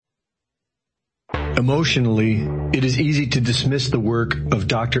Emotionally, it is easy to dismiss the work of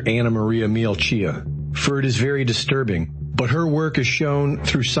Dr. Anna Maria Mielchia, for it is very disturbing. But her work is shown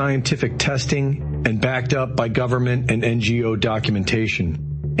through scientific testing and backed up by government and NGO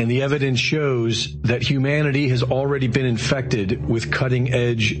documentation. And the evidence shows that humanity has already been infected with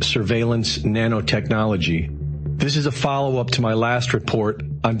cutting-edge surveillance nanotechnology. This is a follow-up to my last report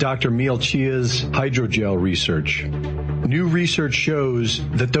on Dr. Mielchia's hydrogel research. New research shows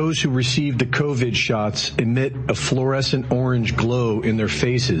that those who received the COVID shots emit a fluorescent orange glow in their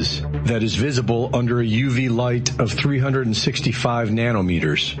faces that is visible under a UV light of 365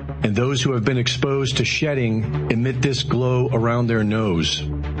 nanometers. And those who have been exposed to shedding emit this glow around their nose.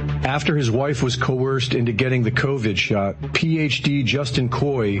 After his wife was coerced into getting the COVID shot, PhD Justin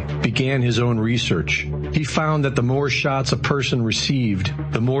Coy began his own research. He found that the more shots a person received,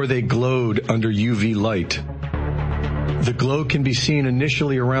 the more they glowed under UV light. The glow can be seen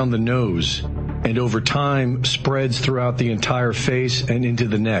initially around the nose, and over time spreads throughout the entire face and into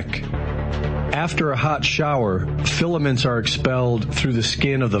the neck. After a hot shower, filaments are expelled through the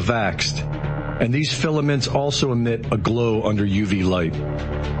skin of the vaxxed, and these filaments also emit a glow under UV light.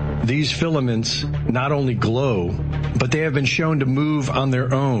 These filaments not only glow, but they have been shown to move on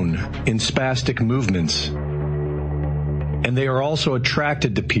their own in spastic movements. And they are also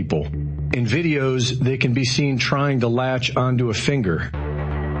attracted to people. In videos, they can be seen trying to latch onto a finger.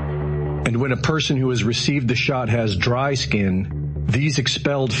 And when a person who has received the shot has dry skin, these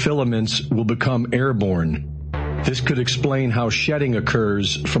expelled filaments will become airborne. This could explain how shedding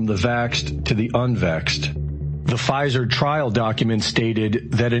occurs from the vaxxed to the unvaxxed. The Pfizer trial document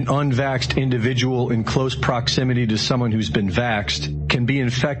stated that an unvaxxed individual in close proximity to someone who's been vaxxed can be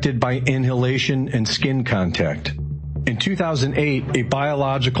infected by inhalation and skin contact. In 2008, a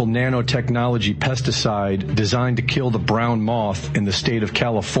biological nanotechnology pesticide designed to kill the brown moth in the state of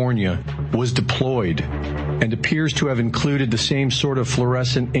California was deployed and appears to have included the same sort of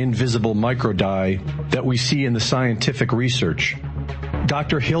fluorescent invisible microdye that we see in the scientific research.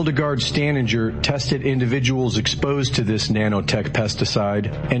 Dr. Hildegard Staninger tested individuals exposed to this nanotech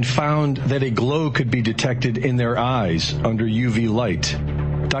pesticide and found that a glow could be detected in their eyes under UV light.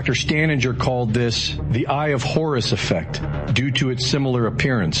 Dr. Staninger called this the Eye of Horus effect due to its similar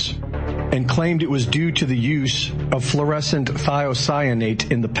appearance, and claimed it was due to the use of fluorescent thiocyanate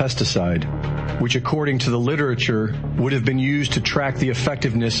in the pesticide, which according to the literature would have been used to track the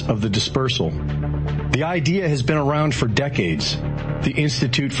effectiveness of the dispersal. The idea has been around for decades. The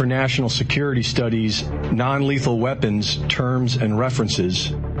Institute for National Security Studies' Non-Lethal Weapons Terms and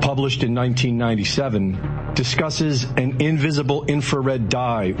References, published in 1997, discusses an invisible infrared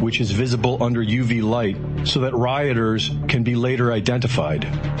dye which is visible under UV light so that rioters can be later identified.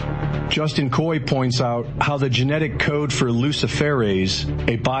 Justin Coy points out how the genetic code for luciferase,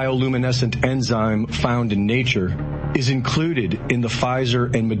 a bioluminescent enzyme found in nature, is included in the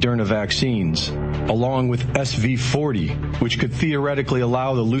Pfizer and Moderna vaccines, along with SV40, which could theoretically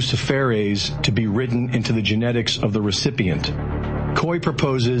allow the luciferase to be written into the genetics of the recipient. Coy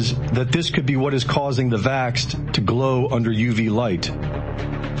proposes that this could be what is causing the vaxxed to glow under UV light.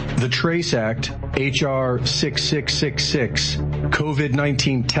 The TRACE Act, H.R. 6666,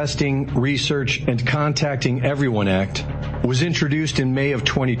 COVID-19 Testing, Research, and Contacting Everyone Act, was introduced in May of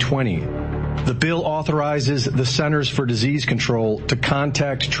 2020. The bill authorizes the Centers for Disease Control to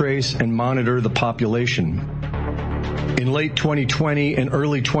contact, trace, and monitor the population. In late 2020 and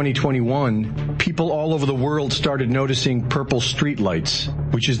early 2021, people all over the world started noticing purple streetlights,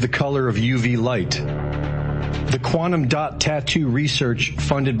 which is the color of UV light. The quantum dot tattoo research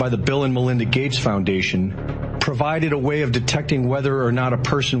funded by the Bill and Melinda Gates Foundation provided a way of detecting whether or not a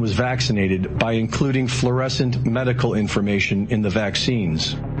person was vaccinated by including fluorescent medical information in the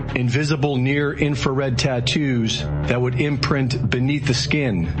vaccines. Invisible near-infrared tattoos that would imprint beneath the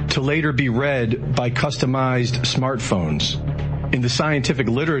skin to later be read by customized smartphones. In the scientific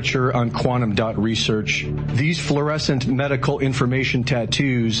literature on quantum dot research, these fluorescent medical information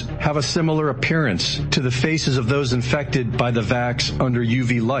tattoos have a similar appearance to the faces of those infected by the vax under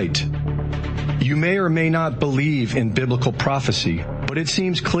UV light. You may or may not believe in biblical prophecy, but it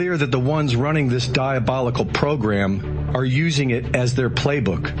seems clear that the ones running this diabolical program are using it as their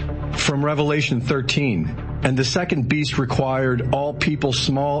playbook. From Revelation 13, and the second beast required all people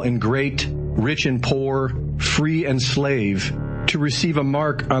small and great, rich and poor, free and slave, to receive a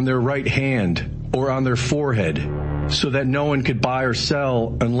mark on their right hand or on their forehead, so that no one could buy or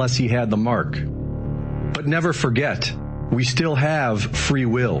sell unless he had the mark. But never forget, we still have free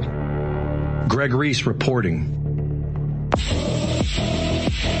will. Greg Reese reporting.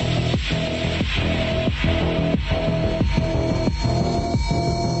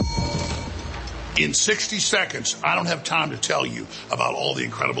 In 60 seconds, I don't have time to tell you about all the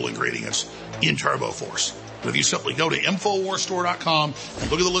incredible ingredients in TurboForce. But if you simply go to InfoWarsStore.com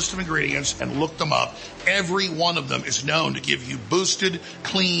and look at the list of ingredients and look them up, every one of them is known to give you boosted,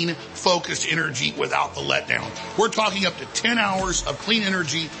 clean, focused energy without the letdown. We're talking up to 10 hours of clean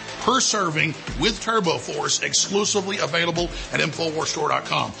energy per serving with TurboForce, exclusively available at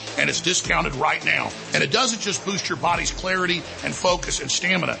InfoWarsStore.com. And it's discounted right now. And it doesn't just boost your body's clarity and focus and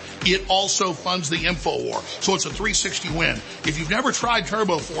stamina. It also funds the InfoWar. So it's a 360 win. If you've never tried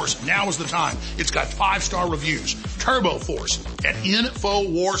TurboForce, now is the time. It's got 5-star reviews. TurboForce at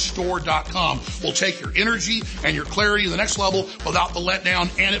InfoWarsStore.com will take your energy and your clarity to the next level without the letdown,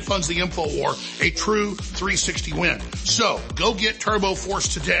 and it funds the InfoWar, a true 360 win. So go get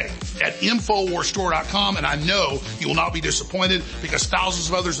TurboForce today at InfoWarsStore.com, and I know you will not be disappointed because thousands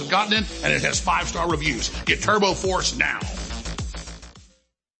of others have gotten it, and it has 5-star reviews. Get TurboForce now.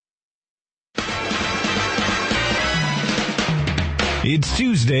 It's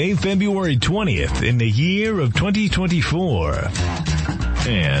Tuesday, February 20th in the year of 2024.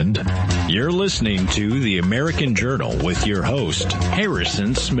 And you're listening to The American Journal with your host,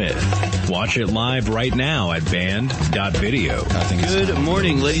 Harrison Smith. Watch it live right now at band.video. Good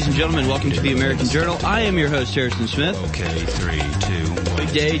morning, ladies and gentlemen. Welcome to The American Journal. I am your host, Harrison Smith. Okay, 3, 2, 1.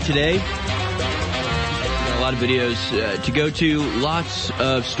 Big day today. Got a lot of videos to go to, lots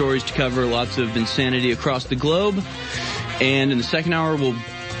of stories to cover, lots of insanity across the globe. And in the second hour, we'll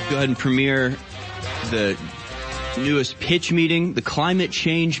go ahead and premiere the newest pitch meeting, the climate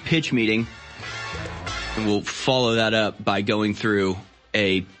change pitch meeting. And we'll follow that up by going through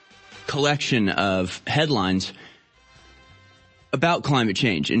a collection of headlines about climate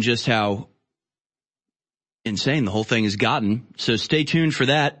change and just how insane the whole thing has gotten. So stay tuned for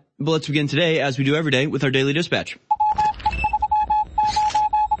that. But let's begin today, as we do every day, with our Daily Dispatch.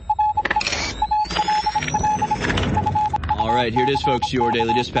 All right, here it is, folks, your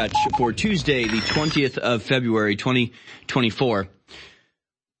Daily Dispatch for Tuesday, the 20th of February, 2024.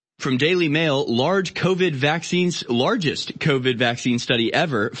 From Daily Mail, largest COVID vaccine study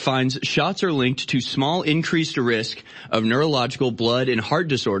ever finds shots are linked to small increased risk of neurological, blood, and heart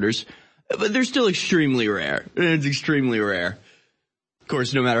disorders, but they're still extremely rare. It's extremely rare. Of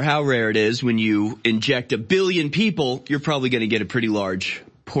course, no matter how rare it is, when you inject 1 billion people, you're probably going to get a pretty large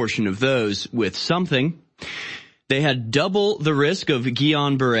portion of those with something. They had double the risk of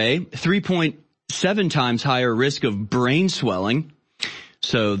Guillain-Barré, 3.7 times higher risk of brain swelling.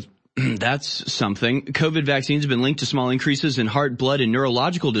 So that's something. COVID vaccines have been linked to small increases in heart, blood, and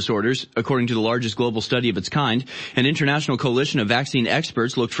neurological disorders, according to the largest global study of its kind. An international coalition of vaccine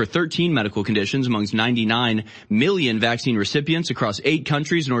experts looked for 13 medical conditions amongst 99 million vaccine recipients across 8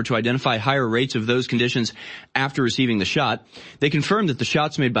 countries in order to identify higher rates of those conditions after receiving the shot. They confirmed that the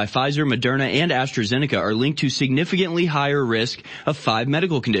shots made by Pfizer, Moderna, and AstraZeneca are linked to significantly higher risk of 5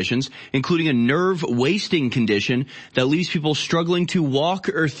 medical conditions, including a nerve wasting condition that leaves people struggling to walk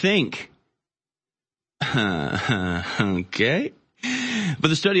or think. Okay. But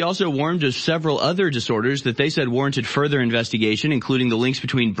the study also warned of several other disorders that they said warranted further investigation, including the links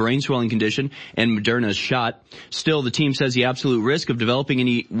between brain swelling condition and Moderna's shot. Still, the team says the absolute risk of developing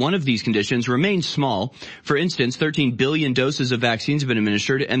any one of these conditions remains small. For instance, 13 billion doses of vaccines have been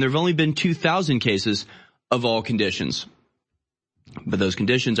administered, and there have only been 2,000 cases of all conditions. But those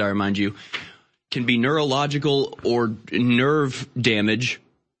conditions, I remind you, can be neurological or nerve damage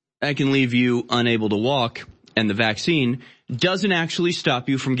that can leave you unable to walk, and the vaccine doesn't actually stop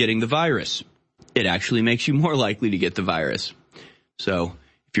you from getting the virus. It actually makes you more likely to get the virus. So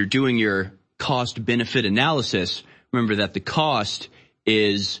if you're doing your cost-benefit analysis, remember that the cost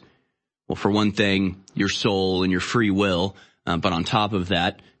is, well, for one thing, your soul and your free will, but on top of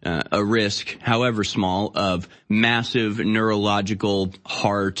that, a risk, however small, of massive neurological,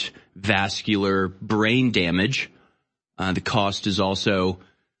 heart, vascular, brain damage. The cost is also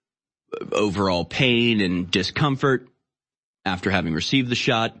overall pain and discomfort after having received the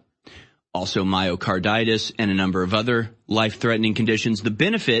shot, also myocarditis and a number of other life-threatening conditions. The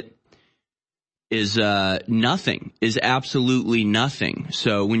benefit is nothing, is absolutely nothing.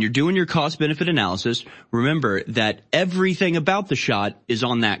 So when you're doing your cost-benefit analysis, remember that everything about the shot is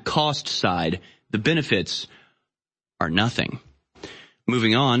on that cost side. The benefits are nothing.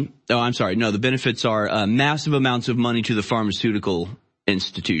 Moving on. The benefits are massive amounts of money to the pharmaceutical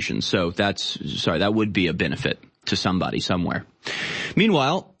institutions. So that would be a benefit to somebody somewhere.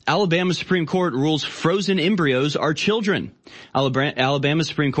 Meanwhile, Alabama Supreme Court rules frozen embryos are children. Alabama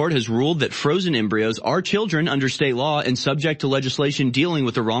Supreme Court has ruled that frozen embryos are children under state law and subject to legislation dealing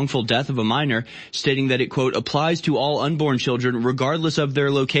with the wrongful death of a minor, stating that it, quote, applies to all unborn children regardless of their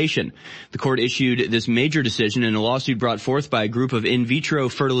location. The court issued this major decision in a lawsuit brought forth by a group of in vitro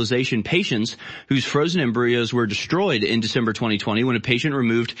fertilization patients whose frozen embryos were destroyed in December 2020 when a patient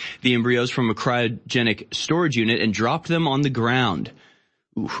removed the embryos from a cryogenic storage unit and dropped them on the ground.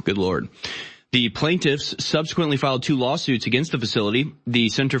 Ooh, good Lord. The plaintiffs subsequently filed 2 lawsuits against the facility, the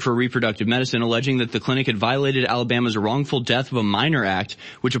Center for Reproductive Medicine, alleging that the clinic had violated Alabama's Wrongful Death of a Minor Act,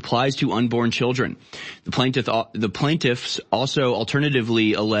 which applies to unborn children. The plaintiffs also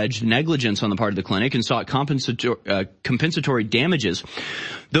alternatively alleged negligence on the part of the clinic and sought compensatory damages,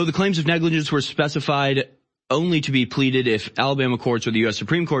 though the claims of negligence were specified only to be pleaded if Alabama courts or the U.S.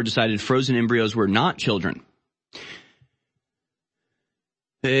 Supreme Court decided frozen embryos were not children.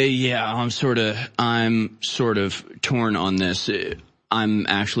 Yeah, I'm sort of torn on this. I'm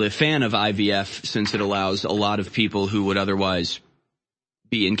actually a fan of IVF since it allows a lot of people who would otherwise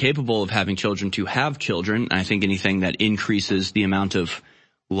be incapable of having children to have children. I think anything that increases the amount of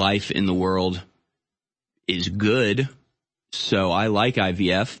life in the world is good. So I like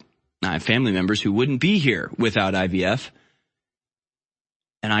IVF. I have family members who wouldn't be here without IVF.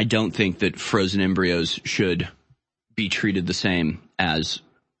 And I don't think that frozen embryos should be treated the same as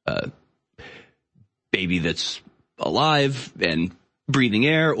a baby that's alive and breathing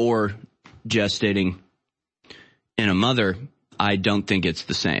air or gestating in a mother. I don't think it's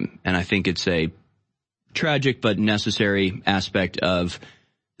the same. And I think it's a tragic but necessary aspect of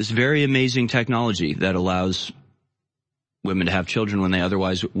this very amazing technology that allows women to have children when they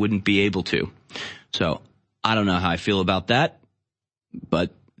otherwise wouldn't be able to. So I don't know how I feel about that,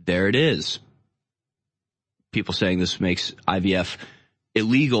 but there it is. People saying this makes IVF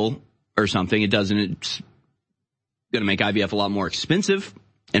illegal or something. It doesn't. It's going to make IVF a lot more expensive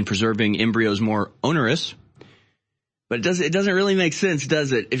and preserving embryos more onerous. But it doesn't really make sense,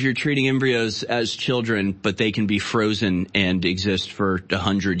 does it? If you're treating embryos as children, but they can be frozen and exist for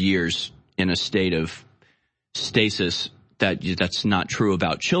 100 years in a state of stasis, that's not true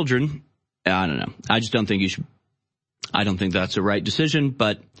about children. I don't know. I just don't think you should. I don't think that's a right decision,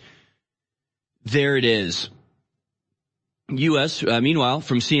 but there it is. Meanwhile,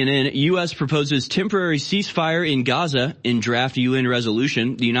 from CNN, U.S. proposes temporary ceasefire in Gaza in draft UN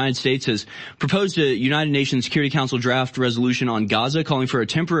resolution. The United States has proposed a United Nations Security Council draft resolution on Gaza calling for a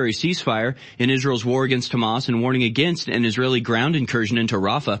temporary ceasefire in Israel's war against Hamas and warning against an Israeli ground incursion into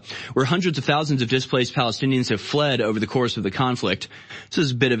Rafah, where hundreds of thousands of displaced Palestinians have fled over the course of the conflict. This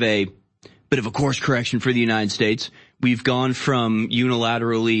is a bit of a course correction for the United States. We've gone from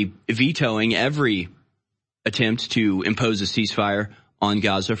unilaterally vetoing every attempt to impose a ceasefire on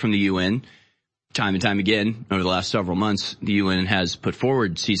Gaza from the UN. Time and time again, over the last several months, the UN has put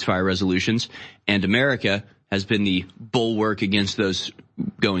forward ceasefire resolutions, and America has been the bulwark against those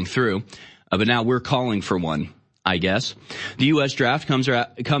going through. But now we're calling for one, I guess. The U.S. draft comes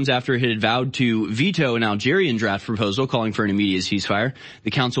after it had vowed to veto an Algerian draft proposal calling for an immediate ceasefire.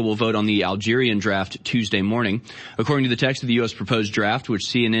 The Council will vote on the Algerian draft Tuesday morning. According to the text of the U.S. proposed draft, which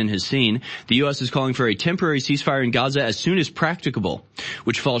CNN has seen, the U.S. is calling for a temporary ceasefire in Gaza as soon as practicable,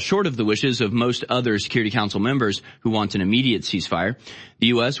 which falls short of the wishes of most other Security Council members who want an immediate ceasefire. The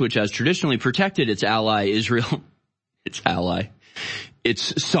U.S., which has traditionally protected its ally Israel,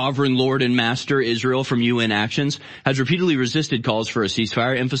 its sovereign lord and master, Israel, from UN actions, has repeatedly resisted calls for a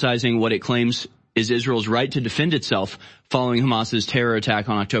ceasefire, emphasizing what it claims is Israel's right to defend itself following Hamas's terror attack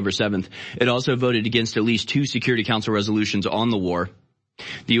on October 7th. It also voted against at least 2 Security Council resolutions on the war.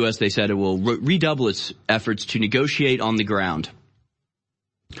 The U.S., they said, it will redouble its efforts to negotiate on the ground.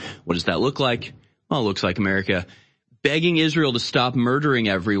 What does that look like? Well, it looks like America begging Israel to stop murdering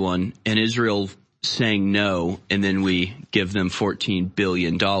everyone, and Israel saying no, and then we give them $14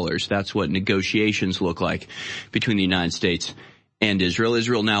 billion. That's what negotiations look like between the United States and Israel.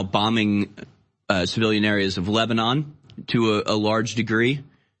 Israel now bombing civilian areas of Lebanon to a large degree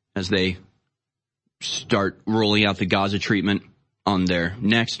as they start rolling out the Gaza treatment on their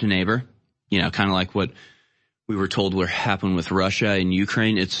next neighbor. You know, kind of like what we were told would happen with Russia and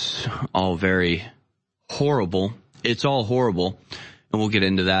Ukraine. It's all very horrible. It's all horrible, and we'll get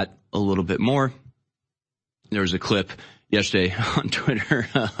into that a little bit more. There was a clip yesterday on Twitter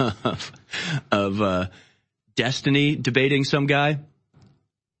of Destiny debating some guy.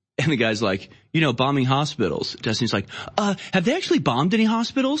 And the guy's like, bombing hospitals. Destiny's like, have they actually bombed any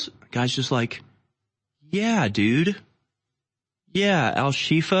hospitals? The guy's just like, yeah, dude. Yeah,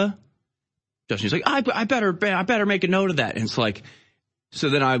 Al-Shifa. Destiny's like, I better make a note of that. And it's like, So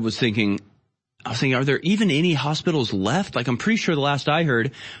then I was thinking, are there even any hospitals left? Like, I'm pretty sure the last I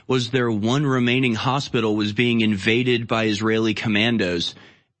heard was their one remaining hospital was being invaded by Israeli commandos,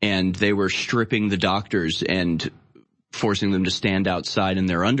 and they were stripping the doctors and forcing them to stand outside in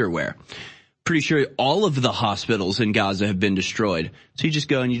their underwear. Pretty sure all of the hospitals in Gaza have been destroyed. So you just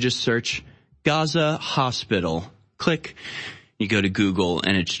go and you just search Gaza hospital, click, you go to Google,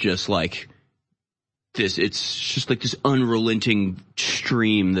 and it's just like this, it's just like this unrelenting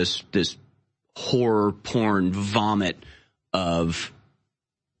stream, this horror porn vomit of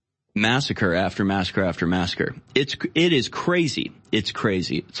massacre after massacre after massacre. It is crazy. It's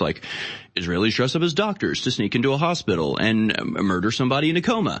crazy. It's like Israelis dress up as doctors to sneak into a hospital and murder somebody in a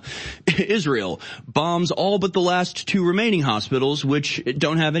coma. Israel bombs all but the last 2 remaining hospitals, which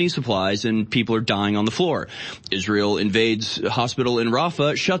don't have any supplies, and people are dying on the floor. Israel invades a hospital in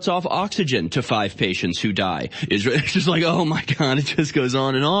Rafah, shuts off oxygen to 5 patients who die. Israel, it's just like, oh my God, it just goes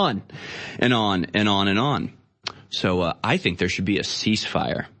on and on and on and on and on. So I think there should be a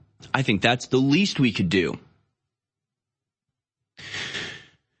ceasefire. I think that's the least we could do.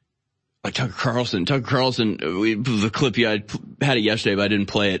 Like Tucker Carlson, the clip, I had it yesterday, but I didn't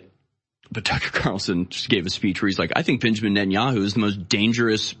play it. But Tucker Carlson just gave a speech where he's like, I think Benjamin Netanyahu is the most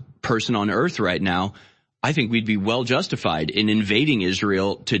dangerous person on earth right now. I think we'd be well justified in invading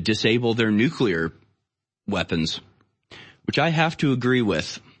Israel to disable their nuclear weapons, which I have to agree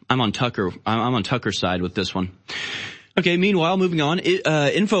with. I'm on Tucker's side with this one. Okay, meanwhile, moving on,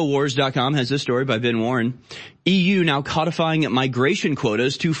 Infowars.com has this story by Ben Warren. EU now codifying migration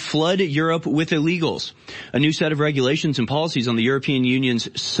quotas to flood Europe with illegals. A new set of regulations and policies on the European Union's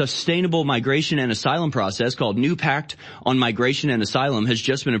sustainable migration and asylum process, called New Pact on Migration and Asylum, has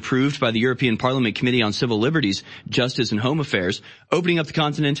just been approved by the European Parliament Committee on Civil Liberties, Justice and Home Affairs, opening up the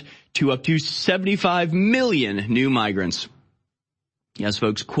continent to up to 75 million new migrants. Yes,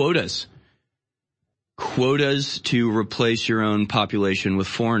 folks, quotas. Quotas to replace your own population with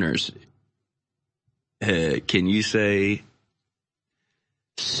foreigners. Can you say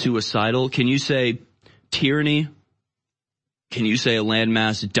suicidal? Can you say tyranny? Can you say a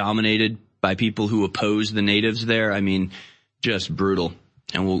landmass dominated by people who oppose the natives there? I mean, just brutal.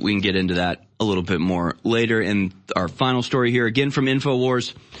 And we can get into that a little bit more later. And our final story here, again from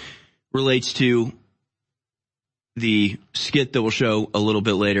InfoWars, relates to the skit that we'll show a little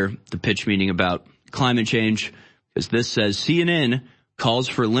bit later, the pitch meeting about climate change, because this says CNN calls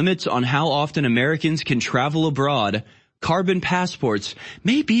for limits on how often Americans can travel abroad. Carbon passports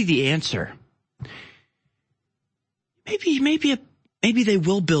may be the answer. Maybe they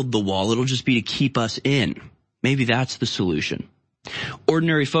will build the wall. It'll just be to keep us in. Maybe that's the solution.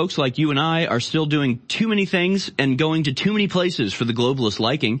 Ordinary folks like you and I are still doing too many things and going to too many places for the globalist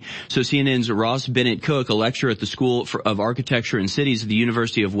liking. So CNN's Ross Bennett Cook, a lecturer at the School of Architecture and Cities at the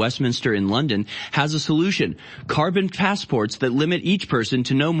University of Westminster in London, has a solution. Carbon passports that limit each person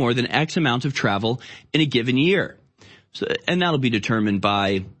to no more than X amount of travel in a given year. So, and that'll be determined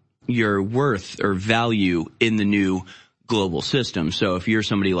by your worth or value in the new global system. So if you're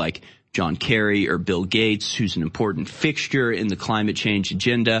somebody like John Kerry or Bill Gates, who's an important fixture in the climate change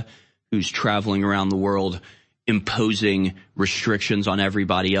agenda, who's traveling around the world imposing restrictions on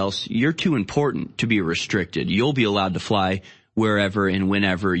everybody else, you're too important to be restricted. You'll be allowed to fly wherever and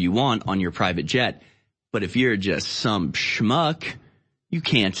whenever you want on your private jet. But if you're just some schmuck, you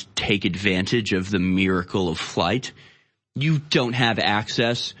can't take advantage of the miracle of flight. You don't have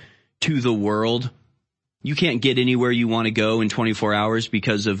access to the world. You can't get anywhere you want to go in 24 hours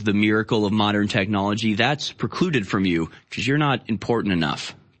because of the miracle of modern technology. That's precluded from you because you're not important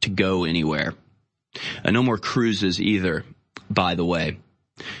enough to go anywhere. No more cruises either, by the way.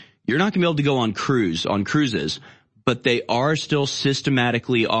 You're not going to be able to go on cruises, but they are still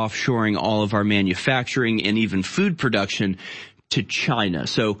systematically offshoring all of our manufacturing and even food production to China.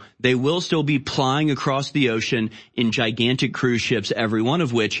 So they will still be plying across the ocean in gigantic cruise ships, every one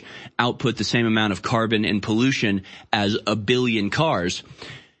of which output the same amount of carbon and pollution as 1 billion cars,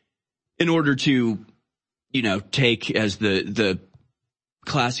 in order to, take as the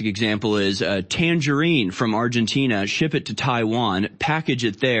classic example is a tangerine from Argentina, ship it to Taiwan, package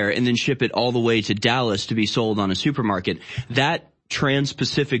it there, and then ship it all the way to Dallas to be sold on a supermarket. That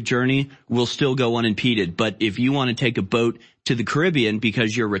trans-Pacific journey will still go unimpeded. But if you want to take a boat to the Caribbean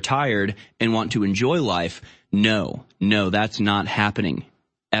because you're retired and want to enjoy life, no, that's not happening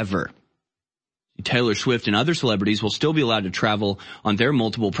ever. Taylor Swift and other celebrities will still be allowed to travel on their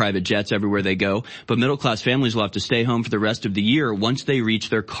multiple private jets everywhere they go, but middle-class families will have to stay home for the rest of the year once they reach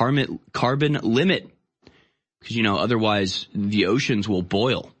their carbon limit. Because, otherwise the oceans will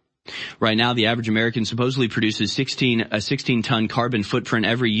boil. Right now, the average American supposedly produces a 16-ton carbon footprint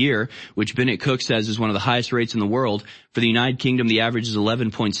every year, which Bennett Cook says is one of the highest rates in the world. For the United Kingdom, the average is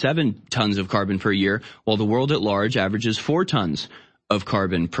 11.7 tons of carbon per year, while the world at large averages 4 tons of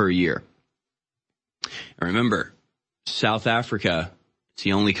carbon per year. And remember, South Africa is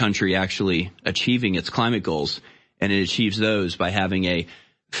the only country actually achieving its climate goals, and it achieves those by having a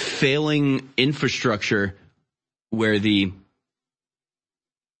failing infrastructure where the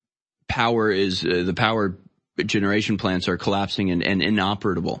power generation plants are collapsing and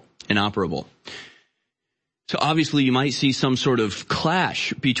inoperable. So obviously you might see some sort of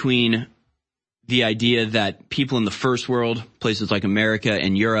clash between the idea that people in the first world, places like America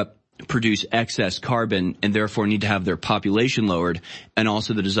and Europe, produce excess carbon and therefore need to have their population lowered, and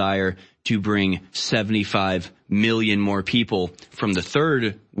also the desire to bring 75 million more people from the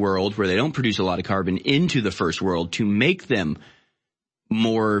third world, where they don't produce a lot of carbon, into the first world to make them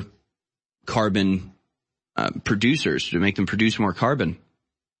more carbon producers, to make them produce more carbon.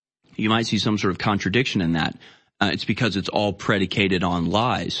 You might see some sort of contradiction in that. It's because it's all predicated on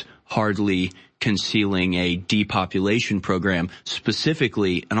lies, hardly concealing a depopulation program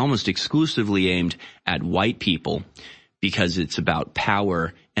specifically and almost exclusively aimed at white people, because it's about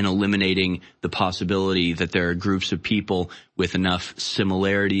power and eliminating the possibility that there are groups of people with enough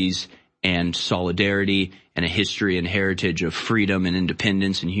similarities and solidarity and a history and heritage of freedom and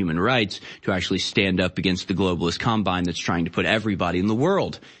independence and human rights to actually stand up against the globalist combine that's trying to put everybody in the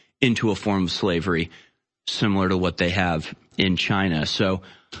world into a form of slavery similar to what they have in China. So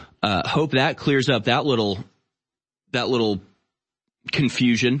hope that clears up that little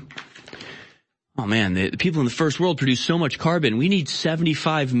confusion. Oh man, the people in the first world produce so much carbon. We need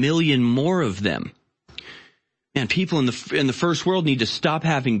 75 million more of them. Man, people in the first world need to stop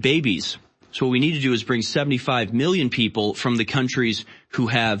having babies. So what we need to do is bring 75 million people from the countries who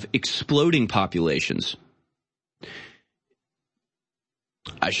have exploding populations.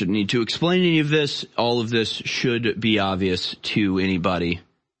 I shouldn't need to explain any of this. All of this should be obvious to anybody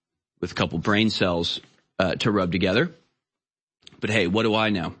with a couple brain cells to rub together. But hey, what do I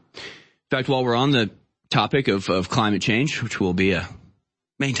know? In fact, while we're on the topic of climate change, which will be a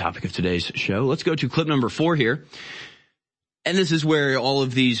main topic of today's show, let's go to clip number 4 here. And this is where all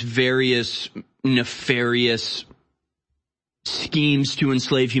of these various nefarious schemes to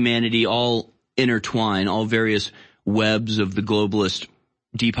enslave humanity all intertwine, all various webs of the globalist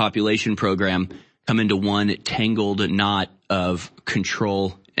depopulation program come into one tangled knot of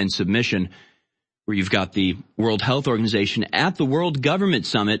control and submission, where you've got the World Health Organization at the World Government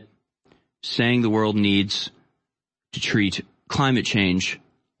Summit saying the world needs to treat climate change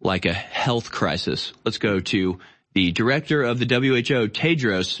like a health crisis. Let's go to the director of the WHO,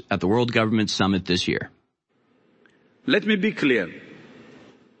 Tedros, at the World Government Summit this year. Let me be clear.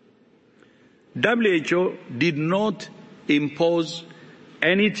 WHO did not impose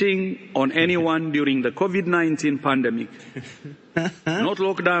anything on anyone during the COVID-19 pandemic. Not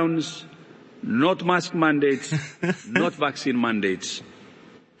lockdowns, not mask mandates, not vaccine mandates.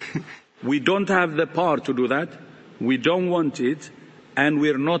 We don't have the power to do that. We don't want it, and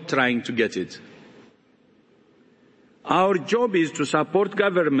we're not trying to get it. Our job is to support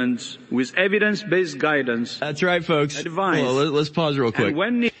governments with evidence-based guidance. That's right, folks. Advice. Well, let's pause real quick.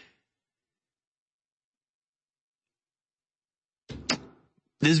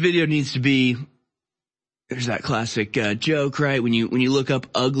 This video needs to be, there's that classic joke, right? When you look up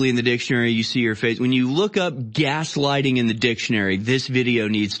ugly in the dictionary, you see your face. When you look up gaslighting in the dictionary, this video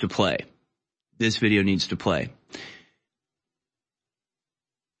needs to play. This video needs to play.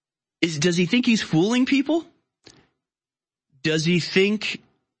 Does he think he's fooling people? Does he think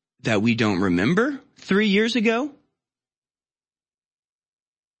that we don't remember 3 years ago?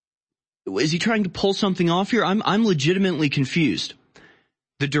 Is he trying to pull something off here? I'm legitimately confused.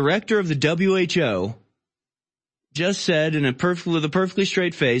 The director of the WHO just said with a perfectly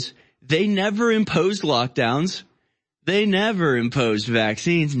straight face, they never imposed lockdowns. They never imposed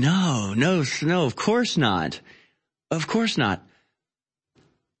vaccines. No, of course not. Of course not.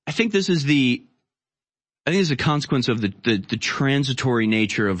 I think this is a consequence of the transitory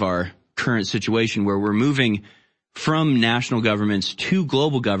nature of our current situation, where we're moving from national governments to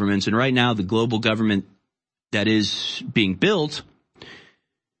global governments. And right now, the global government that is being built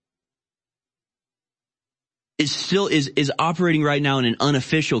is operating right now in an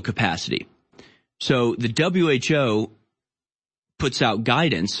unofficial capacity. So the WHO puts out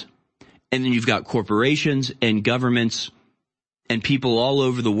guidance, and then you've got corporations and governments and people all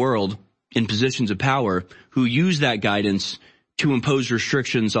over the world in positions of power who use that guidance to impose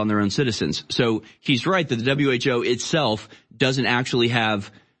restrictions on their own citizens. So he's right that the WHO itself doesn't actually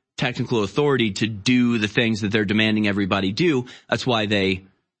have technical authority to do the things that they're demanding everybody do. That's why they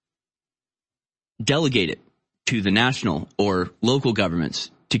delegate it to the national or local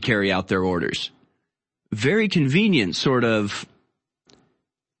governments to carry out their orders. Very convenient sort of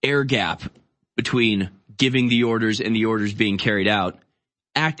air gap between giving the orders and the orders being carried out,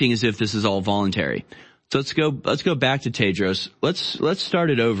 acting as if this is all voluntary. So let's go back to Tedros. Let's start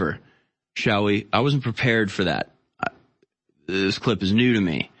it over, shall we? I wasn't prepared for that. This clip is new to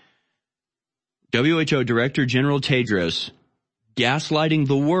me. WHO Director General Tedros gaslighting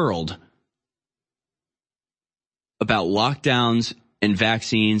the world about lockdowns and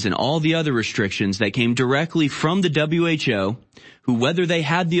vaccines and all the other restrictions that came directly from the WHO, who, whether they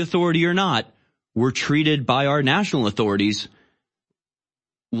had the authority or not, were treated by our national authorities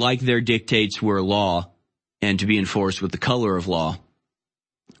like their dictates were law and to be enforced with the color of law,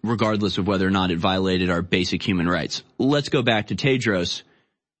 regardless of whether or not it violated our basic human rights. Let's go back to Tedros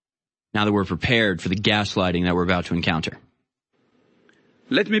now that we're prepared for the gaslighting that we're about to encounter.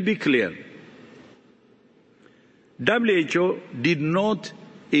 Let me be clear. WHO did not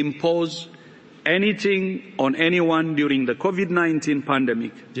impose anything on anyone during the COVID-19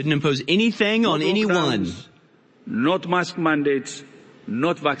 pandemic. Didn't impose anything on anyone. Not mask mandates,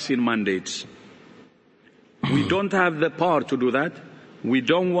 not vaccine mandates. We don't have the power to do that. We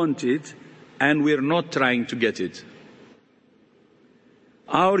don't want it, and we're not trying to get it.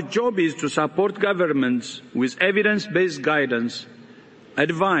 Our job is to support governments with evidence-based guidance,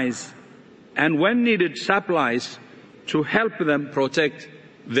 advice, and when needed, supplies to help them protect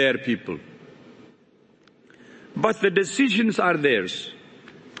their people. But the decisions are theirs,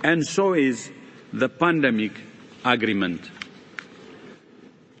 and so is the pandemic agreement.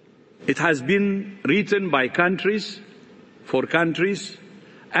 It has been written by countries, for countries,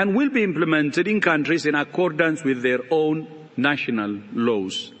 and will be implemented in countries in accordance with their own national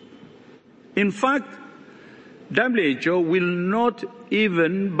laws. In fact, WHO will not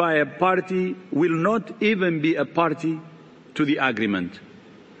even be a party to the agreement.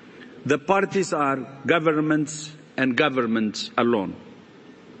 The parties are governments and governments alone.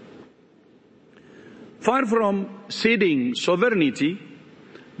 Far from ceding sovereignty,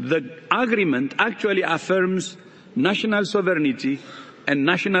 the agreement actually affirms national sovereignty and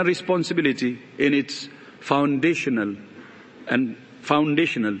national responsibility in its foundational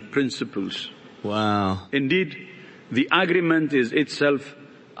principles. Wow. Indeed, the agreement is itself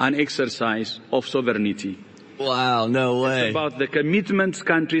an exercise of sovereignty. Wow, no way. It's about the commitments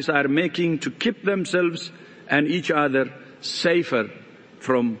countries are making to keep themselves and each other safer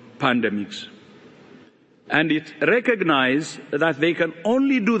from pandemics. And it recognizes that they can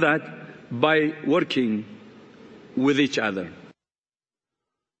only do that by working with each other.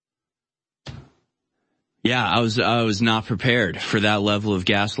 Yeah, I was not prepared for that level of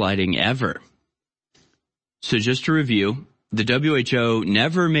gaslighting ever. So just to review, the WHO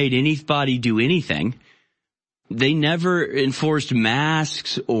never made anybody do anything. They never enforced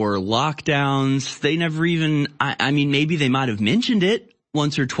masks or lockdowns. They never even, I mean, maybe they might have mentioned it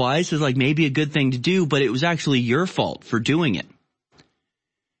once or twice as like maybe a good thing to do, but it was actually your fault for doing it.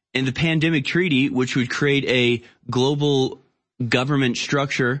 And the pandemic treaty, which would create a global government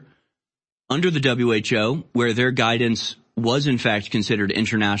structure under the WHO, where their guidance was in fact considered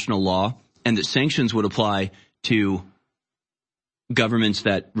international law, and that sanctions would apply to governments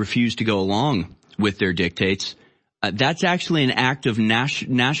that refuse to go along with their dictates, that's actually an act of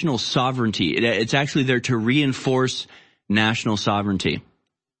national sovereignty. It's actually there to reinforce national sovereignty.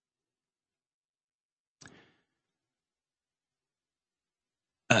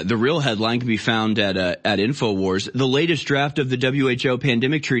 The real headline can be found at InfoWars. The latest draft of the WHO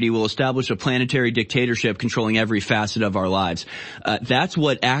pandemic treaty will establish a planetary dictatorship controlling every facet of our lives. That's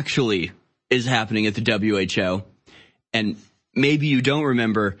what actually is happening at the WHO. And maybe you don't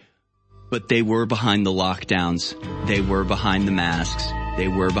remember, but they were behind the lockdowns. They were behind the masks. They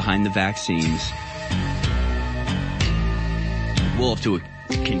were behind the vaccines. We'll have to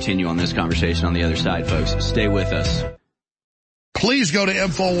continue on this conversation on the other side, folks. Stay with us. Please go to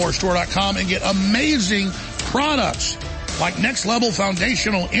InfoWarsStore.com and get amazing products like Next Level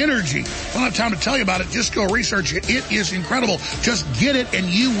Foundational Energy. I don't have time to tell you about it. Just go research it. It is incredible. Just get it and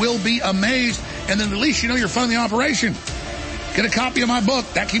you will be amazed. And then at least you know you're funding the operation. Get a copy of my book.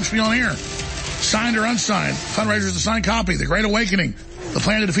 That keeps me on air. Signed or unsigned. Fundraiser is a signed copy. The Great Awakening. The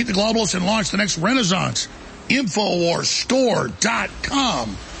plan to defeat the globalists and launch the next renaissance.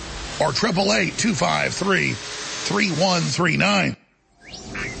 InfoWarsStore.com or 888-253-3139.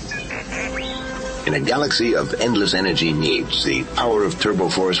 In a galaxy of endless energy needs, the power of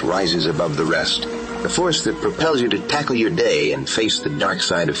TurboForce rises above the rest. the force that propels you to tackle your day and face the dark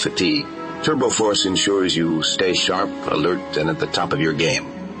side of fatigue. TurboForce ensures you stay sharp, alert, and at the top of your game.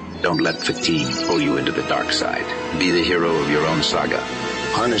 Don't let fatigue pull you into the dark side. Be the hero of your own saga.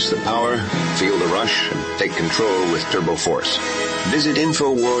 Harness the power, feel the rush, and take control with TurboForce. Visit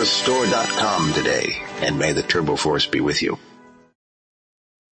InfoWarsStore.com today, and may the TurboForce be with you.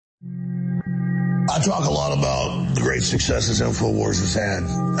 I talk a lot about the great successes InfoWars has had.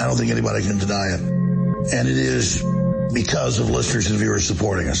 I don't think anybody can deny it. And it is because of listeners and viewers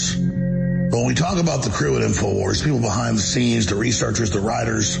supporting us. But when we talk about the crew at InfoWars, people behind the scenes, the researchers, the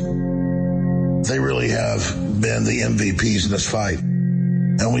writers, they really have been the MVPs in this fight.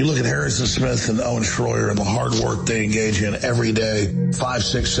 And when we look at Harrison Smith and Owen Schroyer and the hard work they engage in every day, 5,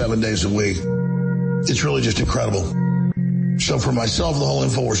 6, 7 days a week, it's really just incredible. So for myself and the whole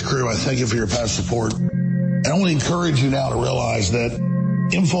InfoWars crew, I thank you for your past support. And I want to encourage you now to realize that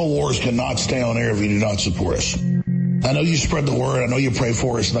InfoWars cannot stay on air if you do not support us. I know you spread the word. I know you pray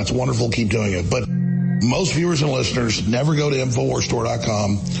for us, and that's wonderful. Keep doing it. But most viewers and listeners never go to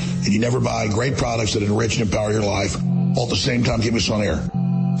InfoWarsStore.com, and you never buy great products that enrich and empower your life, while at the same time keep us on air.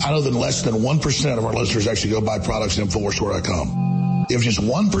 I know that less than 1% of our listeners actually go buy products at InfoWarsStore.com. If just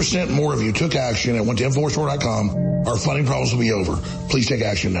 1% more of you took action and went to InfoWarsStore.com, our funding problems will be over. Please take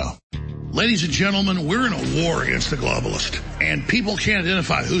action now. Ladies and gentlemen, we're in a war against the globalist, and people can't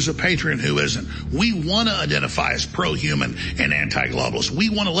identify who's a patriot and who isn't. We want to identify as pro-human and anti-globalist. We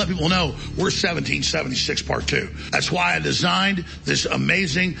want to let people know we're 1776 Part 2. That's why I designed this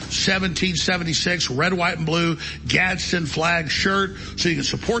amazing 1776 red, white, and blue Gadsden flag shirt so you can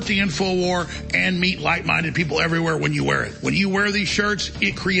support the InfoWar and meet like-minded people everywhere when you wear it. When you wear these shirts,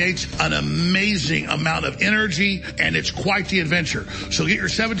 it creates an amazing amount of energy, and it's quite the adventure. So get your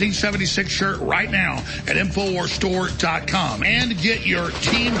 1776 shirt right now at InfoWarsStore.com and get your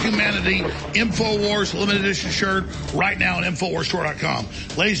Team Humanity InfoWars limited edition shirt right now at InfoWarsStore.com.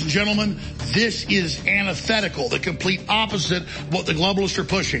 Ladies and gentlemen, this is antithetical, the complete opposite of what the globalists are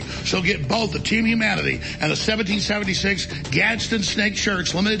pushing. So get both the Team Humanity and the 1776 Gadsden Snake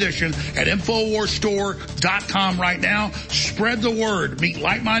shirts limited edition at InfoWarsStore.com right now. Spread the word, meet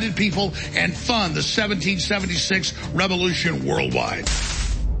like-minded people, and fund the 1776 revolution worldwide.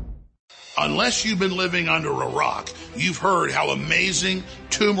 Unless you've been living under a rock, you've heard how amazing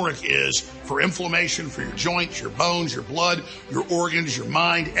turmeric is for inflammation, for your joints, your bones, your blood, your organs, your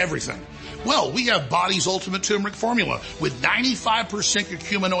mind, everything. Well, we have Body's Ultimate Turmeric Formula with 95%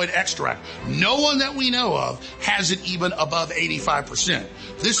 curcuminoid extract. No one that we know of has it even above 85%.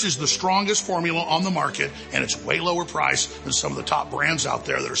 This is the strongest formula on the market, and it's way lower price than some of the top brands out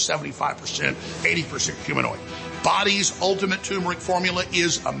there that are 75%, 80% curcuminoid. Body's Ultimate Turmeric Formula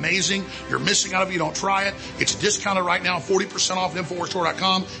is amazing. You're missing out if you don't try it. It's discounted right now, 40% off at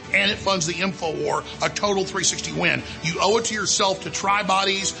InfoWarsStore.com, and it funds the InfoWar, a total 360 win. You owe it to yourself to try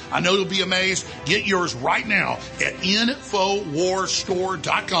Body's. I know you'll be amazed. Get yours right now at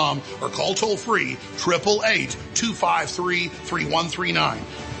InfoWarsStore.com or call toll-free 888-253-3139.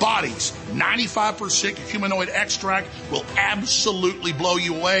 Body's 95% curcuminoid extract will absolutely blow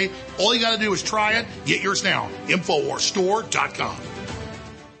you away. All you got to do is try it. Get yours now. InfoWarsStore.com.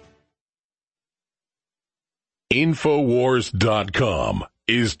 InfoWars.com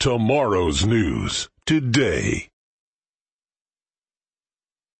is tomorrow's news today.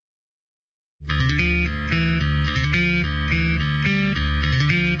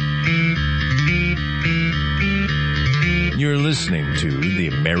 You're listening to The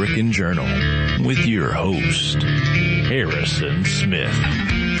American Journal with your host, Harrison Smith. All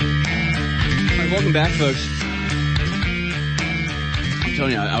right, welcome back, folks. I'm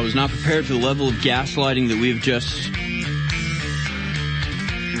telling you, I was not prepared for the level of gaslighting that we've just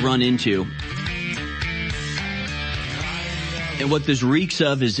run into. And what this reeks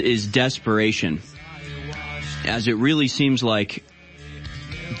of is desperation, as it really seems like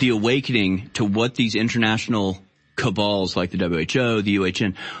the awakening to what these international cabals like the WHO, the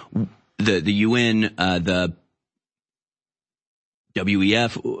UHN, the UN, the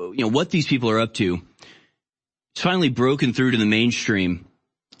WEF, what these people are up to, it's finally broken through to the mainstream.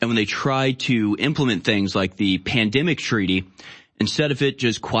 And when they try to implement things like the pandemic treaty, instead of it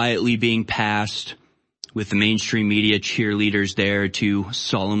just quietly being passed with the mainstream media cheerleaders there to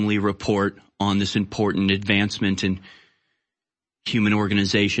solemnly report on this important advancement in human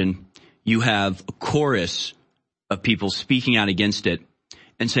organization, you have a chorus of people speaking out against it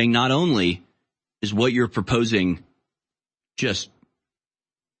and saying not only is what you're proposing just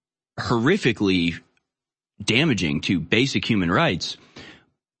horrifically damaging to basic human rights,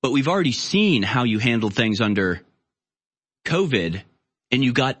 but we've already seen how you handled things under COVID, and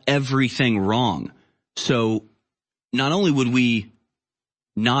you got everything wrong. So not only would we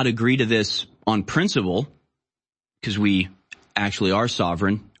not agree to this on principle, because we actually are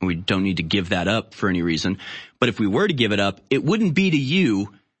sovereign and we don't need to give that up for any reason, but if we were to give it up, it wouldn't be to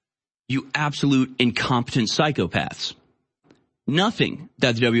you absolute incompetent psychopaths. Nothing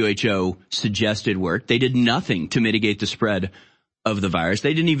that the WHO suggested worked. They did nothing to mitigate the spread of the virus.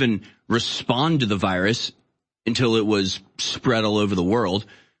 They didn't even respond to the virus until it was spread all over the world.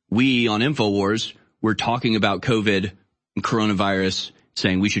 We on InfoWars were talking about COVID and coronavirus,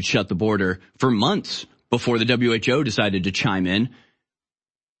 saying we should shut the border for months before the WHO decided to chime in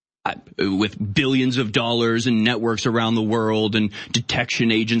with billions of dollars and networks around the world and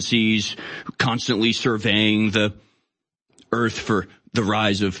detection agencies constantly surveying the earth for the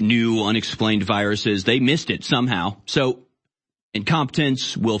rise of new unexplained viruses. They missed it somehow. So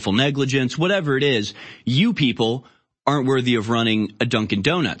incompetence, willful negligence, whatever it is, you people aren't worthy of running a Dunkin'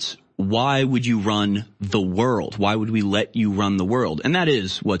 Donuts. Why would you run the world? Why would we let you run the world? And that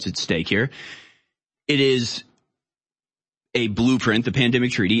is what's at stake here. It is a blueprint. The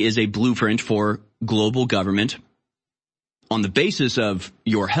pandemic treaty is a blueprint for global government on the basis of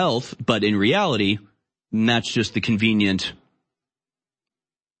your health, but in reality, that's just the convenient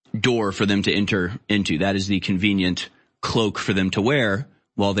door for them to enter into. That is the convenient cloak for them to wear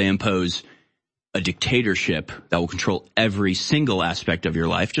while they impose a dictatorship that will control every single aspect of your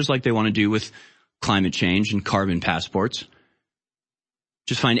life, just like they want to do with climate change and carbon passports.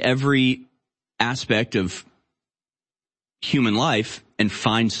 Just find every aspect of human life and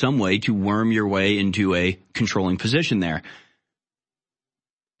find some way to worm your way into a controlling position there.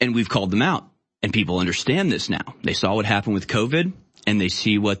 And we've called them out, and people understand this now. They saw what happened with COVID, and they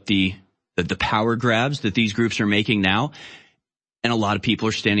see what the power grabs that these groups are making now, and a lot of people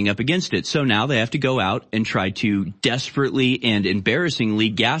are standing up against it. So now they have to go out and try to desperately and embarrassingly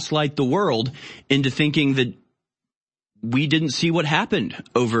gaslight the world into thinking that we didn't see what happened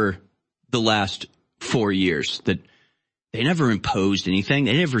over the last 4 years, that they never imposed anything.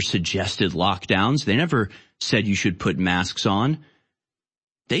 They never suggested lockdowns. They never said you should put masks on.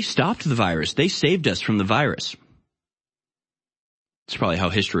 They stopped the virus. They saved us from the virus. It's probably how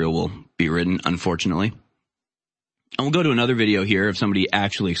history will be written, unfortunately. And we'll go to another video here of somebody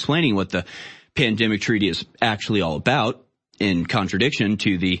actually explaining what the pandemic treaty is actually all about, in contradiction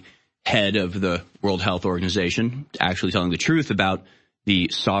to the head of the World Health Organization, actually telling the truth about the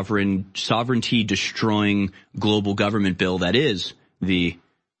sovereignty-destroying global government bill that is the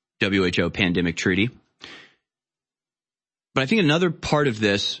WHO pandemic treaty. But I think another part of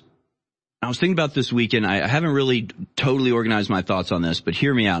this, I was thinking about this weekend, I haven't really totally organized my thoughts on this, but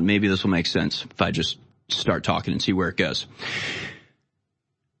hear me out. Maybe this will make sense if I just start talking and see where it goes.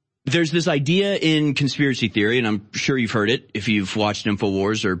 There's this idea in conspiracy theory, and I'm sure you've heard it if you've watched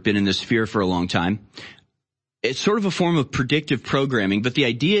InfoWars or been in this sphere for a long time. It's sort of a form of predictive programming, but the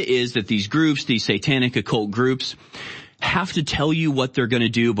idea is that these groups, these satanic occult groups, have to tell you what they're going to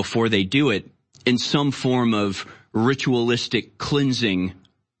do before they do it in some form of ritualistic cleansing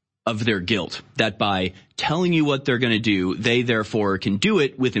of their guilt. That by telling you what they're going to do, they therefore can do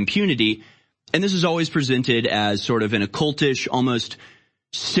it with impunity. And this is always presented as sort of an occultish, almost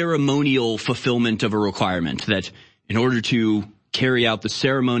ceremonial fulfillment of a requirement, that in order to carry out the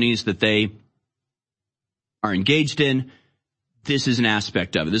ceremonies that they are engaged in, this is an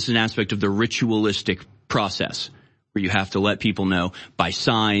aspect of it. This is an aspect of the ritualistic process where you have to let people know by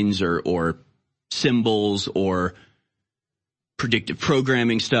signs or symbols or predictive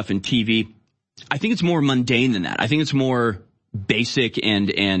programming stuff in TV. I think it's more mundane than that. I think it's more basic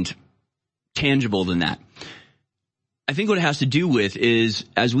and tangible than that. I think what it has to do with is,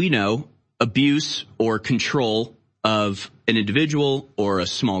 as we know, abuse or control of an individual or a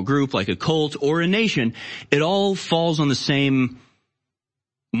small group like a cult or a nation. It all falls on the same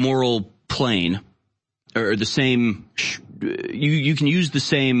moral plane, or the same, you can use the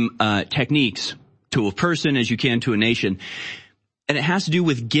same techniques to a person as you can to a nation. And it has to do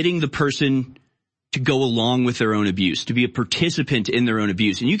with getting the person to go along with their own abuse, to be a participant in their own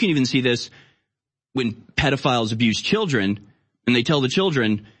abuse. And you can even see this when pedophiles abuse children, and they tell the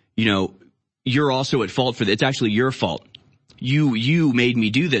children, you know, you're also at fault for this. It's actually your fault. You made me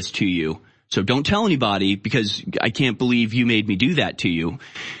do this to you. So don't tell anybody, because I can't believe you made me do that to you.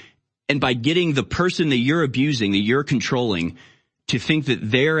 And by getting the person that you're abusing, that you're controlling, to think that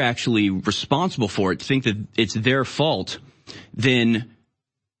they're actually responsible for it, to think that it's their fault, then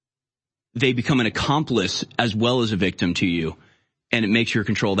they become an accomplice as well as a victim to you. And it makes your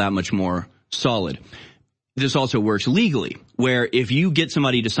control that much more solid. This also works legally, where if you get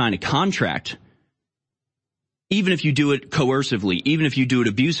somebody to sign a contract, even if you do it coercively, even if you do it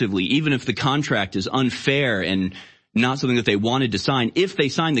abusively, even if the contract is unfair and not something that they wanted to sign, if they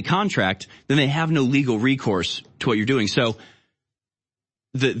sign the contract, then they have no legal recourse to what you're doing. So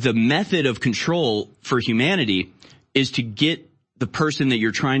the method of control for humanity is to get the person that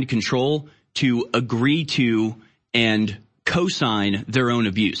you're trying to control to agree to and co-sign their own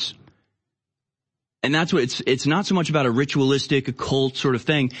abuse. And that's what it's not so much about a ritualistic, occult sort of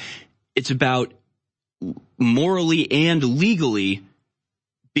thing. It's about morally and legally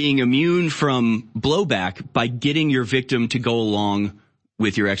being immune from blowback by getting your victim to go along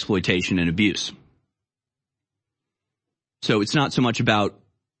with your exploitation and abuse. So it's not so much about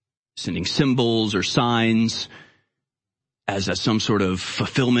sending symbols or signs as some sort of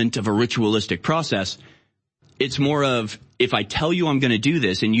fulfillment of a ritualistic process. It's more of, if I tell you I'm going to do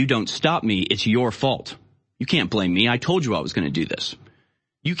this and you don't stop me, it's your fault. You can't blame me. I told you I was going to do this.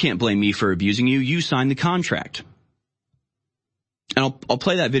 You can't blame me for abusing you. You signed the contract. And I'll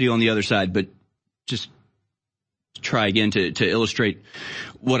play that video on the other side, but just try again to illustrate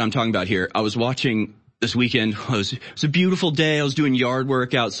what I'm talking about here. I was watching this weekend. It was a beautiful day. I was doing yard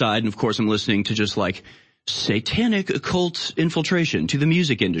work outside, and of course I'm listening to just like satanic occult infiltration to the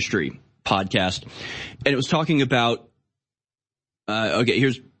music industry podcast. And it was talking about,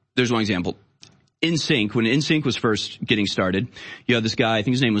 there's one example. NSYNC, when NSYNC was first getting started, you had this guy, I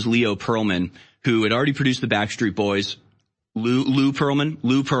think his name was Leo Pearlman, who had already produced the Backstreet Boys. Lou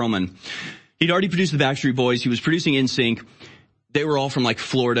Pearlman. He'd already produced the Backstreet Boys. He was producing NSYNC. They were all from like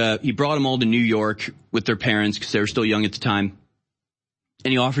Florida. He brought them all to New York with their parents because they were still young at the time.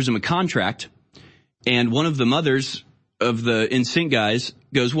 And he offers them a contract. And one of the mothers of the NSYNC guys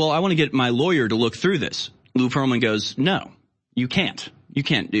goes, well, I want to get my lawyer to look through this. Lou Pearlman goes, no, you can't. You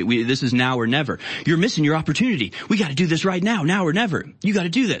can't. This is now or never. You're missing your opportunity. We got to do this right now or never. You got to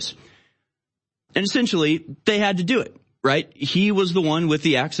do this. And essentially, they had to do it. Right? He was the one with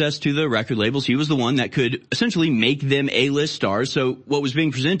the access to the record labels. He was the one that could essentially make them A-list stars. So what was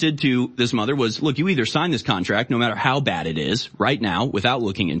being presented to this mother was, look, you either sign this contract, no matter how bad it is, right now, without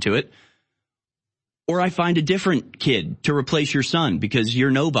looking into it, or I find a different kid to replace your son because you're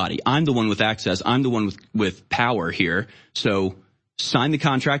nobody. I'm the one with access. I'm the one with power here. So sign the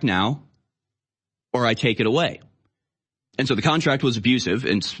contract now, or I take it away. And so the contract was abusive,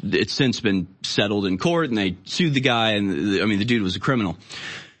 and it's since been settled in court, and they sued the guy, and the dude was a criminal.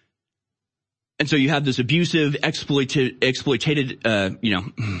 And so you have this abusive,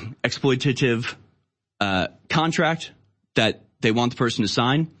 exploitative contract that they want the person to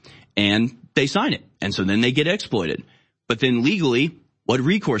sign, and they sign it. And so then they get exploited. But then legally, what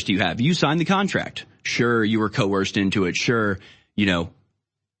recourse do you have? You signed the contract. Sure, you were coerced into it. Sure,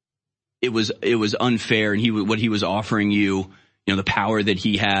 it was unfair, and what he was offering you, the power that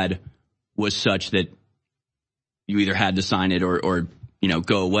he had was such that you either had to sign it or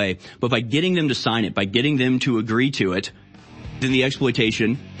go away. But by getting them to sign it, by getting them to agree to it, then the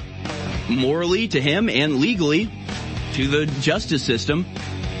exploitation, morally to him and legally to the justice system,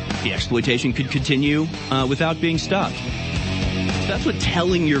 the exploitation could continue without being stopped. So that's what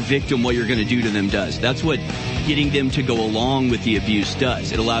telling your victim what you're going to do to them does. That's what getting them to go along with the abuse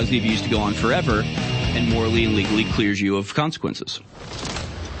does. It allows the abuse to go on forever and morally and legally clears you of consequences.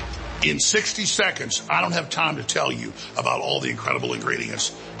 In 60 seconds, I don't have time to tell you about all the incredible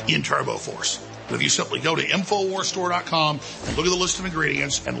ingredients in TurboForce. But if you simply go to InfoWarsStore.com and look at the list of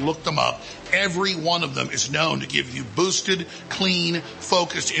ingredients and look them up, every one of them is known to give you boosted, clean,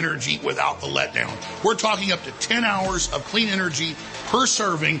 focused energy without the letdown. We're talking up to 10 hours of clean energy per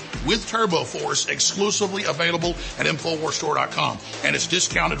serving with TurboForce, exclusively available at InfoWarsStore.com. And it's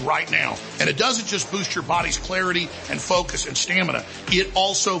discounted right now. And it doesn't just boost your body's clarity and focus and stamina. It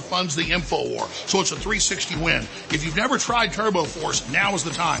also funds the InfoWar. So it's a 360 win. If you've never tried TurboForce, now is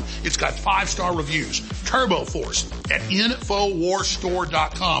the time. It's got 5-star reviews. TurboForce at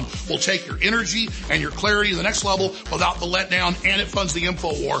InfoWarsStore.com will take your energy and your clarity to the next level without the letdown, and it funds the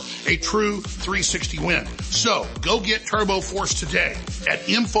InfoWar, a true 360 win. So go get TurboForce today at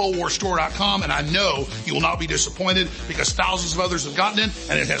InfoWarsStore.com, and I know you will not be disappointed because thousands of others have gotten it,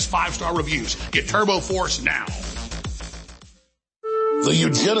 and it has 5-star reviews. Get TurboForce now. The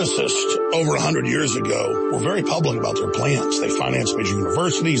eugenicists over 100 years ago were very public about their plans. They financed major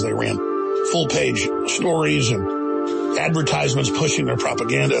universities. They ran full-page stories and advertisements pushing their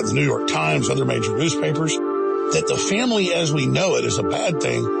propaganda in the New York Times, other major newspapers, that the family as we know it is a bad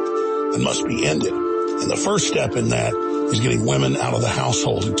thing and must be ended. And the first step in that is getting women out of the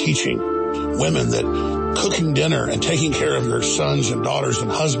household and teaching women that cooking dinner and taking care of your sons and daughters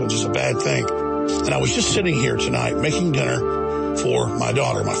and husbands is a bad thing. And I was just sitting here tonight making dinner for my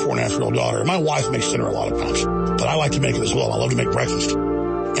daughter, my 4.5-year-old daughter. My wife makes dinner a lot of times, but I like to make it as well. I love to make breakfast.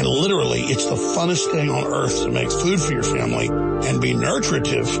 And literally, it's the funnest thing on earth to make food for your family and be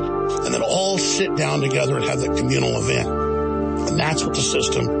nurturative, and then all sit down together and have that communal event. And that's what the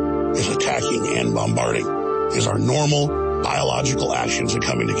system is attacking and bombarding, is our normal biological actions are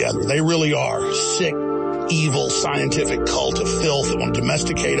coming together. They really are sick, evil, scientific cult of filth that want to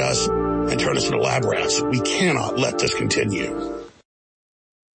domesticate us and turn us into lab rats. We cannot let this continue.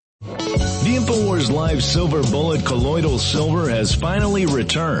 The InfoWars Live Silver Bullet Colloidal Silver has finally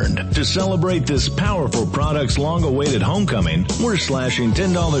returned. To celebrate this powerful product's long-awaited homecoming, we're slashing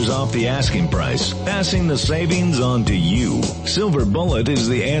 $10 off the asking price, passing the savings on to you. Silver Bullet is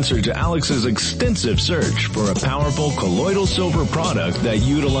the answer to Alex's extensive search for a powerful colloidal silver product that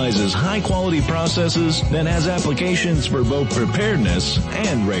utilizes high-quality processes that has applications for both preparedness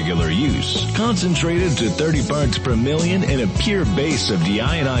and regular use. Concentrated to 30 parts per million in a pure base of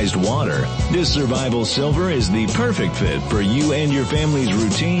deionized water, this survival silver is the perfect fit for you and your family's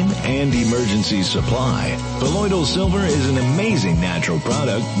routine and emergency supply. Colloidal silver is an amazing natural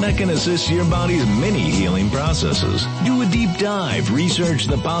product that can assist your body's many healing processes. Do a deep dive, research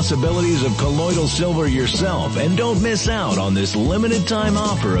the possibilities of colloidal silver yourself, and don't miss out on this limited time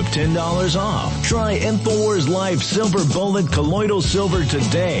offer of $10 off. Try InfoWars Live Silver Bullet Colloidal Silver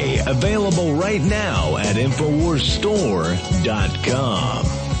today. Available right now at InfoWarsStore.com.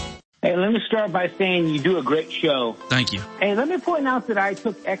 Hey, let me start by saying you do a great show. Thank you. Hey, let me point out that I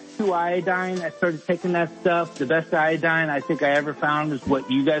took X2 iodine. I started taking that stuff. The best iodine I think I ever found is what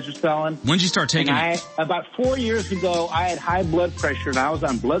you guys are selling. When did you start taking it? About 4 years ago, I had high blood pressure, and I was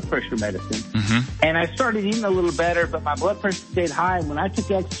on blood pressure medicine. Mm-hmm. And I started eating a little better, but my blood pressure stayed high. And when I took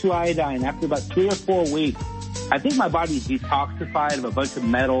X2 iodine, after about 3 or 4 weeks, I think my body detoxified of a bunch of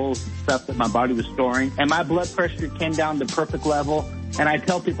metals and stuff that my body was storing. And my blood pressure came down to perfect level. And I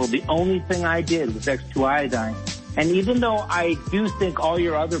tell people the only thing I did was X2 iodine. And even though I do think all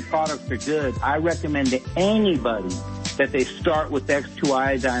your other products are good, I recommend to anybody that they start with X2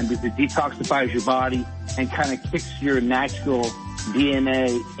 iodine because it detoxifies your body and kind of kicks your natural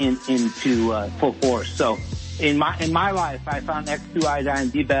DNA into full force. So in my life, I found X2 iodine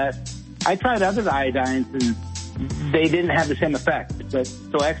the best. I tried other iodines and they didn't have the same effect. But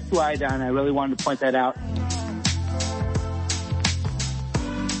so X2 iodine, I really wanted to point that out.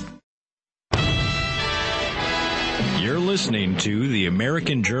 You're listening to The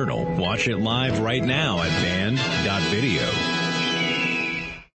American Journal. Watch it live right now at band.video.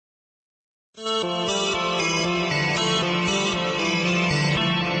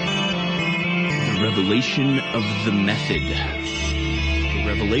 Revelation of the Method. The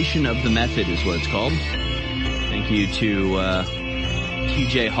Revelation of the Method is what it's called. Thank you to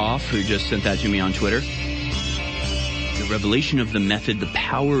TJ Hoff, who just sent that to me on Twitter. The Revelation of the Method, the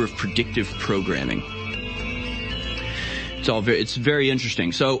power of predictive programming. It's very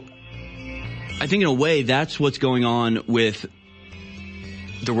interesting. So I think in a way that's what's going on with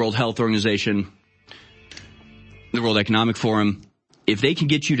the World Health Organization, the World Economic Forum. If they can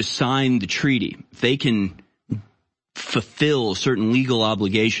get you to sign the treaty, if they can fulfill certain legal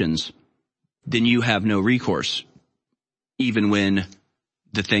obligations, then you have no recourse, even when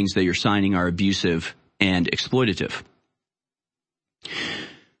the things that you're signing are abusive and exploitative.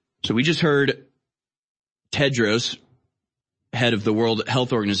 So we just heard Tedros, head of the World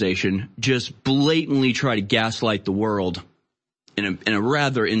Health Organization, just blatantly try to gaslight the world in a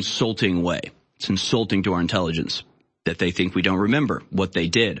rather insulting way. It's insulting to our intelligence that they think we don't remember what they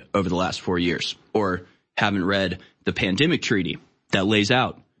did over the last 4 years or haven't read the pandemic treaty that lays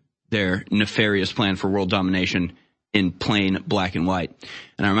out their nefarious plan for world domination in plain black and white.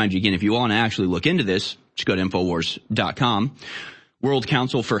 And I remind you again, if you want to actually look into this, just go to Infowars.com. World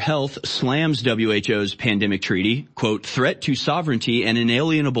Council for Health slams WHO's pandemic treaty, quote, threat to sovereignty and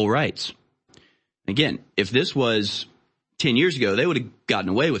inalienable rights. Again, if this was 10 years ago, they would have gotten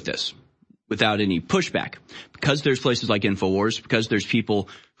away with this without any pushback. Because there's places like Infowars, because there's people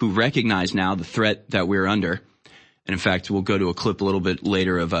who recognize now the threat that we're under. And in fact, we'll go to a clip a little bit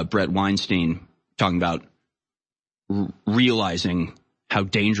later of Brett Weinstein talking about realizing how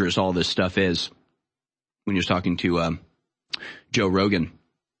dangerous all this stuff is when he was talking to Joe Rogan.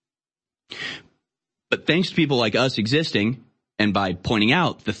 But thanks to people like us existing, and by pointing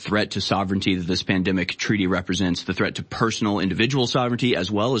out the threat to sovereignty that this pandemic treaty represents, the threat to personal individual sovereignty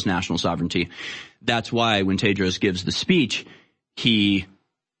as well as national sovereignty, that's why when Tedros gives the speech, he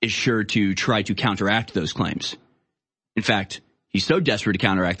is sure to try to counteract those claims. In fact, he's so desperate to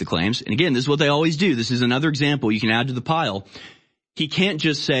counteract the claims, and again, this is what they always do. This is another example you can add to the pile. He can't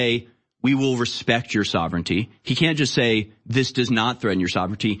just say, we will respect your sovereignty. He can't just say, this does not threaten your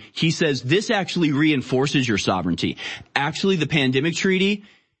sovereignty. He says, this actually reinforces your sovereignty. Actually, the pandemic treaty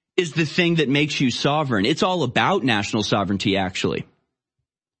is the thing that makes you sovereign. It's all about national sovereignty, actually.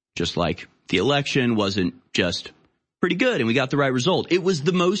 Just like the election wasn't just pretty good and we got the right result. It was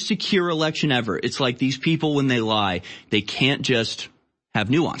the most secure election ever. It's like these people, when they lie, they can't just have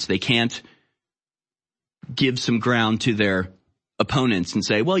nuance. They can't give some ground to their opponents and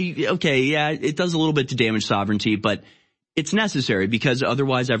say, well, it does a little bit to damage sovereignty, but it's necessary because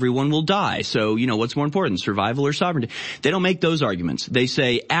otherwise everyone will die. So, what's more important, survival or sovereignty? They don't make those arguments. They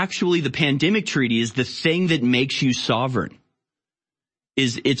say, actually, the pandemic treaty is the thing that makes you sovereign.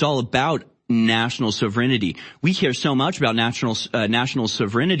 It's all about national sovereignty. We care so much about national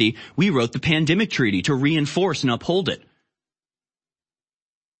sovereignty. We wrote the pandemic treaty to reinforce and uphold it.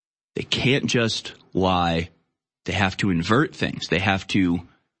 They can't just lie. They have to invert things. They have to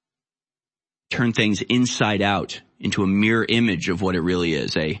turn things inside out into a mirror image of what it really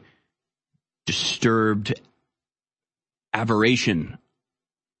is, a disturbed aberration,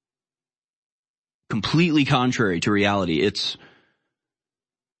 completely contrary to reality. It's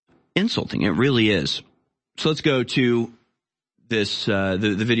insulting. It really is. So let's go to this,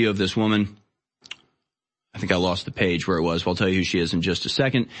 the video of this woman. I think I lost the page where it was. I'll tell you who she is in just a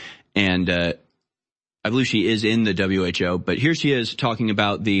second. And I believe she is in the WHO, but here she is talking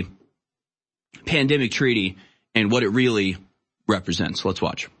about the pandemic treaty and what it really represents. Let's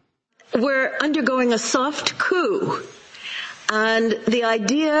watch. We're undergoing a soft coup, and the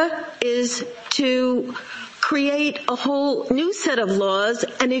idea is to create a whole new set of laws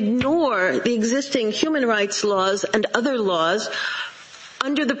and ignore the existing human rights laws and other laws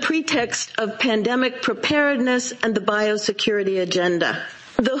under the pretext of pandemic preparedness and the biosecurity agenda.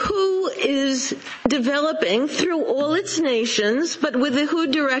 The WHO is developing through all its nations, but with the WHO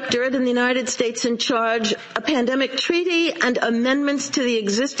Directorate in the United States in charge, a pandemic treaty and amendments to the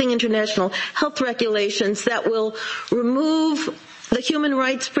existing international health regulations that will remove the human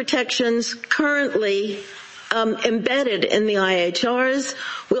rights protections currently embedded in the IHRs,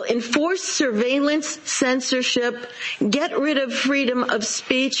 will enforce surveillance, censorship, get rid of freedom of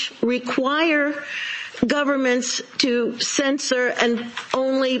speech, require governments to censor and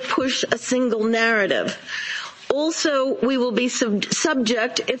only push a single narrative. Also, we will be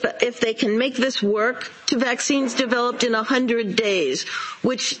subject, if they can make this work, to vaccines developed in 100 days,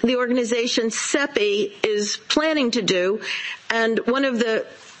 which the organization CEPI is planning to do. And one of the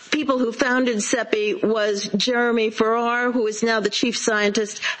people who founded CEPI was Jeremy Farrar, who is now the chief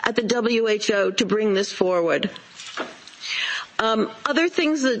scientist at the WHO, to bring this forward. Other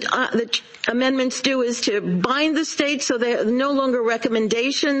things that the amendments do is to bind the states so they're no longer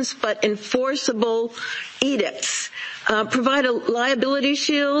recommendations but enforceable edicts, provide a liability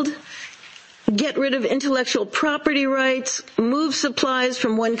shield, get rid of intellectual property rights, move supplies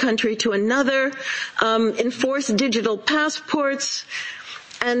from one country to another, enforce digital passports,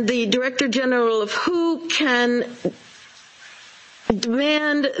 and the Director General of WHO can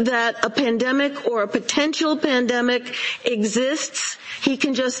demand that a pandemic or a potential pandemic exists. He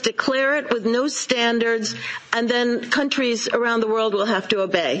can just declare it with no standards, and then countries around the world will have to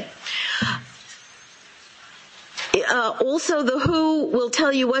obey. Also, the WHO will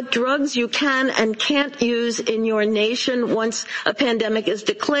tell you what drugs you can and can't use in your nation once a pandemic is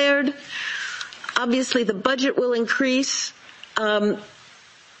declared. Obviously, the budget will increase.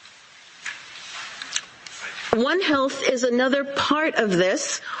 One Health is another part of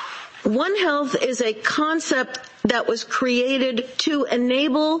this. One Health is a concept that was created to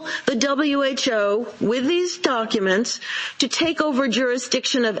enable the WHO, with these documents, to take over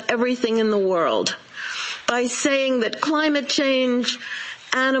jurisdiction of everything in the world by saying that climate change,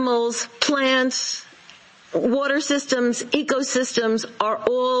 animals, plants, water systems, ecosystems are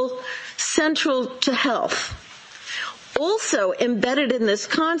all central to health. Also embedded in this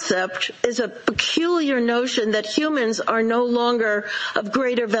concept is a peculiar notion that humans are no longer of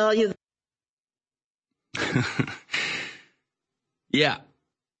greater value. Yeah,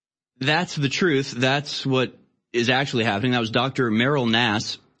 that's the truth. That's what is actually happening. That was Dr. Meryl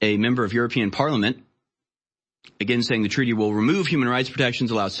Nass, a member of European Parliament, again saying the treaty will remove human rights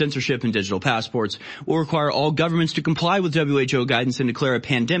protections, allow censorship and digital passports, will require all governments to comply with WHO guidance and declare a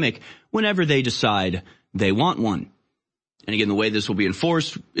pandemic whenever they decide they want one. And again, the way this will be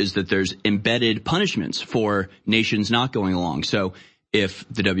enforced is that there's embedded punishments for nations not going along. So if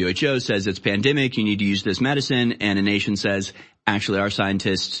the WHO says it's pandemic, you need to use this medicine, and a nation says, actually, our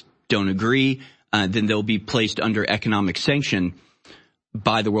scientists don't agree, then they'll be placed under economic sanction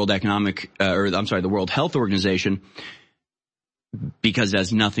by the World Health Organization. because it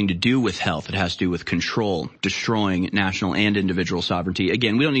has nothing to do with health. It has to do with control, destroying national and individual sovereignty.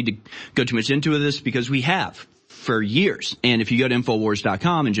 Again, we don't need to go too much into this because we have for years. And if you go to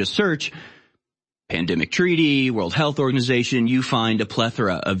Infowars.com and just search Pandemic Treaty, World Health Organization, you find a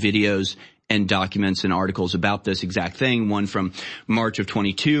plethora of videos and documents and articles about this exact thing. One from March of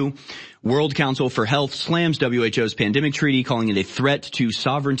 22. World Council for Health slams WHO's pandemic treaty, calling it a threat to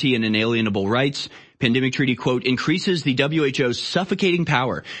sovereignty and inalienable rights. Pandemic treaty, quote, increases the WHO's suffocating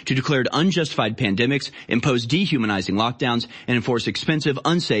power to declare unjustified pandemics, impose dehumanizing lockdowns, and enforce expensive,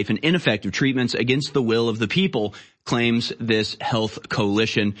 unsafe, and ineffective treatments against the will of the people, claims this health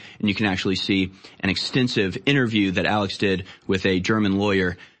coalition. And you can actually see an extensive interview that Alex did with a German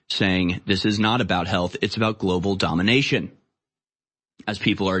lawyer saying this is not about health, it's about global domination, as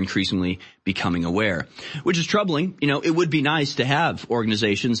people are increasingly becoming aware, which is troubling. You know, it would be nice to have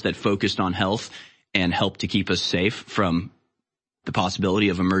organizations that focused on health and help to keep us safe from the possibility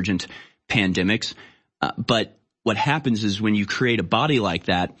of emergent pandemics. But what happens is when you create a body like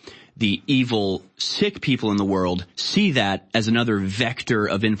that, the evil, sick people in the world see that as another vector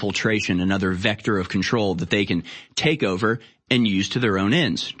of infiltration, another vector of control that they can take over and use to their own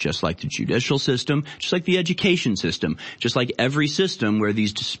ends, just like the judicial system, just like the education system, just like every system where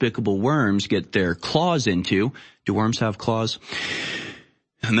these despicable worms get their claws into. Do worms have claws?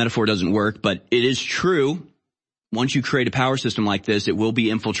 The metaphor doesn't work, but it is true. Once you create a power system like this, it will be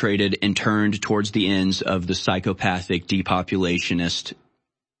infiltrated and turned towards the ends of the psychopathic, depopulationist,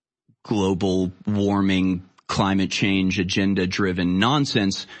 global warming, climate change, agenda-driven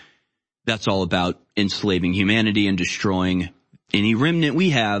nonsense. That's all about enslaving humanity and destroying any remnant we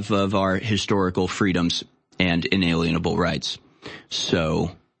have of our historical freedoms and inalienable rights.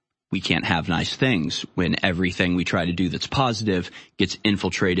 So we can't have nice things when everything we try to do that's positive gets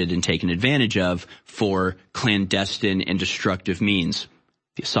infiltrated and taken advantage of for clandestine and destructive means.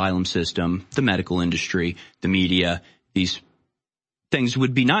 The asylum system, the medical industry, the media, these things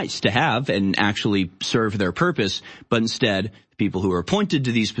would be nice to have and actually serve their purpose, but instead, people who are appointed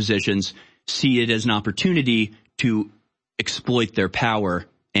to these positions see it as an opportunity to exploit their power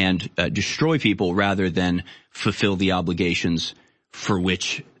and destroy people rather than fulfill the obligations for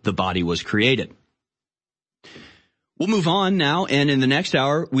which the body was created. We'll move on now, and in the next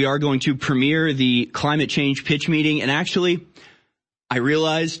hour, we are going to premiere the climate change pitch meeting. And actually, I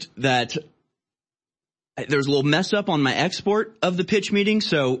realized that there's a little mess up on my export of the pitch meeting,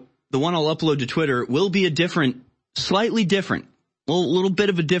 so the one I'll upload to Twitter will be a different, slightly different, a little bit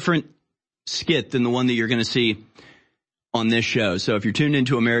of a different skit than the one that you're going to see on this show. So if you're tuned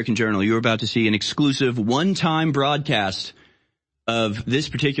into American Journal, you're about to see an exclusive one-time broadcast of this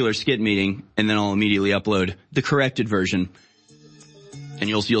particular skit meeting, and then I'll immediately upload the corrected version. And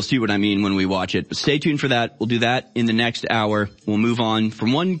you'll see what I mean when we watch it. But stay tuned for that. We'll do that in the next hour. We'll move on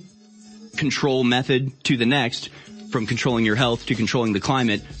from one control method to the next, from controlling your health to controlling the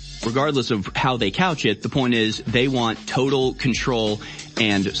climate. Regardless of how they couch it, the point is they want total control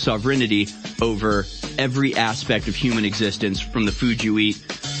and sovereignty over every aspect of human existence, from the food you eat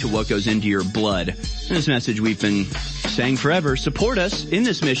to what goes into your blood. And this message we've been saying forever. Support us in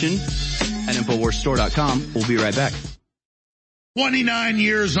this mission at InfoWarsStore.com. We'll be right back. 29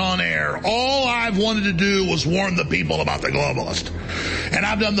 years on air. All I've wanted to do was warn the people about the globalist. And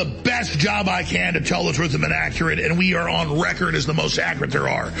I've done the best job I can to tell the truth and been accurate, and we are on record as the most accurate there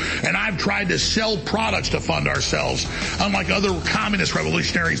are. And I've tried to sell products to fund ourselves. Unlike other communist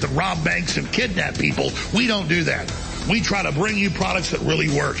revolutionaries that rob banks and kidnap people, we don't do that. We try to bring you products that really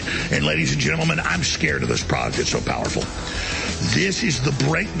work. And ladies and gentlemen, I'm scared of this product. It's so powerful. This is the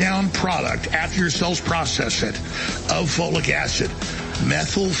breakdown product, after your cells process it, of folic acid,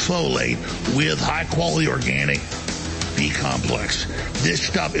 methylfolate with high-quality organic B-complex. This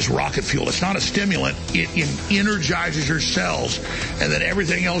stuff is rocket fuel. It's not a stimulant. It energizes your cells, and then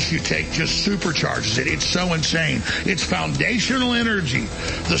everything else you take just supercharges it. It's so insane. It's foundational energy,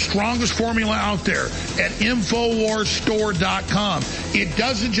 the strongest formula out there at InfoWarsStore.com. It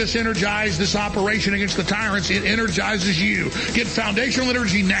doesn't just energize this operation against the tyrants. It energizes you. Get foundational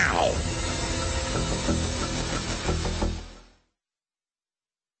energy now.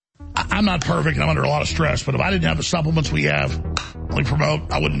 I'm not perfect and I'm under a lot of stress, but if I didn't have the supplements we have, we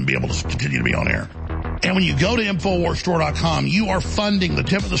promote, I wouldn't be able to continue to be on air. And when you go to InfoWarsStore.com, you are funding the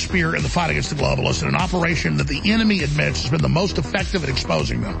tip of the spear in the fight against the globalists in an operation that the enemy admits has been the most effective at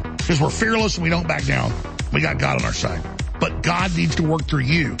exposing them. Because we're fearless and we don't back down. We got God on our side. But God needs to work through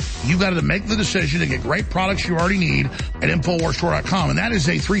you. You've got to make the decision to get great products you already need at InfoWarsStore.com, and that is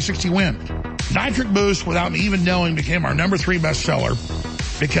a 360 win. Nitric Boost, without me even knowing, became our #3 bestseller.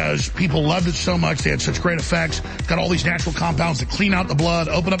 because people loved it so much. They had such great effects. It's got all these natural compounds that clean out the blood,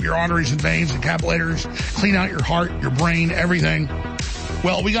 open up your arteries and veins and capillaries, clean out your heart, your brain, everything.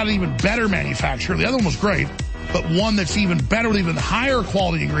 Well, we got an even better manufacturer. The other one was great, but one that's even better with even higher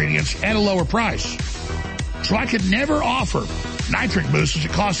quality ingredients at a lower price. So I could never offer Nitric Boost because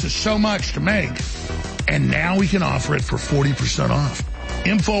it costs us so much to make. And now we can offer it for 40% off.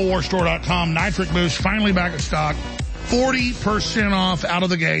 InfoWarsStore.com, Nitric Boost, finally back in stock. 40% off out of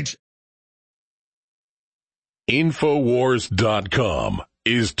the gates. InfoWars.com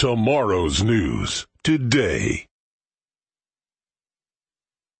is tomorrow's news today.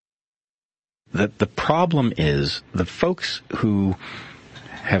 The problem is the folks who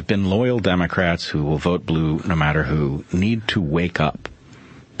have been loyal Democrats who will vote blue no matter who need to wake up.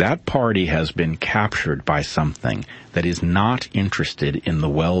 That party has been captured by something that is not interested in the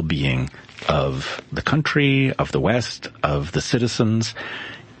well-being of the country, of the West, of the citizens.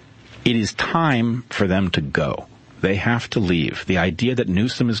 It is time for them to go. They have to leave. The idea that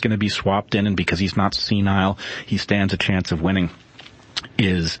Newsom is going to be swapped in and because he's not senile, he stands a chance of winning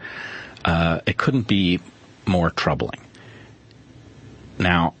is, it couldn't be more troubling.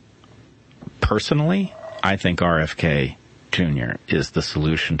 Now, personally, I think RFK Jr. is the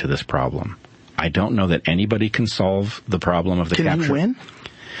solution to this problem. I don't know that anybody can solve the problem of the capture. Can he win?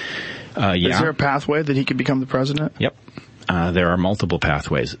 Yeah. Is there a pathway that he could become the president? Yep. There are multiple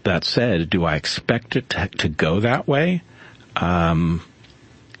pathways. That said, do I expect it to go that way? I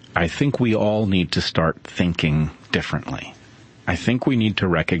think we all need to start thinking differently. I think we need to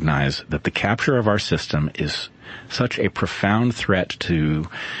recognize that the capture of our system is such a profound threat to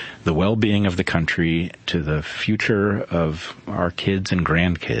the well-being of the country, to the future of our kids and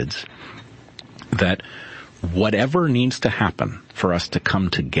grandkids, that whatever needs to happen for us to come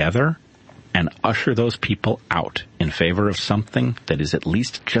together and usher those people out in favor of something that is at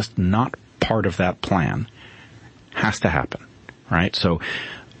least just not part of that plan has to happen, right? So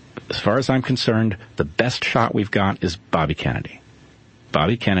as far as I'm concerned, the best shot we've got is Bobby Kennedy.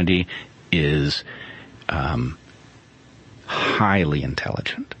 Bobby Kennedy is highly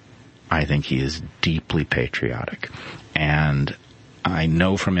intelligent. I think he is deeply patriotic. And I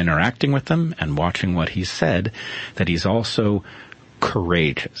know from interacting with him and watching what he said that he's also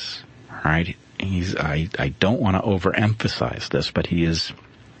courageous, right? I don't want to overemphasize this, but he is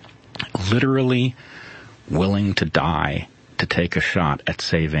literally willing to die to take a shot at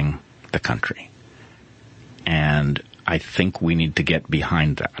saving the country. And I think we need to get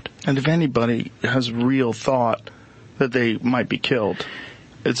behind that. And if anybody has real thought that they might be killed,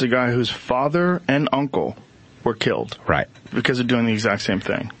 it's a guy whose father and uncle were killed. Right. Because of doing the exact same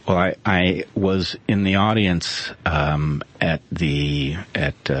thing. Well, I was in the audience at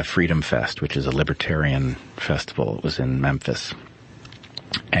Freedom Fest, which is a libertarian festival. It was in Memphis.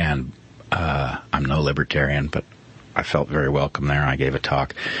 And I'm no libertarian, but I felt very welcome there. I gave a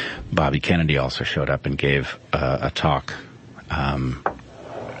talk. Bobby Kennedy also showed up and gave a talk.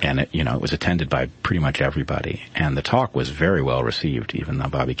 And it was attended by pretty much everybody. And the talk was very well received, even though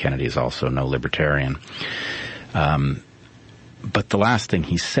Bobby Kennedy is also no libertarian. But the last thing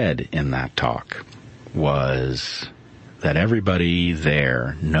he said in that talk was that everybody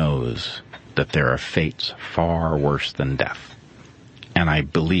there knows that there are fates far worse than death. And I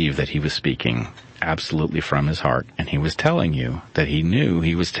believe that he was speaking absolutely from his heart, and he was telling you that he knew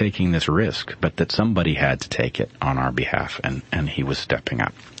he was taking this risk, but that somebody had to take it on our behalf, and he was stepping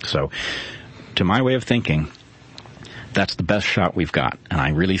up. So, to my way of thinking, that's the best shot we've got, and I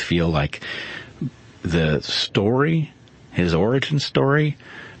really feel like the story, his origin story,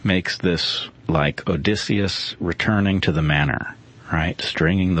 makes this like Odysseus returning to the manor, right?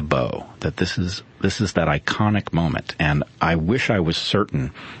 Stringing the bow. That this is that iconic moment. And I wish I was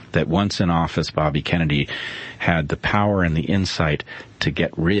certain that once in office, Bobby Kennedy had the power and the insight to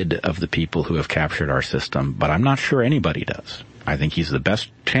get rid of the people who have captured our system. But I'm not sure anybody does. I think he's the best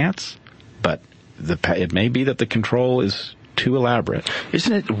chance, but it may be that the control is too elaborate.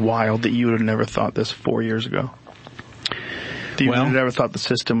 Isn't it wild that you would have never thought this 4 years ago? That you would have never thought the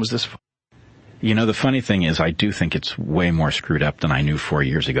system was this. The funny thing is I do think it's way more screwed up than I knew 4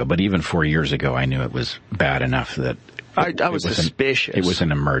 years ago. But even 4 years ago, I knew it was bad enough that I was suspicious. It was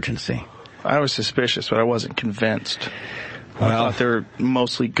an emergency. I was suspicious, but I wasn't convinced. Well, I thought they're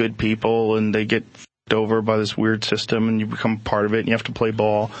mostly good people, and they get f***ed over by this weird system, and you become part of it, and you have to play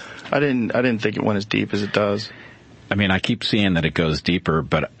ball. I didn't think it went as deep as it does. I mean, I keep seeing that it goes deeper,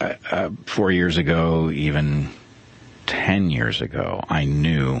 but 4 years ago, even 10 years ago, I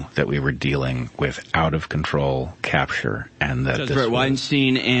knew that we were dealing with out-of-control capture, and that Brett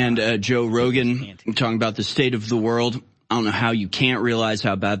Weinstein and Joe Rogan talking about the state of the world. I don't know how you can't realize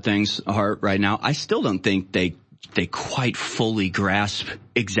how bad things are right now. I still don't think they quite fully grasp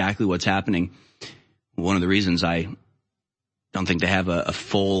exactly what's happening. One of the reasons I don't think they have a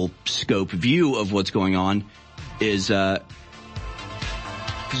full scope view of what's going on is because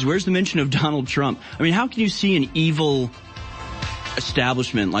where's the mention of Donald Trump? I mean, how can you see an evil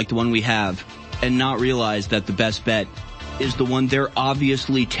establishment like the one we have and not realize that the best bet is the one they're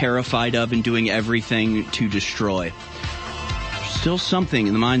obviously terrified of and doing everything to destroy? There's still something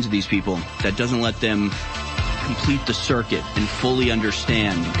in the minds of these people that doesn't let them complete the circuit and fully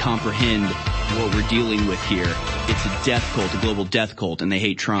understand and comprehend what we're dealing with here. It's a death cult, a global death cult, and they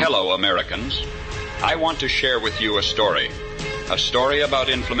hate Trump. Hello, Americans. I want to share with you a story about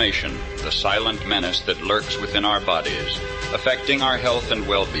inflammation, the silent menace that lurks within our bodies, affecting our health and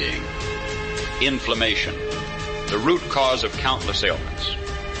well-being. Inflammation, the root cause of countless ailments,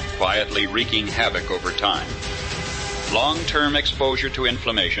 quietly wreaking havoc over time. Long-term exposure to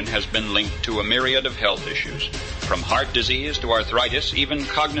inflammation has been linked to a myriad of health issues, from heart disease to arthritis, even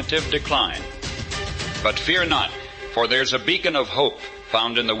cognitive decline. But fear not, for there's a beacon of hope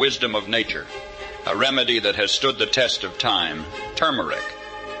found in the wisdom of nature, a remedy that has stood the test of time, turmeric.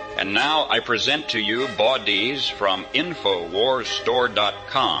 And now I present to you Bodies from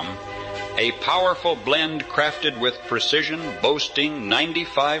InfoWarsStore.com, a powerful blend crafted with precision, boasting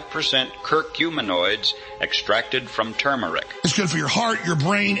 95% curcuminoids extracted from turmeric. It's good for your heart, your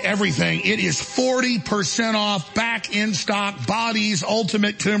brain, everything. It is 40% off, back in stock, Body's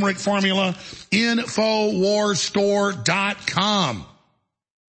Ultimate Turmeric Formula, InfoWarsStore.com.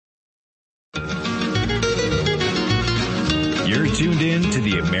 You're tuned in to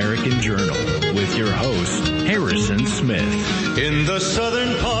the American Journal with your host, Harrison Smith. In the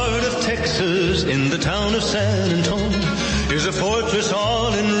southern part of Texas, in the town of San Antonio, is a fortress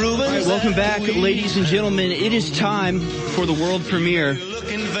all in ruins. All right, welcome back, ladies and gentlemen. It is time for the world premiere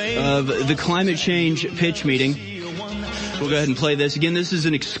of the climate change pitch meeting. We'll go ahead and play this. Again, this is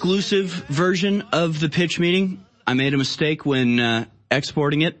an exclusive version of the pitch meeting. I made a mistake when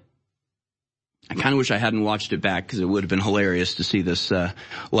exporting it. I kind of wish I hadn't watched it back because it would have been hilarious to see this live.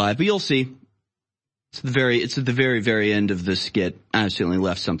 But you'll see. It's at the very, very end of the skit. I accidentally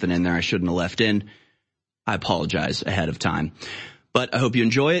left something in there I shouldn't have left in. I apologize ahead of time. But I hope you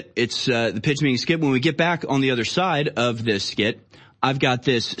enjoy it. It's the pitch meeting skit. When we get back on the other side of this skit, I've got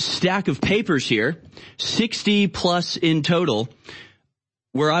this stack of papers here, 60 plus in total,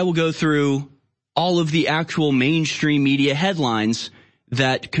 where I will go through all of the actual mainstream media headlines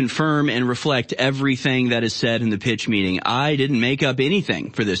that confirm and reflect everything that is said in the pitch meeting. I didn't make up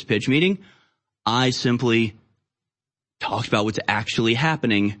anything for this pitch meeting. I simply talked about what's actually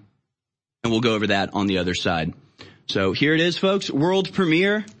happening, and we'll go over that on the other side. So here it is, folks. World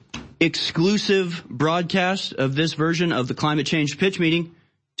premiere, exclusive broadcast of this version of the climate change pitch meeting.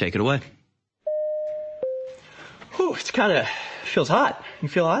 Take it away. Whew, it's kind of feels hot. You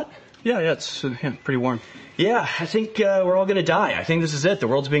feel hot? Yeah, it's pretty warm. Yeah, I think we're all going to die. I think this is it. The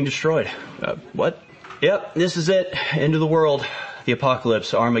world's being destroyed. What? Yep, this is it. End of the world. The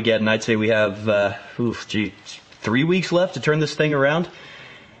apocalypse, Armageddon. I'd say we have, 3 weeks left to turn this thing around.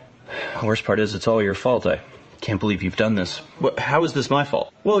 The worst part is it's all your fault. I can't believe you've done this. How is this my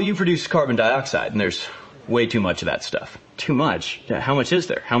fault? Well, you produce carbon dioxide, and there's way too much of that stuff. Too much? How much is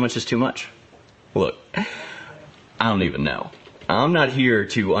there? How much is too much? Look, I don't even know. I'm not here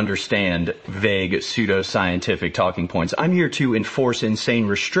to understand vague pseudoscientific talking points. I'm here to enforce insane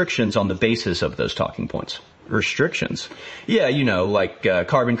restrictions on the basis of those talking points. Restrictions? Yeah, you know, like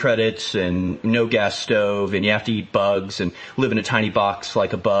carbon credits and no gas stove, and you have to eat bugs and live in a tiny box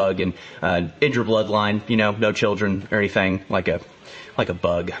like a bug, and end your bloodline, you know, no children or anything like a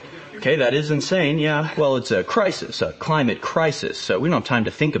bug. Okay, that is insane, yeah. Well, it's a crisis, a climate crisis, so we don't have time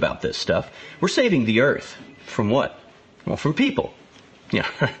to think about this stuff. We're saving the Earth. From what? Well, from people. Yeah,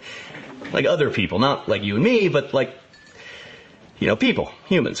 like other people, not like you and me, but like, you know, people,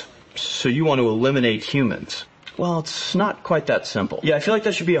 humans. So you want to eliminate humans? Well, it's not quite that simple. Yeah, I feel like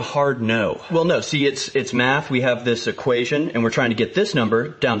that should be a hard no. Well, no, see, it's math. We have this equation, and we're trying to get this number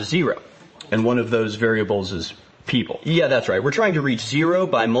down to 0. And one of those variables is people. Yeah, that's right. We're trying to reach 0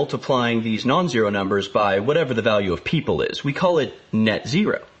 by multiplying these non-zero numbers by whatever the value of people is. We call it net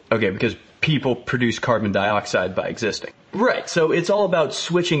zero. Okay, because people produce carbon dioxide by existing. Right, so it's all about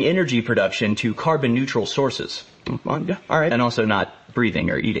switching energy production to carbon neutral sources. Yeah, all right. And also not breathing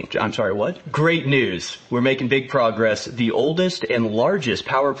or eating. I'm sorry, what? Great news. We're making big progress. The oldest and largest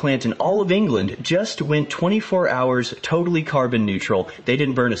power plant in all of England just went 24 hours totally carbon neutral. They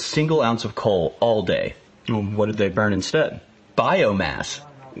didn't burn a single ounce of coal all day. Well, what did they burn instead? Biomass.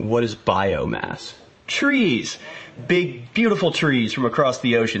 What is biomass? Trees. Big, beautiful trees from across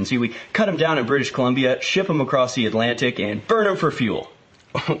the ocean. See, we cut them down in British Columbia, ship them across the Atlantic, and burn them for fuel.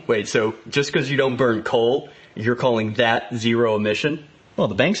 Wait, so just because you don't burn coal, you're calling that zero emission? Well,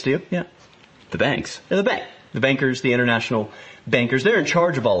 the banks do, yeah. The banks. They're the bank. The bankers, the international bankers, they're in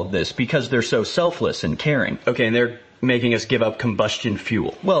charge of all of this because they're so selfless and caring. Okay, and they're making us give up combustion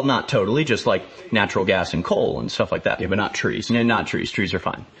fuel. Well, not totally, just like natural gas and coal and stuff like that. Yeah, but not trees. No, not trees. Trees are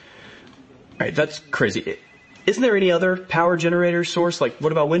fine. All right, that's crazy. Isn't there any other power generator source? Like,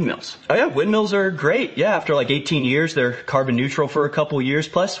 what about windmills? Oh yeah, windmills are great. Yeah, after like 18 years, they're carbon neutral for a couple years.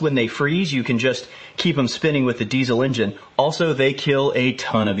 Plus, when they freeze, you can just keep them spinning with the diesel engine. Also, they kill a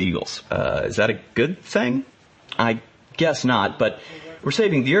ton of eagles. Is that a good thing? I guess not, but we're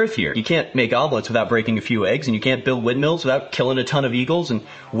saving the earth here. You can't make omelets without breaking a few eggs, and you can't build windmills without killing a ton of eagles and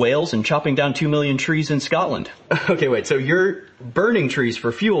whales and chopping down 2 million trees in Scotland. Okay, wait, so you're burning trees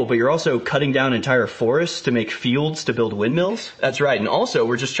for fuel, but you're also cutting down entire forests to make fields to build windmills? That's right, and also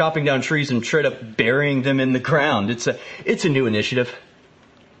we're just chopping down trees and straight up burying them in the ground. It's a new initiative.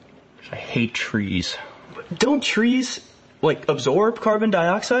 I hate trees. Don't trees, like, absorb carbon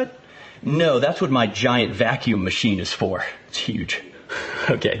dioxide? No, that's what my giant vacuum machine is for. It's huge.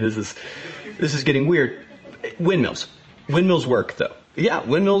 Okay, this is getting weird. Windmills. Windmills work, though. Yeah,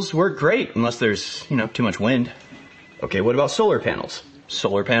 windmills work great, unless there's, too much wind. Okay, what about solar panels?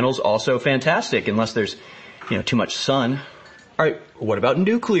 Solar panels also fantastic, unless there's, too much sun. All right, what about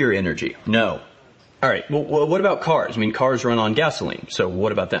nuclear energy? No. All right, well, what about cars? I mean, cars run on gasoline, so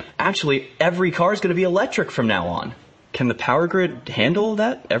what about them? Actually, every car is going to be electric from now on. Can the power grid handle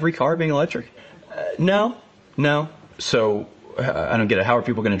that? Every car being electric? No. So, I don't get it. How are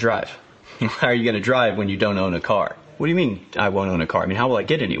people going to drive? How are you going to drive when you don't own a car? What do you mean I won't own a car? I mean, how will I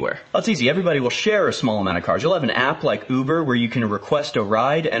get anywhere? Well, it's easy. Everybody will share a small amount of cars. You'll have an app like Uber where you can request a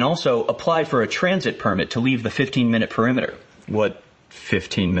ride and also apply for a transit permit to leave the 15-minute perimeter. What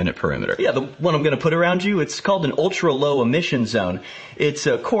 15-minute perimeter? Yeah, the one I'm going to put around you. It's called an ultra-low emission zone. It's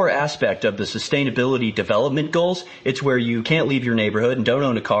a core aspect of the Sustainability Development Goals. It's where you can't leave your neighborhood and don't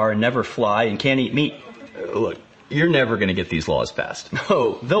own a car and never fly and can't eat meat. Look, you're never going to get these laws passed.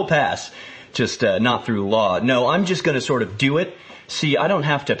 No, they'll pass, just not through law. No, I'm just going to sort of do it. See, I don't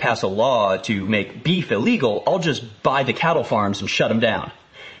have to pass a law to make beef illegal. I'll just buy the cattle farms and shut them down.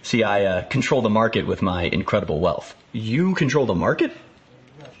 See, I control the market with my incredible wealth. You control the market?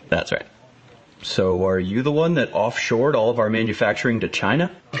 That's right. So are you the one that offshored all of our manufacturing to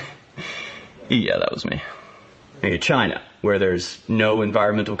China? Yeah, that was me. Hey, China, where there's no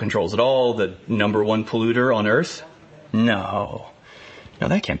environmental controls at all, the number one polluter on Earth? No,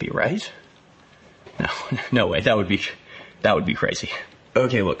 that can't be right. No way. That would be crazy.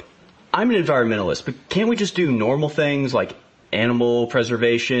 Okay, look, I'm an environmentalist, but can't we just do normal things like animal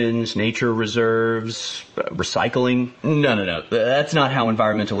preservations, nature reserves, recycling? No. That's not how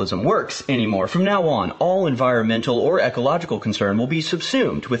environmentalism works anymore. From now on, all environmental or ecological concern will be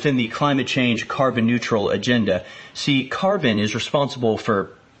subsumed within the climate change carbon neutral agenda. See, carbon is responsible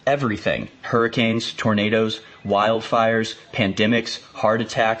for everything. Hurricanes, tornadoes, wildfires, pandemics, heart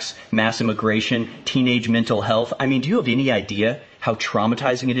attacks, mass immigration, teenage mental health. I mean, do you have any idea how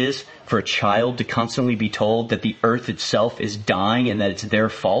traumatizing it is for a child to constantly be told that the earth itself is dying and that it's their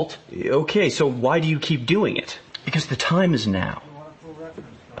fault? Okay, so why do you keep doing it? Because the time is now.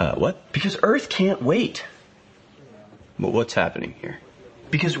 What? Because Earth can't wait. Well, what's happening here?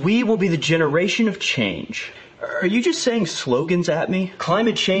 Because we will be the generation of change. Are you just saying slogans at me?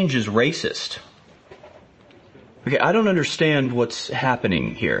 Climate change is racist. Okay, I don't understand what's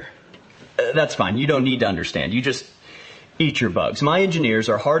happening here. That's fine. You don't need to understand. You just eat your bugs. My engineers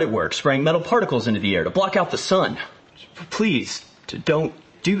are hard at work spraying metal particles into the air to block out the sun. Please, don't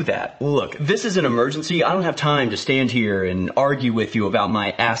do that. Look, this is an emergency. I don't have time to stand here and argue with you about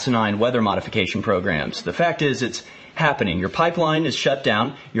my asinine weather modification programs. The fact is, it's happening. Your pipeline is shut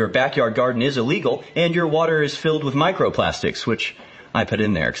down, your backyard garden is illegal, and your water is filled with microplastics, which I put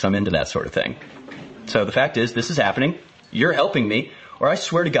in there because I'm into that sort of thing. So the fact is, this is happening. You're helping me, or I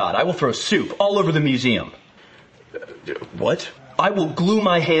swear to God, I will throw soup all over the museum. What? I will glue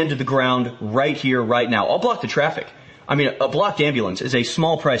my hand to the ground right here, right now. I'll block the traffic. I mean, a blocked ambulance is a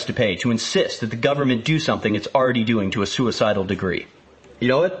small price to pay to insist that the government do something it's already doing to a suicidal degree. You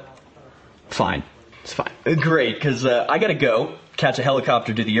know what? Fine. It's fine. Great, because I gotta go catch a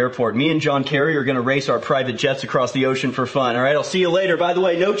helicopter to the airport. Me and John Kerry are gonna race our private jets across the ocean for fun. All right, I'll see you later. By the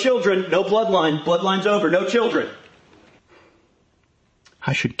way, no children, no bloodline. Bloodline's over, no children.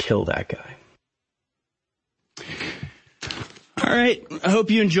 I should kill that guy. All right. I hope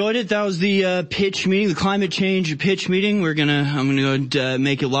you enjoyed it. That was the pitch meeting, the climate change pitch meeting. I'm going to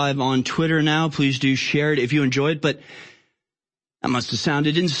make it live on Twitter now. Please do share it if you enjoyed it. But that must have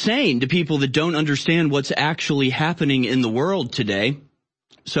sounded insane to people that don't understand what's actually happening in the world today.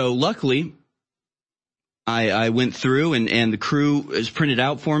 So luckily, I went through and the crew has printed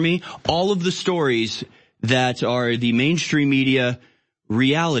out for me all of the stories that are the mainstream media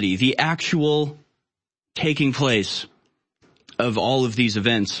reality, the actual taking place of all of these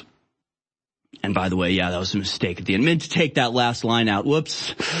events. And by the way, yeah, that was a mistake at the end. I meant to take that last line out.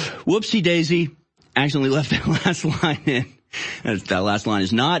 Whoopsie daisy. Accidentally left that last line in. That last line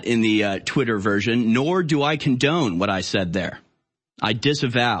is not in the Twitter version, nor do I condone what I said there. I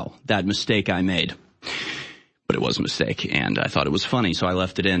disavow that mistake I made. But it was a mistake, and I thought it was funny, so I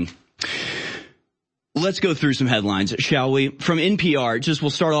left it in. Let's go through some headlines, shall we? From NPR,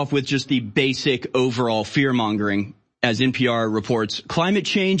 we'll start off with just the basic overall fear-mongering. As NPR reports, climate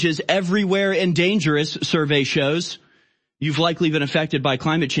change is everywhere and dangerous, survey shows. You've likely been affected by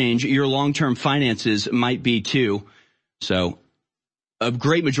climate change. Your long-term finances might be too. So a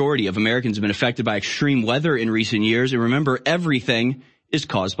great majority of Americans have been affected by extreme weather in recent years. And remember, everything is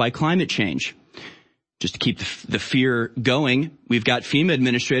caused by climate change. Just to keep the fear going, we've got FEMA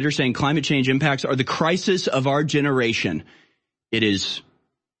administrators saying climate change impacts are the crisis of our generation. It is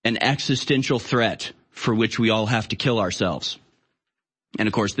an existential threat for which we all have to kill ourselves. And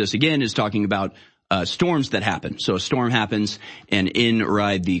of course, this again is talking about storms that happen. So a storm happens, and in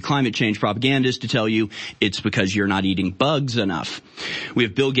ride the climate change propagandists to tell you it's because you're not eating bugs enough. We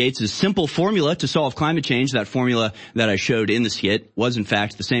have Bill Gates' simple formula to solve climate change. That formula that I showed in the skit was in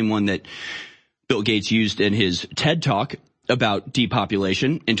fact the same one that Bill Gates used in his TED Talk about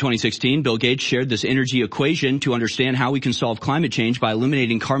depopulation. In 2016, Bill Gates shared this energy equation to understand how we can solve climate change by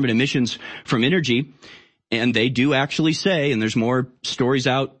eliminating carbon emissions from energy. And they do actually say, and there's more stories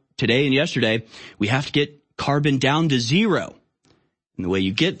out today and yesterday, we have to get carbon down to zero. And the way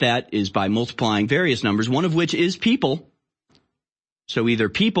you get that is by multiplying various numbers, one of which is people. So either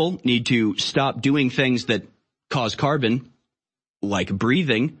people need to stop doing things that cause carbon, like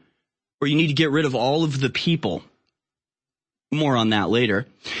breathing, or you need to get rid of all of the people. More on that later.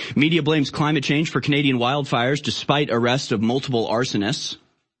 Media blames climate change for Canadian wildfires despite arrest of multiple arsonists.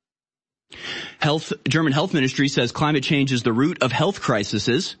 German health ministry says climate change is the root of health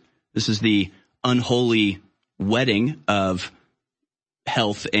crises. This is the unholy wedding of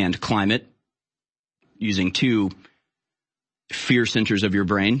health and climate, using two fear centers of your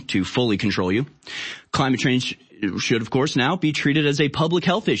brain to fully control you. Climate change should, of course, now be treated as a public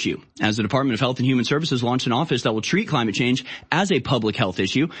health issue, as the Department of Health and Human Services launched an office that will treat climate change as a public health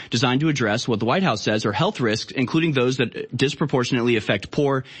issue designed to address what the White House says are health risks, including those that disproportionately affect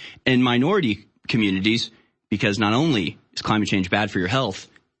poor and minority communities, because not only is climate change bad for your health,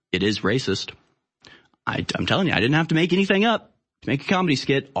 it is racist. I'm telling you, I didn't have to make anything up to make a comedy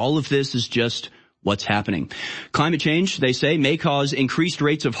skit. All of this is just what's happening. Climate change, they say, may cause increased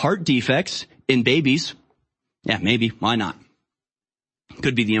rates of heart defects in babies. Yeah, maybe. Why not?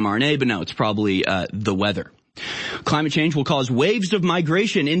 Could be the mRNA, but no, it's probably the weather. Climate change will cause waves of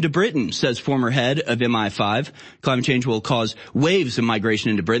migration into Britain, says former head of MI5. Climate change will cause waves of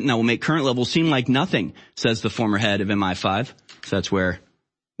migration into Britain that will make current levels seem like nothing, says the former head of MI5. So that's where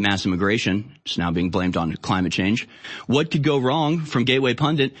mass immigration is now being blamed on climate change. What could go wrong? From Gateway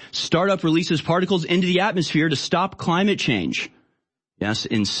Pundit, startup releases particles into the atmosphere to stop climate change. Yes,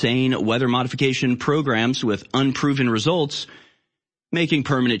 insane weather modification programs with unproven results, making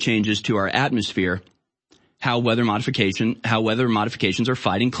permanent changes to our atmosphere. How weather modifications are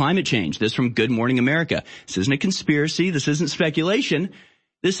fighting climate change. This from Good Morning America. This isn't a conspiracy. This isn't speculation.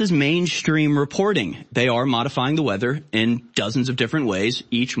 This is mainstream reporting. They are modifying the weather in dozens of different ways,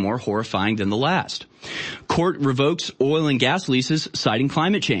 each more horrifying than the last. Court revokes oil and gas leases, citing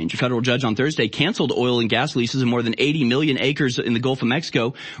climate change. A federal judge on Thursday canceled oil and gas leases of more than 80 million acres in the Gulf of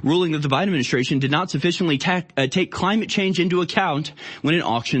Mexico, ruling that the Biden administration did not sufficiently take climate change into account when it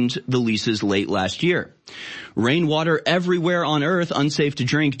auctioned the leases late last year. Rainwater everywhere on Earth unsafe to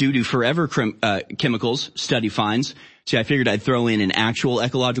drink due to forever chemicals, study finds. See, I figured I'd throw in an actual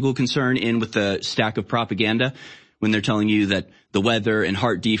ecological concern in with the stack of propaganda when they're telling you that the weather and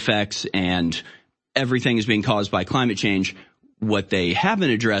heart defects and everything is being caused by climate change. What they haven't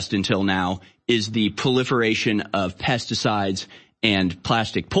addressed until now is the proliferation of pesticides and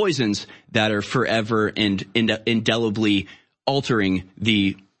plastic poisons that are forever and indelibly altering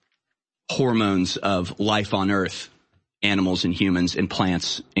the hormones of life on Earth, animals and humans and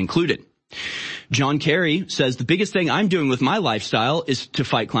plants included. John Kerry says the biggest thing I'm doing with my lifestyle is to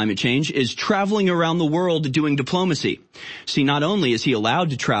fight climate change is traveling around the world doing diplomacy. See, not only is he allowed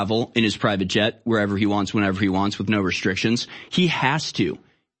to travel in his private jet wherever he wants, whenever he wants, with no restrictions, he has to.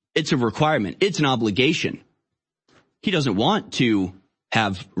 It's a requirement. It's an obligation. He doesn't want to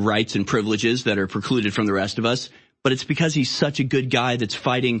have rights and privileges that are precluded from the rest of us, but it's because he's such a good guy that's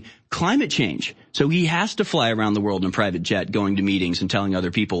fighting climate change. So he has to fly around the world in a private jet, going to meetings and telling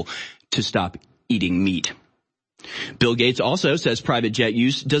other people to stop eating meat. Bill Gates also says private jet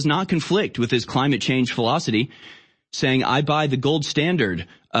use does not conflict with his climate change philosophy, saying, I buy the gold standard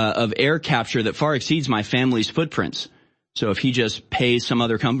of air capture that far exceeds my family's footprints. So if he just pays some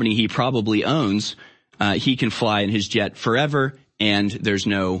other company he probably owns, he can fly in his jet forever, and there's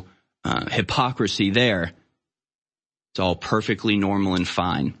no hypocrisy there. It's all perfectly normal and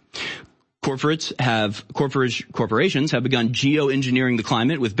fine. Corporations have begun geoengineering the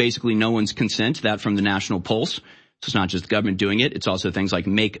climate with basically no one's consent, that from the National Pulse. So it's not just the government doing it. It's also things like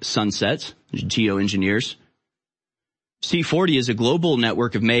Make Sunsets, geoengineers. C40 is a global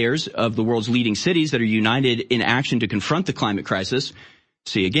network of mayors of the world's leading cities that are united in action to confront the climate crisis.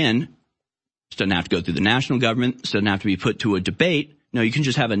 See, again, this doesn't have to go through the national government. This doesn't have to be put to a debate. No, you can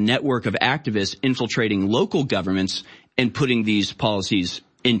just have a network of activists infiltrating local governments and putting these policies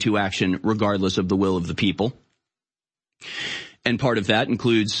into action regardless of the will of the people. And part of that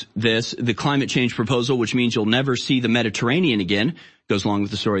includes the climate change proposal, which means you'll never see the Mediterranean again. Goes along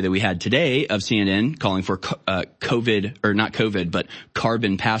with the story that we had today of CNN calling for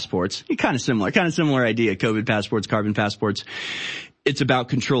carbon passports. Kind of similar idea, COVID passports, carbon passports. It's about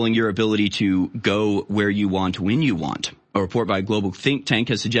controlling your ability to go where you want, when you want. A report by a global think tank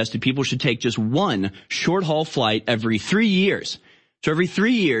has suggested people should take just one short-haul flight every 3 years. So every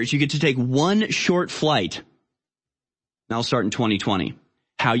 3 years, you get to take one short flight. That'll start in 2020.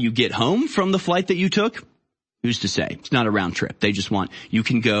 How you get home from the flight that you took? Who's to say? It's not a round trip. They just want, you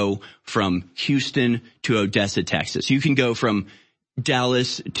can go from Houston to Odessa, Texas. You can go from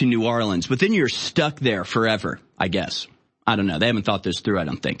Dallas to New Orleans, but then you're stuck there forever, I guess. I don't know. They haven't thought this through, I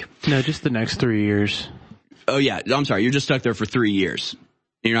don't think. No, just the next 3 years. Oh, yeah. I'm sorry. You're just stuck there for 3 years.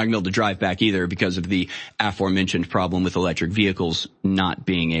 You're not going to be able to drive back either because of the aforementioned problem with electric vehicles not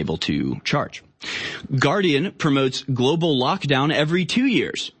being able to charge. Guardian promotes global lockdown every 2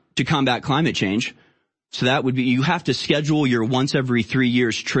 years to combat climate change. So that would be, you have to schedule your once every 3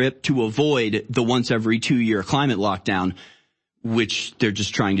 years trip to avoid the once every 2 year climate lockdown, which they're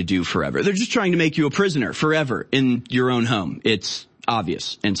just trying to do forever. They're just trying to make you a prisoner forever in your own home. It's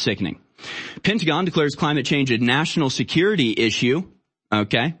obvious and sickening. Pentagon declares climate change a national security issue.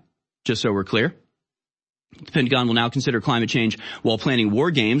 Okay, just so we're clear. The Pentagon will now consider climate change while planning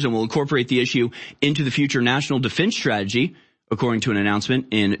war games and will incorporate the issue into the future national defense strategy, according to an announcement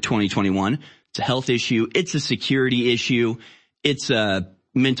in 2021. It's a health issue. It's a security issue. It's a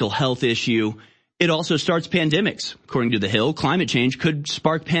mental health issue. It also starts pandemics. According to The Hill, climate change could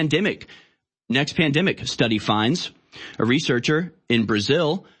spark pandemic. Next pandemic, study finds. A researcher in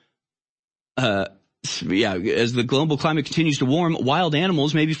Brazil, as the global climate continues to warm, wild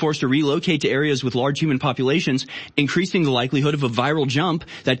animals may be forced to relocate to areas with large human populations, increasing the likelihood of a viral jump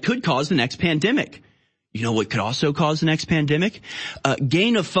that could cause the next pandemic. You know what could also cause the next pandemic?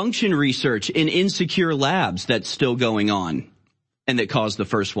 Gain of function research in insecure labs that's still going on and that caused the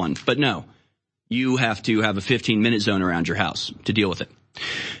first one. But no, you have to have a 15-minute zone around your house to deal with it.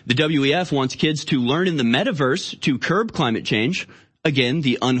 The WEF wants kids to learn in the metaverse to curb climate change. Again,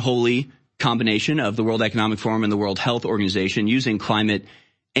 the unholy combination of the World Economic Forum and the World Health Organization using climate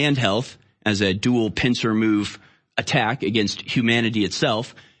and health as a dual pincer move attack against humanity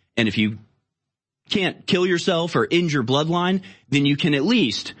itself. And if you can't kill yourself or injure bloodline, then you can at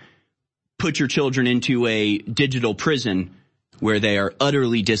least put your children into a digital prison where they are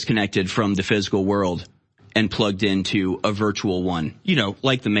utterly disconnected from the physical world and plugged into a virtual one. You know,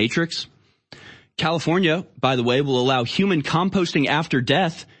 like the Matrix. California, by the way, will allow human composting after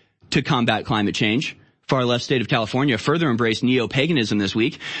death to combat climate change. Far left state of California further embraced neo-paganism this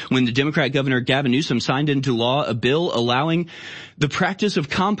week when the Democrat Governor Gavin Newsom signed into law a bill allowing the practice of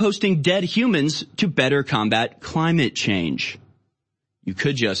composting dead humans to better combat climate change. You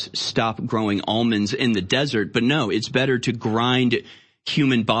could just stop growing almonds in the desert, but no, it's better to grind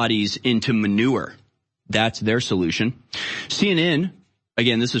human bodies into manure. That's their solution. CNN,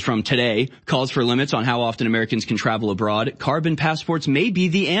 again, this is from today, calls for limits on how often Americans can travel abroad. Carbon passports may be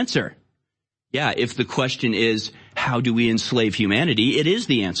the answer. Yeah, if the question is, how do we enslave humanity? It is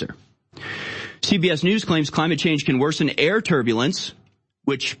the answer. CBS News claims climate change can worsen air turbulence,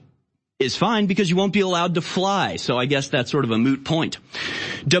 which is fine because you won't be allowed to fly. So I guess that's sort of a moot point.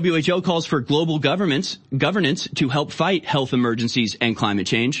 WHO calls for global governance to help fight health emergencies and climate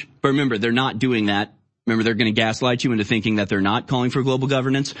change. But remember, they're not doing that. Remember, they're going to gaslight you into thinking that they're not calling for global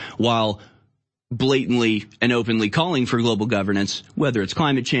governance while blatantly and openly calling for global governance, whether it's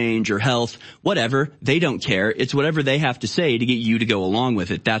climate change or health, whatever. They don't care. It's whatever they have to say to get you to go along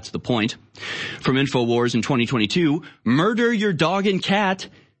with it. That's the point. From InfoWars in 2022, murder your dog and cat.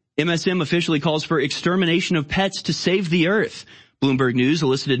 MSM officially calls for extermination of pets to save the earth. Bloomberg News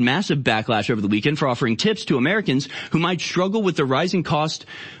elicited massive backlash over the weekend for offering tips to Americans who might struggle with the rising cost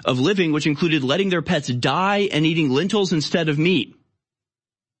of living, which included letting their pets die and eating lentils instead of meat.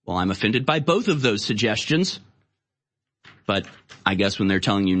 Well, I'm offended by both of those suggestions. But I guess when they're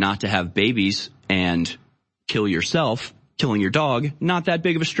telling you not to have babies and kill yourself, killing your dog, not that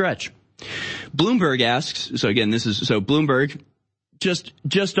big of a stretch. Bloomberg asks, Bloomberg,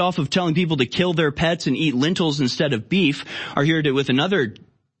 just off of telling people to kill their pets and eat lentils instead of beef, are here with another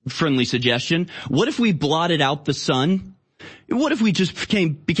friendly suggestion. What if we blotted out the sun? What if we just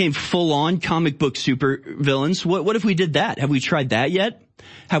became full-on comic book supervillains? What if we did that? Have we tried that yet?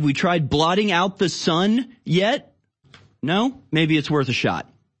 Have we tried blotting out the sun yet? No? Maybe it's worth a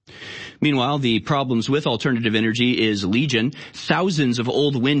shot. Meanwhile, the problems with alternative energy is legion. Thousands of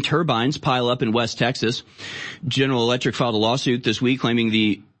old wind turbines pile up in West Texas. General Electric filed a lawsuit this week claiming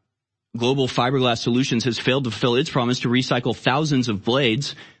the Global Fiberglass Solutions has failed to fulfill its promise to recycle thousands of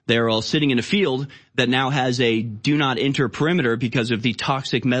blades. They are all sitting in a field that now has a do not enter perimeter because of the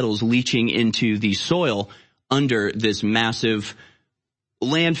toxic metals leaching into the soil under this massive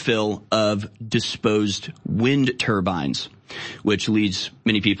landfill of disposed wind turbines, which leads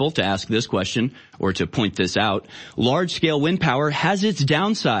many people to ask this question or to point this out. Large-scale wind power has its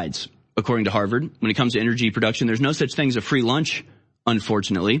downsides. According to Harvard, when it comes to energy production, there's no such thing as a free lunch,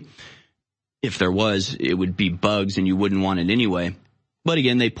 unfortunately. If there was, it would be bugs and you wouldn't want it anyway. But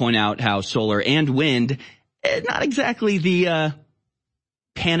again, they point out how solar and wind, not exactly the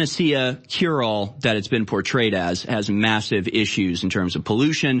panacea cure-all that it's been portrayed as, has massive issues in terms of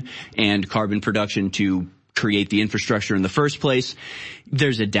pollution and carbon production to create the infrastructure in the first place.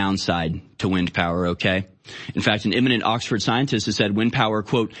 There's a downside to wind power, okay? In fact, an eminent Oxford scientist has said wind power,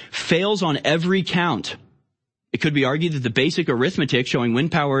 quote, fails on every count. It could be argued that the basic arithmetic showing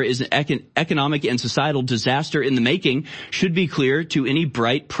wind power is an economic and societal disaster in the making should be clear to any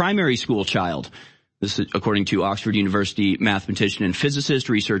bright primary school child. This is according to Oxford University mathematician and physicist,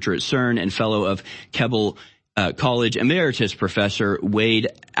 researcher at CERN, and fellow of Keble College emeritus professor Wade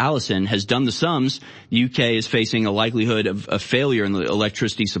Allison has done the sums. The UK is facing a likelihood of a failure in the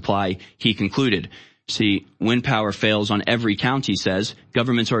electricity supply, he concluded. See, wind power fails on every count, he says.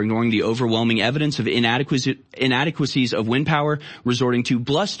 Governments are ignoring the overwhelming evidence of inadequacies of wind power, resorting to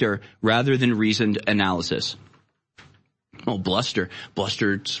bluster rather than reasoned analysis. Well,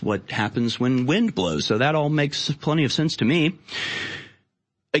 bluster's what happens when wind blows, so that all makes plenty of sense to me.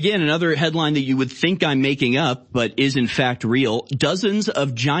 Again, another headline that you would think I'm making up, but is in fact real. Dozens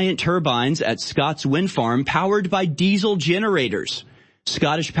of giant turbines at Scott's wind farm powered by diesel generators.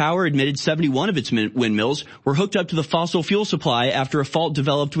 Scottish Power admitted 71 of its windmills were hooked up to the fossil fuel supply after a fault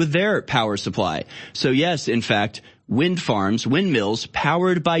developed with their power supply. So yes, in fact, wind farms, windmills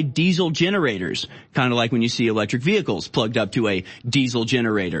powered by diesel generators, kind of like when you see electric vehicles plugged up to a diesel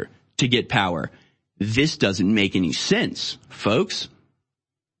generator to get power. This doesn't make any sense, folks.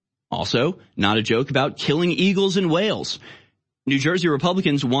 Also, not a joke about killing eagles and whales. New Jersey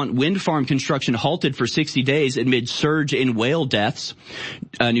Republicans want wind farm construction halted for 60 days amid surge in whale deaths.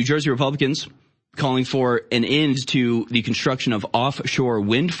 New Jersey Republicans calling for an end to the construction of offshore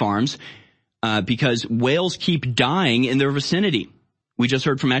wind farms because whales keep dying in their vicinity. We just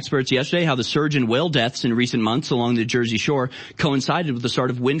heard from experts yesterday how the surge in whale deaths in recent months along the Jersey Shore coincided with the start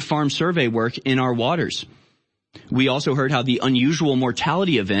of wind farm survey work in our waters. We also heard how the unusual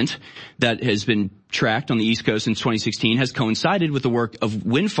mortality event that has been tracked on the East Coast since 2016 has coincided with the work of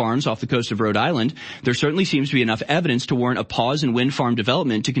wind farms off the coast of Rhode Island. There certainly seems to be enough evidence to warrant a pause in wind farm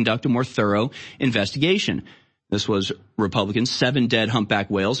development to conduct a more thorough investigation. This was Republicans. 7 dead humpback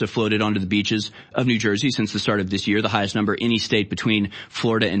whales have floated onto the beaches of New Jersey since the start of this year, the highest number any state between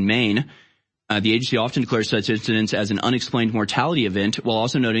Florida and Maine. The agency often declares such incidents as an unexplained mortality event, while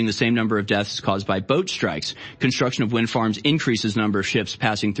also noting the same number of deaths caused by boat strikes. Construction of wind farms increases the number of ships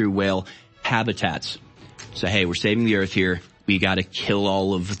passing through whale habitats. So, hey, we're saving the earth here. We got to kill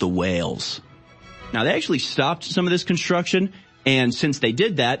all of the whales. Now, they actually stopped some of this construction, and since they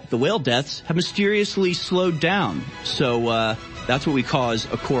did that, the whale deaths have mysteriously slowed down. So, That's what we call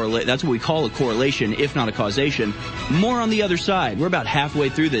a correlation, if not a causation. More on the other side. We're about halfway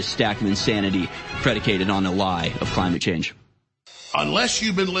through this stack of insanity predicated on a lie of climate change. Unless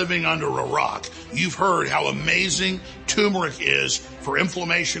you've been living under a rock, you've heard how amazing turmeric is for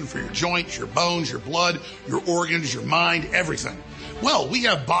inflammation, for your joints, your bones, your blood, your organs, your mind, everything. Well, we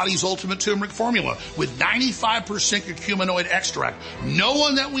have Body's Ultimate Turmeric Formula with 95% curcuminoid extract. No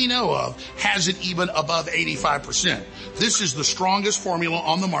one that we know of has it even above 85%. This is the strongest formula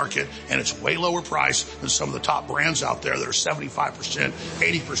on the market, and it's way lower price than some of the top brands out there that are 75%,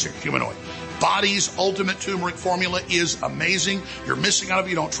 80% curcuminoid. Body's Ultimate Turmeric Formula is amazing. You're missing out if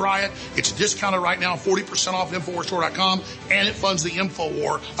you don't try it. It's discounted right now, 40% off at InfoWarsStore.com, and it funds the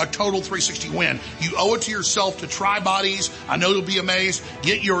InfoWar, a total 360 win. You owe it to yourself to try Body's. I know you'll be amazed.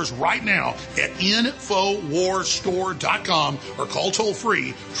 Get yours right now at InfoWarsStore.com or call toll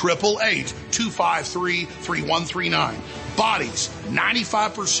free 888-253-3139. Body's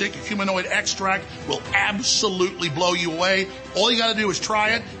 95% curcuminoid extract will absolutely blow you away. All you got to do is try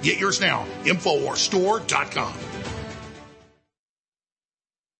it. Get yours now. InfoWarsStore.com.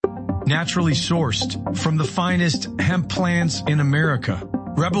 Naturally sourced from the finest hemp plants in America,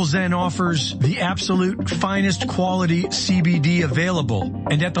 Rebel Zen offers the absolute finest quality CBD available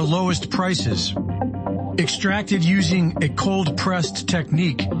and at the lowest prices. Extracted using a cold-pressed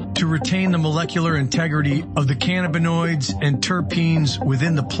technique to retain the molecular integrity of the cannabinoids and terpenes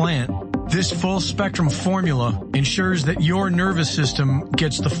within the plant, this full-spectrum formula ensures that your nervous system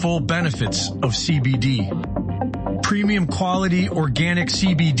gets the full benefits of CBD. Premium quality organic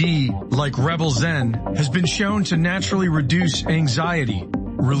CBD, like Rebel Zen, has been shown to naturally reduce anxiety,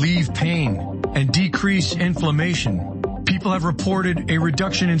 relieve pain, and decrease inflammation. People have reported a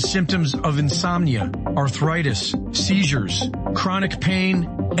reduction in symptoms of insomnia, arthritis, seizures, chronic pain,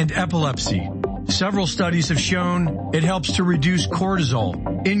 and epilepsy. Several studies have shown it helps to reduce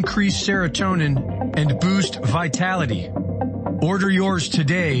cortisol, increase serotonin, and boost vitality. Order yours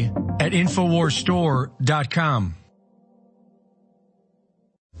today at InfoWarsStore.com.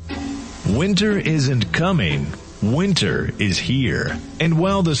 Winter isn't coming. Winter is here. And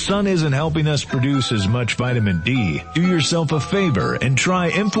while the sun isn't helping us produce as much vitamin D, do yourself a favor and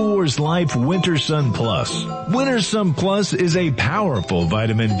try InfoWars Life Winter Sun Plus. Winter Sun Plus is a powerful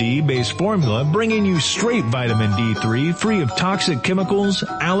vitamin D-based formula bringing you straight vitamin D3 free of toxic chemicals,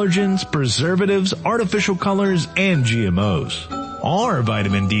 allergens, preservatives, artificial colors, and GMOs. Our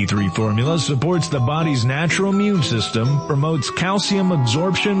vitamin D3 formula supports the body's natural immune system, promotes calcium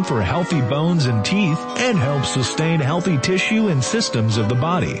absorption for healthy bones and teeth, and helps sustain healthy tissue and systems of the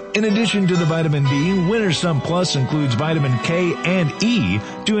body. In addition to the vitamin D, Winter Sun Plus includes vitamin K and E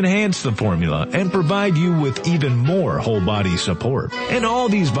to enhance the formula and provide you with even more whole body support. And all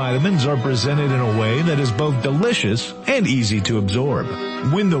these vitamins are presented in a way that is both delicious and easy to absorb.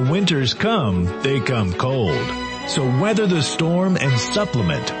 When the winters come, they come cold. So weather the storm and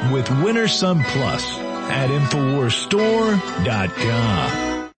supplement with Winter Sun Plus at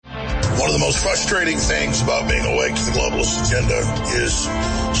InfoWarsStore.com. One of the most frustrating things about being awake to the globalist agenda is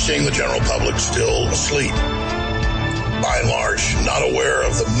seeing the general public still asleep. By and large, not aware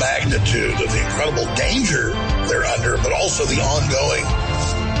of the magnitude of the incredible danger they're under, but also the ongoing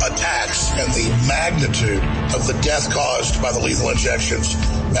attacks and the magnitude of the death caused by the lethal injections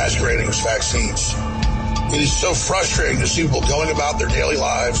masquerading as vaccines. It is so frustrating to see people going about their daily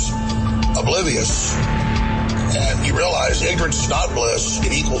lives oblivious. And you realize ignorance is not bliss,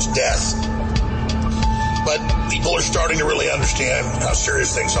 it equals death. But people are starting to really understand how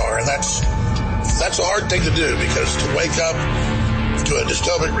serious things are, and that's a hard thing to do, because to wake up to a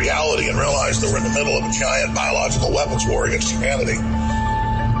dystopic reality and realize that we're in the middle of a giant biological weapons war against humanity,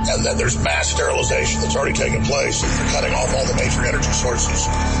 and that there's mass sterilization that's already taken place, and they're cutting off all the major energy sources,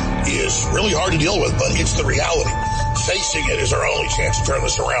 is really hard to deal with, but it's the reality. Facing it is our only chance to turn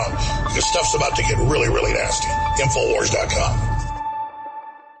this around, because stuff's about to get really, really nasty. Infowars.com.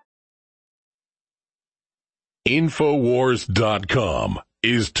 Infowars.com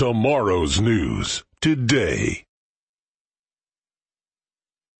is tomorrow's news today.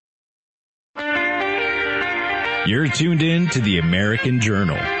 You're tuned in to the American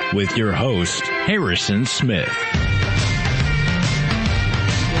Journal with your host, Harrison Smith.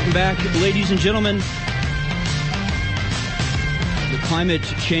 Welcome back, ladies and gentlemen. The climate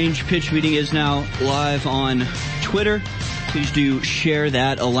change pitch meeting is now live on Twitter. Please do share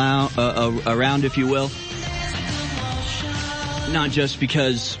that around, if you will. Not just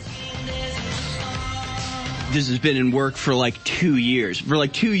because this has been in work for like 2 years. For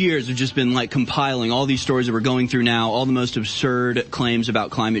like 2 years, we've just been like compiling all these stories that we're going through now, all the most absurd claims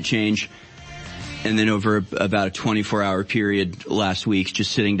about climate change. And then over about a 24-hour period last week,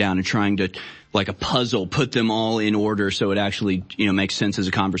 just sitting down and trying to, like a puzzle, put them all in order so it actually, makes sense as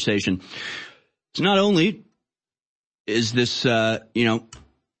a conversation. So not only is this, a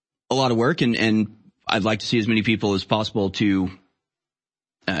lot of work, and I'd like to see as many people as possible to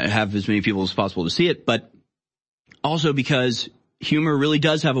have as many people as possible to see it, but also because humor really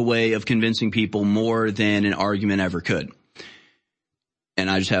does have a way of convincing people more than an argument ever could. And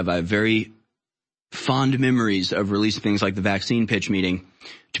I just have very fond memories of releasing things like the vaccine pitch meeting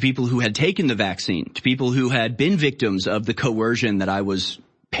to people who had taken the vaccine, to people who had been victims of the coercion that I was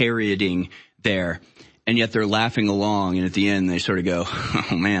parodying there. And yet they're laughing along, and at the end they sort of go,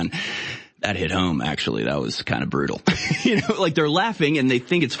 oh man, that hit home, actually. That was kind of brutal. Like they're laughing and they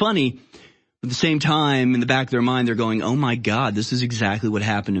think it's funny. At the same time, in the back of their mind, they're going, oh my God, this is exactly what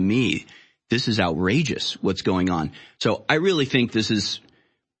happened to me. This is outrageous what's going on. So I really think this is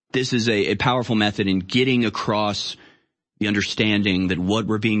a powerful method in getting across the understanding that what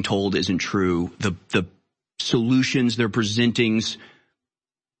we're being told isn't true. The solutions they're presenting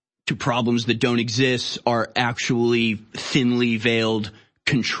to problems that don't exist are actually thinly veiled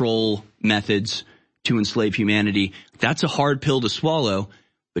control methods to enslave humanity. That's a hard pill to swallow,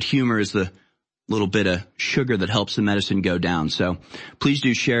 but humor is the little bit of sugar that helps the medicine go down. So please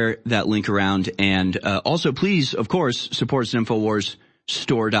do share that link around. And also please, of course, support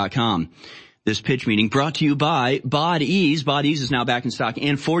InfoWarsStore.com. This pitch meeting brought to you by BodEase. BodEase is now back in stock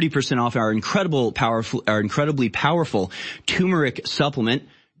and 40% off our incredibly powerful turmeric supplement.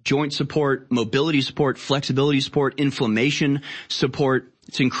 Joint support, mobility support, flexibility support, inflammation support.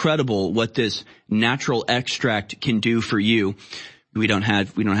 It's incredible what this natural extract can do for you. We don't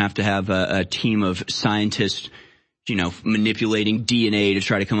have to have a team of scientists, manipulating DNA to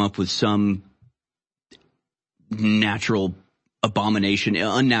try to come up with some unnatural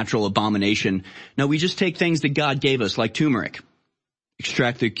abomination. No, we just take things that God gave us, like turmeric,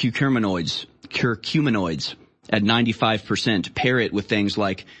 extract the curcuminoids at 95%, pair it with things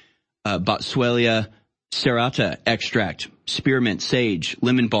like Boswellia serrata extract, spearmint, sage,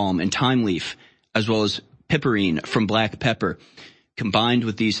 lemon balm, and thyme leaf, as well as piperine from black pepper. Combined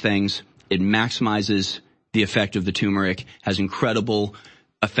with these things, it maximizes the effect of the turmeric, has incredible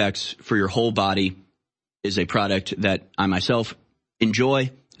effects for your whole body, is a product that I myself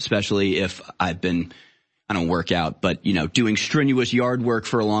enjoy, especially if I don't work out, but, doing strenuous yard work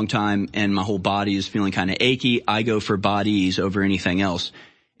for a long time and my whole body is feeling kind of achy. I go for BodEase over anything else,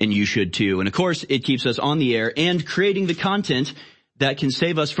 and you should too. And of course, it keeps us on the air and creating the content that can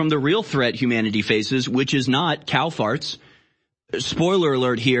save us from the real threat humanity faces, which is not cow farts. Spoiler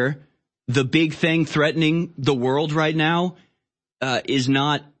alert here. The big thing threatening the world right now is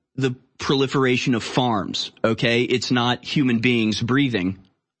not the proliferation of farms, okay? It's not human beings breathing,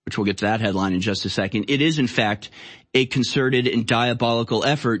 which we'll get to that headline in just a second. It is, in fact, a concerted and diabolical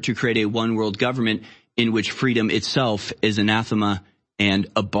effort to create a one-world government in which freedom itself is anathema and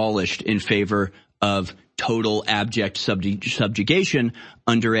abolished in favor of total abject subjugation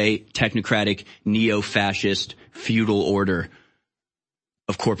under a technocratic, neo-fascist, feudal order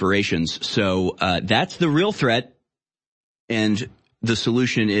of corporations. So that's the real threat, and the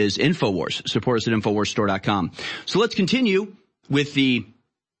solution is InfoWars. Support us at InfoWarsStore.com. So let's continue with the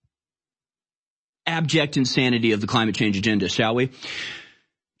abject insanity of the climate change agenda, shall we?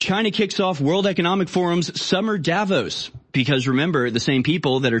 China kicks off World Economic Forum's Summer Davos, because remember, the same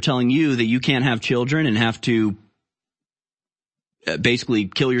people that are telling you that you can't have children and have to basically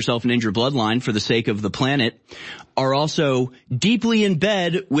kill yourself and end your bloodline for the sake of the planet are also deeply in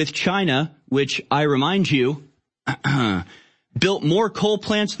bed with China, which, I remind you, built more coal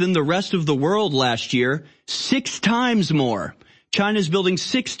plants than the rest of the world last year, 6 times more. China's building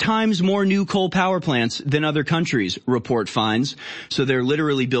 6 times more new coal power plants than other countries, report finds. So they're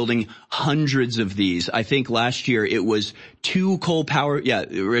literally building hundreds of these. I think last year it was 2 coal power,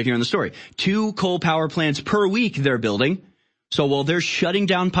 right here in the story, 2 coal power plants per week they're building. So while they're shutting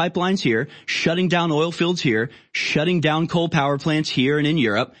down pipelines here, shutting down oil fields here, shutting down coal power plants here and in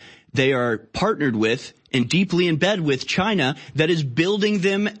Europe, they are partnered with and deeply in bed with China that is building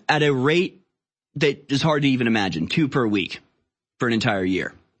them at a rate that is hard to even imagine, 2 per week for an entire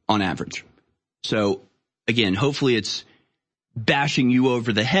year on average. So again, hopefully it's bashing you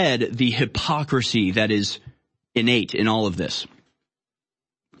over the head, the hypocrisy that is innate in all of this.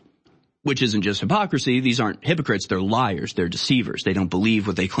 Which isn't just hypocrisy. These aren't hypocrites. They're liars. They're deceivers. They don't believe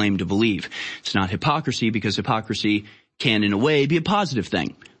what they claim to believe. It's not hypocrisy because hypocrisy can, in a way, be a positive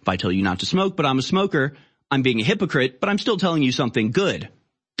thing. If I tell you not to smoke, but I'm a smoker, I'm being a hypocrite, but I'm still telling you something good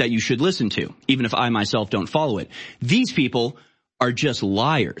that you should listen to, even if I myself don't follow it. These people are just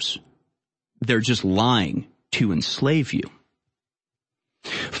liars. They're just lying to enslave you.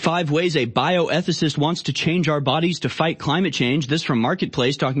 5 ways a bioethicist wants to change our bodies to fight climate change. This from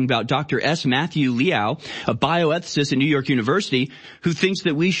Marketplace, talking about Dr. S. Matthew Liao, a bioethicist at New York University, who thinks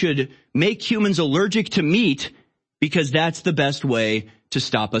that we should make humans allergic to meat because that's the best way to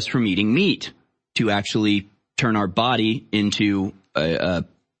stop us from eating meat, to actually turn our body into a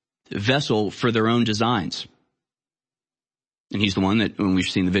vessel for their own designs. And he's the one that, when we've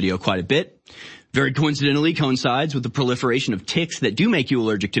seen the video quite a bit, very coincidentally coincides with the proliferation of ticks that do make you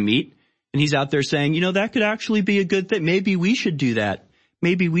allergic to meat. And he's out there saying, that could actually be a good thing. Maybe we should do that.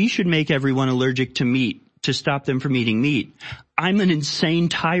 Maybe we should make everyone allergic to meat to stop them from eating meat. I'm an insane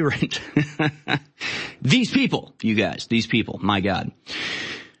tyrant. These people, you guys, these people, my God.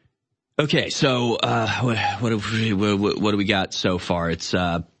 Okay, so what do we got so far? It's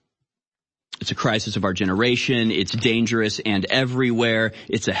a crisis of our generation. It's dangerous and everywhere.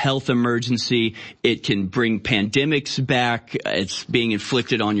 It's a health emergency. It can bring pandemics back. It's being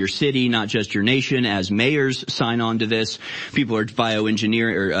inflicted on your city, not just your nation, as mayors sign on to this. People are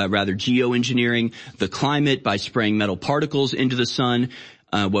geoengineering the climate by spraying metal particles into the sun,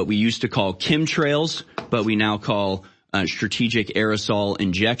 what we used to call chemtrails, but we now call strategic aerosol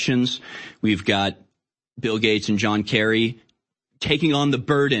injections. We've got Bill Gates and John Kerry taking on the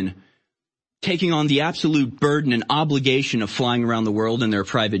absolute burden and obligation of flying around the world in their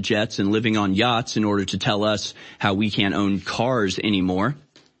private jets and living on yachts in order to tell us how we can't own cars anymore.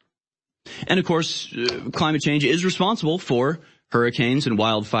 And of course, climate change is responsible for hurricanes and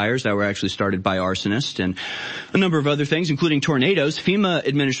wildfires that were actually started by arsonists and a number of other things, including tornadoes. FEMA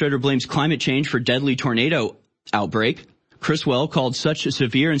administrator blames climate change for deadly tornado outbreak. Criswell called such a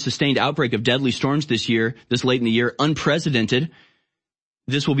severe and sustained outbreak of deadly storms this late in the year, unprecedented.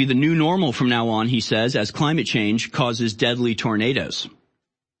 This will be the new normal from now on, he says, as climate change causes deadly tornadoes.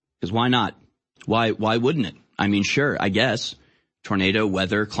 Because why not? Why wouldn't it? I mean, sure, I guess. Tornado,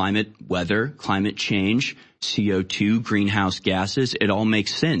 weather, climate change, CO2, greenhouse gases, it all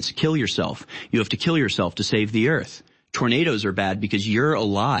makes sense. Kill yourself. You have to kill yourself to save the earth. Tornadoes are bad because you're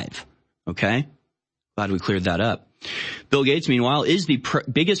alive. Okay? Glad we cleared that up. Bill Gates, meanwhile, is the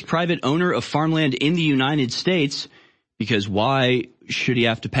biggest private owner of farmland in the United States. Because why should he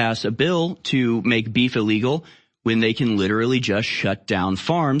have to pass a bill to make beef illegal when they can literally just shut down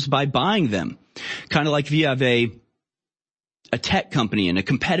farms by buying them? Kind of like if you have a tech company and a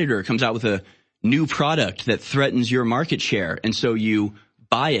competitor comes out with a new product that threatens your market share, and so you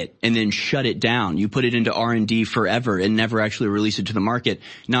buy it and then shut it down. You put it into R&D forever and never actually release it to the market,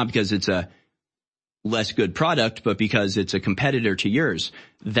 not because it's a less good product, but because it's a competitor to yours.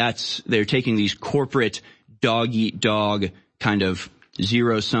 They're taking these corporate dog-eat-dog kind of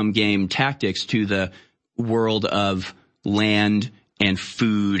zero-sum game tactics to the world of land and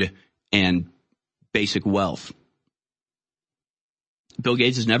food and basic wealth. Bill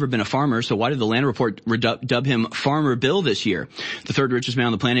Gates has never been a farmer, so why did the Land Report dub him Farmer Bill this year? The third richest man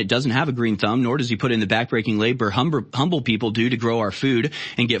on the planet doesn't have a green thumb, nor does he put in the backbreaking labor humble people do to grow our food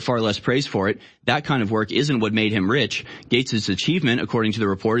and get far less praise for it. That kind of work isn't what made him rich. Gates' achievement, according to the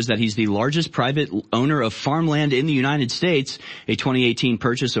report, is that he's the largest private owner of farmland in the United States. A 2018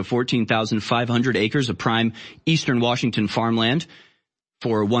 purchase of 14,500 acres of prime eastern Washington farmland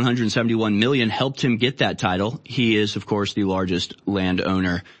for $171 million helped him get that title. He is, of course, the largest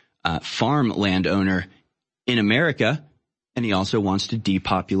farm landowner in America, and he also wants to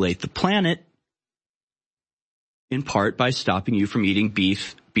depopulate the planet, in part by stopping you from eating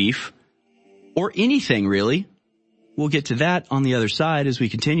beef, or anything, really. We'll get to that on the other side as we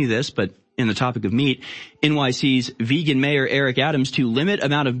continue this, but in the topic of meat, NYC's vegan mayor Eric Adams to limit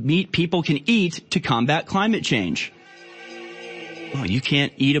amount of meat people can eat to combat climate change. Well, you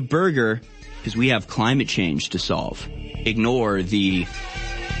can't eat a burger because we have climate change to solve. Ignore the,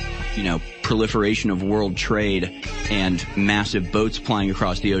 proliferation of world trade and massive boats plying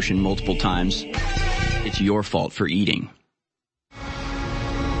across the ocean multiple times. It's your fault for eating.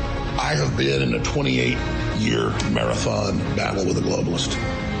 I have been in a 28-year marathon battle with a globalist.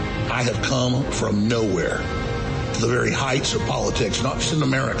 I have come from nowhere to the very heights of politics, not just in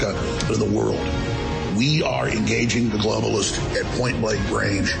America, but in the world. We are engaging the globalists at point-blank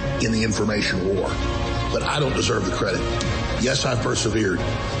range in the information war. But I don't deserve the credit. Yes, I've persevered,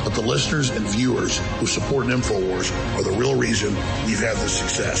 but the listeners and viewers who support InfoWars are the real reason we've had this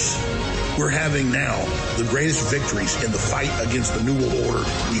success. We're having now the greatest victories in the fight against the New World Order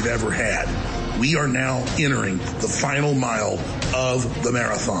we've ever had. We are now entering the final mile of the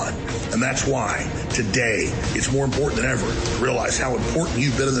marathon. And that's why today it's more important than ever to realize how important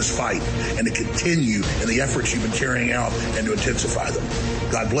you've been in this fight and to continue in the efforts you've been carrying out and to intensify them.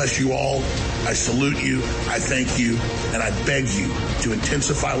 God bless you all. I salute you. I thank you. And I beg you to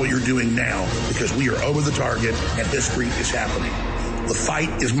intensify what you're doing now, because we are over the target and history is happening. The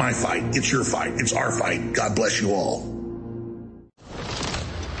fight is my fight. It's your fight. It's our fight. God bless you all.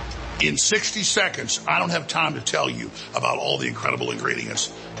 In 60 seconds, I don't have time to tell you about all the incredible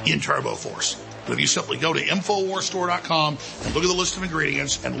ingredients in TurboForce. But if you simply go to InfoWarsStore.com and look at the list of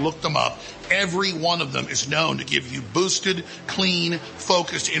ingredients and look them up, every one of them is known to give you boosted, clean,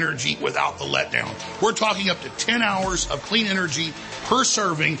 focused energy without the letdown. We're talking up to 10 hours of clean energy per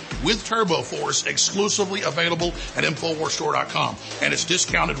serving with TurboForce, exclusively available at InfoWarsStore.com. And it's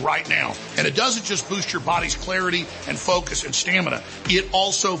discounted right now. And it doesn't just boost your body's clarity and focus and stamina. It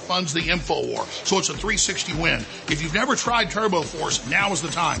also funds the InfoWar. So it's a 360 win. If you've never tried TurboForce, now is the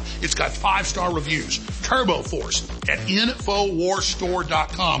time. It's got 5-star reviews. TurboForce at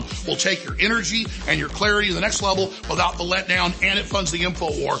InfoWarsStore.com will take your energy and your clarity to the next level without the letdown, and it funds the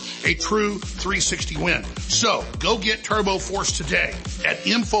InfoWar, a true 360 win. So go get TurboForce today at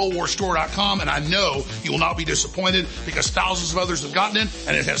InfoWarsStore.com, and I know you will not be disappointed because thousands of others have gotten it,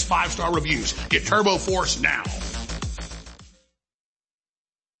 and it has 5-star reviews. Get TurboForce now.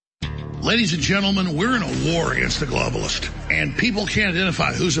 Ladies and gentlemen, we're in a war against the globalist, and people can't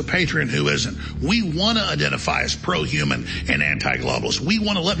identify who's a patriot and who isn't. We want to identify as pro-human and anti-globalist. We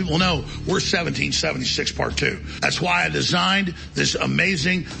want to let people know we're 1776 Part 2. That's why I designed this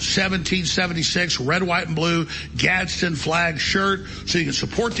amazing 1776 red, white, and blue Gadsden flag shirt, so you can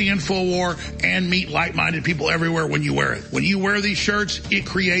support the InfoWar and meet like-minded people everywhere when you wear it. When you wear these shirts, it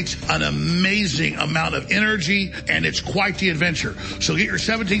creates an amazing amount of energy, and it's quite the adventure. So get your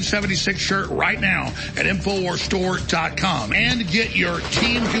 1776 shirt right now at InfoWarsStore.com, and get your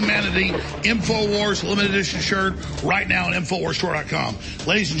Team Humanity InfoWars limited edition shirt right now at InfoWarsStore.com.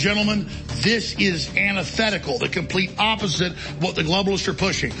 Ladies and gentlemen, this is antithetical, the complete opposite of what the globalists are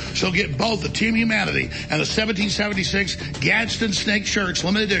pushing. So get both the Team Humanity and the 1776 Gadsden Snake shirts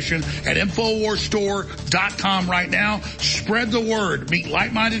limited edition at InfoWarsStore.com right now. Spread the word, meet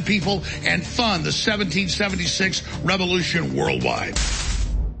like-minded people, and fund the 1776 revolution worldwide.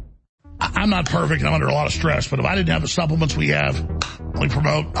 I'm not perfect, and I'm under a lot of stress, but if I didn't have the supplements we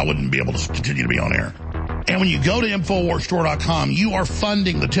promote, I wouldn't be able to continue to be on air. And when you go to InfoWarsStore.com, you are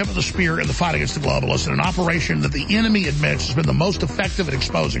funding the tip of the spear in the fight against the globalists, in an operation that the enemy admits has been the most effective at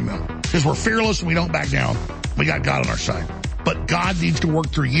exposing them. Because we're fearless and we don't back down. We got God on our side. But God needs to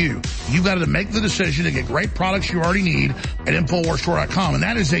work through you. You've got to make the decision to get great products you already need at InfoWarsStore.com, and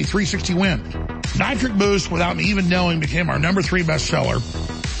that is a 360 win. Nitric Boost, without me even knowing, became our number 3 bestseller,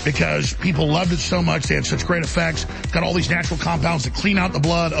 because people loved it so much. They had such great effects. It's got all these natural compounds that clean out the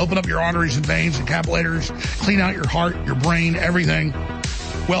blood, open up your arteries and veins and capillaries, clean out your heart, your brain, everything.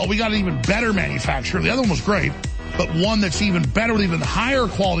 Well, we got an even better manufacturer. The other one was great, but one that's even better with even higher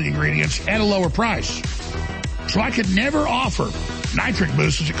quality ingredients at a lower price. So I could never offer Nitric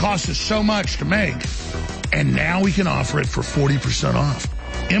Boost because it costs us so much to make. And now we can offer it for 40% off.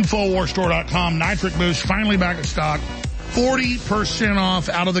 InfoWarsStore.com, Nitric Boost, finally back in stock. 40% off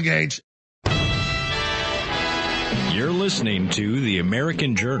out of the gates. You're listening to The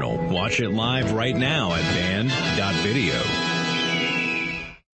American Journal. Watch it live right now at band.video.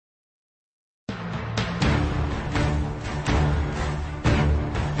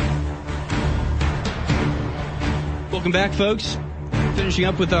 Welcome back, folks. Finishing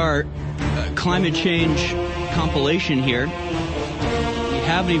up with our climate change compilation here. We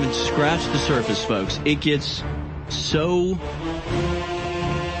haven't even scratched the surface, folks. It gets so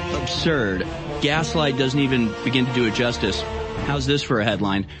absurd. Gaslight doesn't even begin to do it justice. How's this for a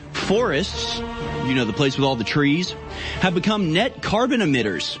headline? Forests, you know, the place with all the trees, have become net carbon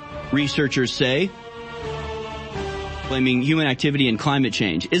emitters, researchers say, blaming human activity and climate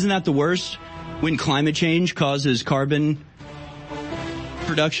change. Isn't that the worst? When climate change causes carbon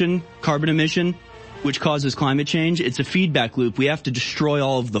production, carbon emission, which causes climate change, it's a feedback loop. We have to destroy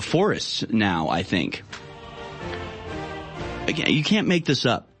all of the forests now, I think. Again, you can't make this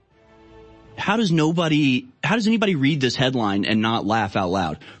up. How does anybody read this headline and not laugh out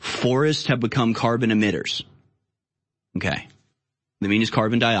loud? Forests have become carbon emitters. Okay. They mean is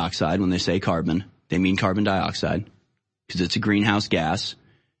carbon dioxide. When they say carbon, they mean carbon dioxide because it's a greenhouse gas,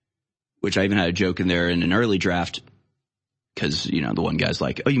 which I even had a joke in there in an early draft because, you know, the one guy's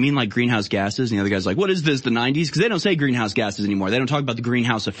like, oh, you mean like greenhouse gases? And the other guy's like, what is this, the 90s? Because they don't say greenhouse gases anymore. They don't talk about the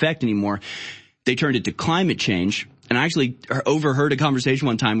greenhouse effect anymore. They turned it to climate change. And I actually overheard a conversation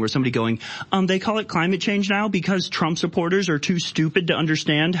one time where somebody going, they call it climate change now because Trump supporters are too stupid to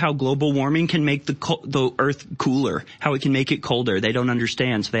understand how global warming can make the earth cooler, how it can make it colder. They don't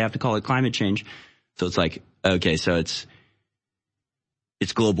understand, so they have to call it climate change. So it's like, okay, so it's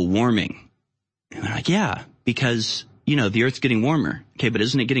it's global warming. And they're like, yeah, because, the Earth's getting warmer. Okay, but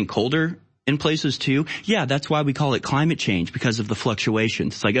isn't it getting colder in places too? Yeah, that's why we call it climate change, because of the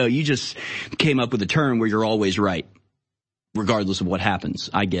fluctuations. It's like, oh, you just came up with a term where you're always right, regardless of what happens.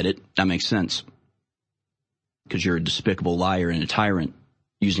 I get it. That makes sense. Because you're a despicable liar and a tyrant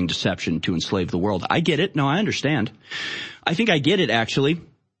using deception to enslave the world. I get it. No, I understand. I think I get it, actually.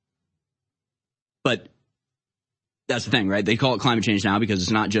 But that's the thing, right? They call it climate change now because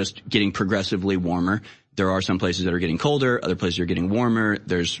it's not just getting progressively warmer. There are some places that are getting colder, other places are getting warmer.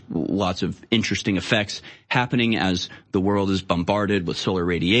 There's lots of interesting effects happening as the world is bombarded with solar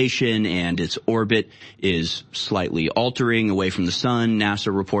radiation and its orbit is slightly altering away from the sun.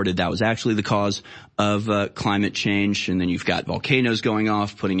 NASA reported that was actually the cause of climate change. And then you've got volcanoes going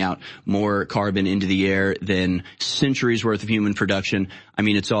off, putting out more carbon into the air than centuries worth of human production. I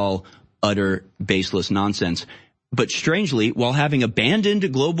mean, it's all utter baseless nonsense. But strangely, while having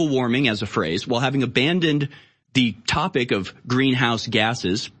abandoned global warming as a phrase, while having abandoned the topic of greenhouse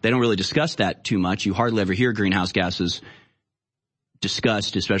gases, they don't really discuss that too much. You hardly ever hear greenhouse gases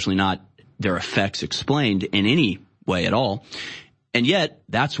discussed, especially not their effects explained in any way at all. And yet,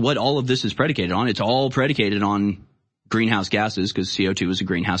 that's what all of this is predicated on. It's all predicated on greenhouse gases because CO2 is a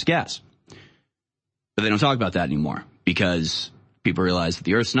greenhouse gas. But they don't talk about that anymore because people realize that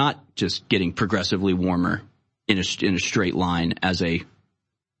the Earth's not just getting progressively warmer in a straight line as a,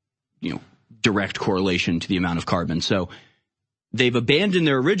 direct correlation to the amount of carbon. So they've abandoned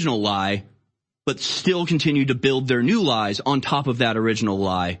their original lie, but still continue to build their new lies on top of that original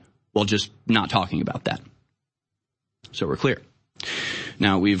lie while just not talking about that. So we're clear.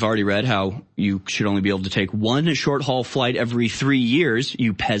 Now, we've already read how you should only be able to take one short-haul flight every 3 years,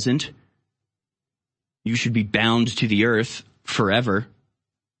 you peasant. You should be bound to the Earth forever.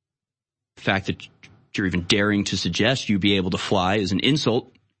 The fact that you're even daring to suggest you be able to fly is an insult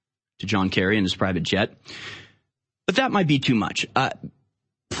to John Kerry and his private jet. But that might be too much.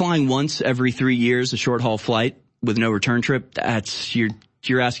 Flying once every 3 years, a short-haul flight with no return trip,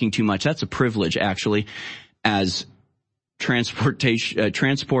 you're asking too much. That's a privilege, actually. As Transport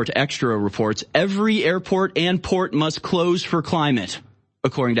Extra reports, every airport and port must close for climate,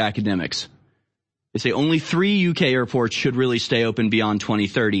 according to academics. They say only 3 UK airports should really stay open beyond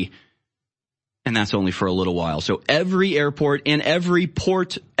 2030. And that's only for a little while. So every airport and every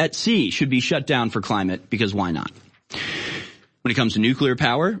port at sea should be shut down for climate, because why not? When it comes to nuclear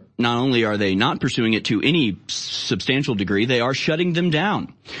power, not only are they not pursuing it to any substantial degree, they are shutting them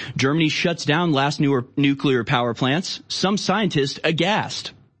down. Germany shuts down last nuclear power plants. Some scientists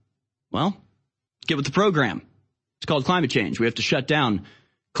aghast. Well, get with the program. It's called climate change. We have to shut down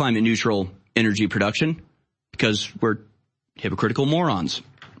climate neutral energy production because we're hypocritical morons.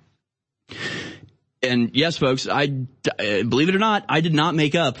 And yes, folks, believe it or not, I did not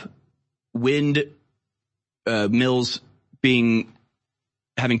make up wind mills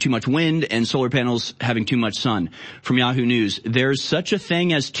having too much wind and solar panels having too much sun. From Yahoo News, there's such a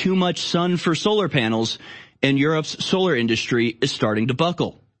thing as too much sun for solar panels, and Europe's solar industry is starting to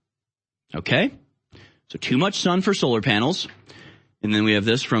buckle. Okay? So too much sun for solar panels. And then we have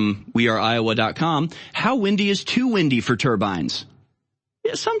this from weareiowa.com. How windy is too windy for turbines?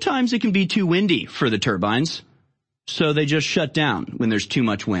 Yeah, sometimes it can be too windy for the turbines, so they just shut down when there's too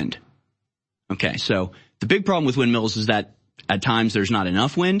much wind. Okay, so the big problem with windmills is that at times there's not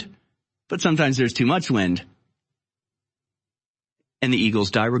enough wind, but sometimes there's too much wind, and the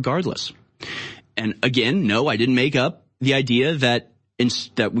eagles die regardless. And again, no, I didn't make up the idea that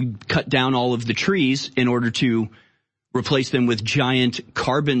we cut down all of the trees in order to replace them with giant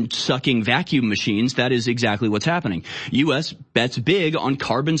carbon-sucking vacuum machines. That is exactly what's happening. U.S. bets big on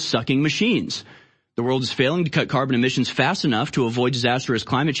carbon-sucking machines. The world is failing to cut carbon emissions fast enough to avoid disastrous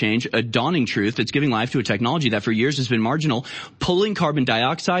climate change, a dawning truth that's giving life to a technology that for years has been marginal, pulling carbon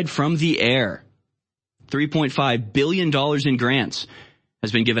dioxide from the air. $3.5 billion in grants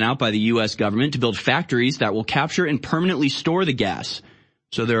has been given out by the U.S. government to build factories that will capture and permanently store the gas.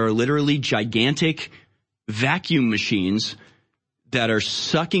 So there are literally gigantic vacuum machines that are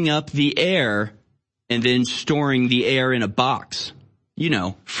sucking up the air and then storing the air in a box,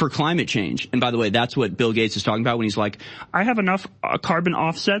 for climate change. And by the way, that's what Bill Gates is talking about when he's like, I have enough carbon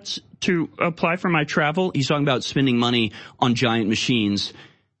offsets to apply for my travel. He's talking about spending money on giant machines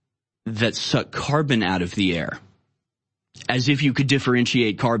that suck carbon out of the air, as if you could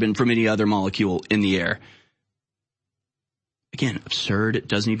differentiate carbon from any other molecule in the air. Again, absurd. It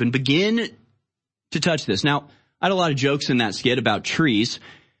doesn't even begin to touch this. Now, I had a lot of jokes in that skit about trees,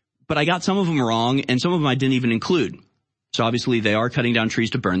 but I got some of them wrong, and some of them I didn't even include. So obviously they are cutting down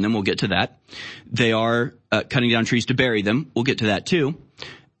trees to burn them. We'll get to that. They are cutting down trees to bury them. We'll get to that too.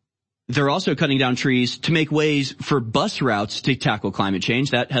 They're also cutting down trees to make ways for bus routes to tackle climate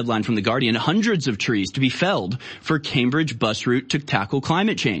change. That headline from The Guardian, hundreds of trees to be felled for Cambridge bus route to tackle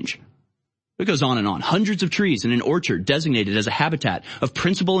climate change. It goes on and on. Hundreds of trees in an orchard designated as a habitat of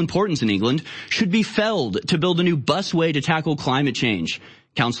principal importance in England should be felled to build a new busway to tackle climate change.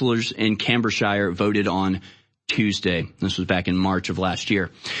 Councillors in Cambridgeshire voted on Tuesday. This was back in March of last year.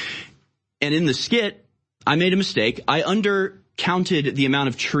 And in the skit, I made a mistake. I undercounted the amount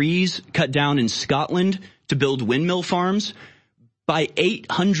of trees cut down in Scotland to build windmill farms by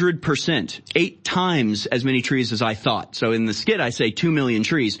 800%, 8 times as many trees as I thought. So in the skit, I say 2 million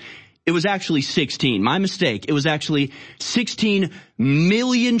trees. It was actually 16. My mistake. It was actually 16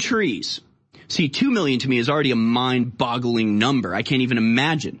 million trees. See, 2 million to me is already a mind-boggling number. I can't even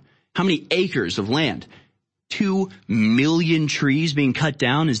imagine how many acres of land. 2 million trees being cut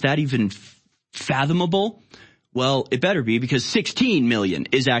down. Is that even fathomable? Well, it better be, because 16 million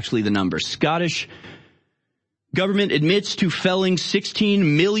is actually the number. Scottish government admits to felling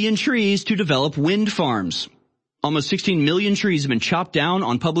 16 million trees to develop wind farms. Almost 16 million trees have been chopped down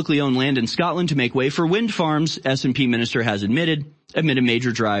on publicly owned land in Scotland to make way for wind farms, S&P minister has admitted amid a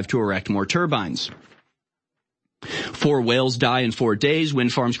major drive to erect more turbines. 4 whales die in 4 days.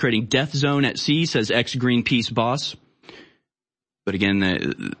 Wind farms creating death zone at sea, says ex-Greenpeace boss. But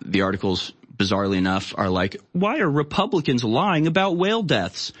again, the articles, bizarrely enough, are like, why are Republicans lying about whale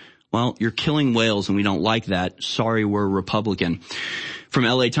deaths? Well, you're killing whales and we don't like that. Sorry, we're Republican. From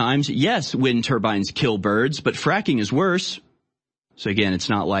LA Times, yes, wind turbines kill birds, but fracking is worse. So again, it's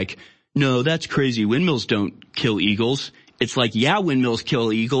not like, no, that's crazy. Windmills don't kill eagles. It's like, yeah, windmills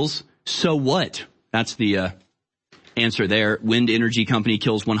kill eagles. So what? That's the answer there. Wind energy company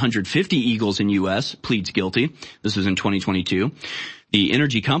kills 150 eagles in U.S., pleads guilty. This was in 2022. The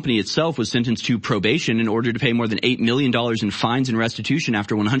energy company itself was sentenced to probation in order to pay more than $8 million in fines and restitution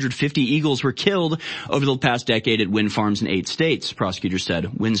after 150 eagles were killed over the past decade at wind farms in 8 states, prosecutors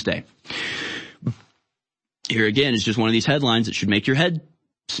said Wednesday. Here again is just one of these headlines that should make your head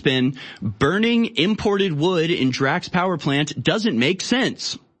spin. Burning imported wood in Drax power plant doesn't make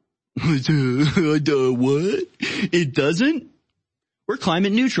sense. What? It doesn't? We're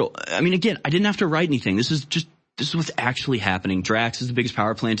climate neutral. I mean, again, I didn't have to write anything. This is what's actually happening. Drax is the biggest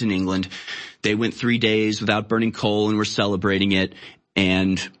power plant in England. They went 3 days without burning coal and we're celebrating it.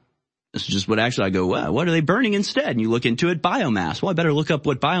 And this is just what actually I go, wow, what are they burning instead? And you look into it, biomass. Well, I better look up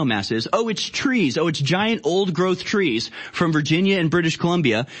what biomass is. Oh, it's trees. Oh, it's giant old growth trees from Virginia and British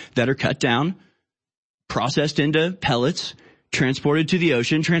Columbia that are cut down, processed into pellets, transported to the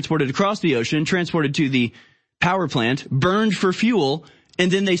ocean, transported across the ocean, transported to the power plant, burned for fuel. And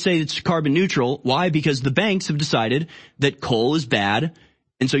then they say it's carbon neutral. Why? Because the banks have decided that coal is bad,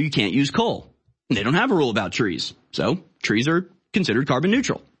 and so you can't use coal. And they don't have a rule about trees. So trees are considered carbon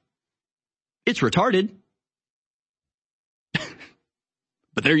neutral. It's retarded.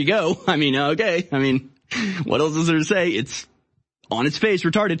 But there you go. I mean, okay. I mean, what else is there to say? It's on its face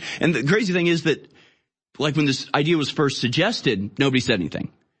retarded. And the crazy thing is that, like, when this idea was first suggested, nobody said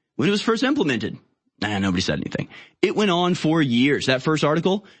anything. When it was first implemented, nobody said anything. It went on for years. That first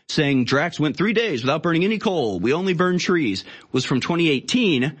article saying Drax went 3 days without burning any coal. We only burn trees was from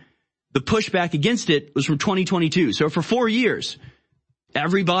 2018. The pushback against it was from 2022. So for 4 years,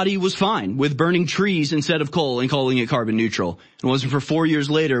 everybody was fine with burning trees instead of coal and calling it carbon neutral. It wasn't for 4 years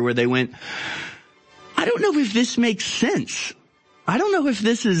later where they went, I don't know if this makes sense. I don't know if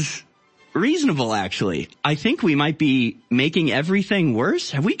this is reasonable, actually. I think we might be making everything worse.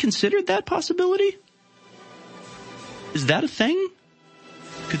 Have we considered that possibility? Is that a thing?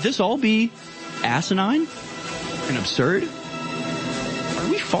 Could this all be asinine and absurd? Are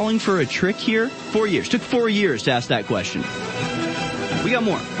we falling for a trick here? 4 years. Took 4 years to ask that question. We got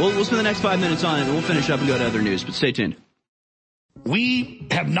more. We'll spend the next 5 minutes on it, and we'll finish up and go to other news, but stay tuned. We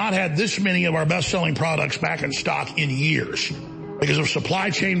have not had this many of our best-selling products back in stock in years because of supply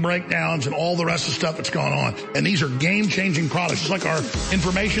chain breakdowns and all the rest of the stuff that's gone on. And these are game-changing products. Just like our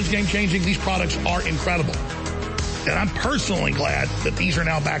information's game-changing, these products are incredible. And I'm personally glad that these are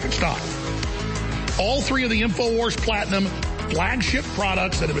now back in stock. All 3 of the InfoWars Platinum flagship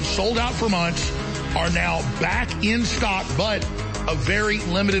products that have been sold out for months are now back in stock, but a very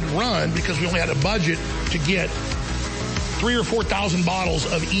limited run because we only had a budget to get 3,000 or 4,000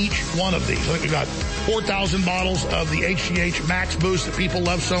 bottles of each one of these. I think we've got 4,000 bottles of the HGH Max Boost that people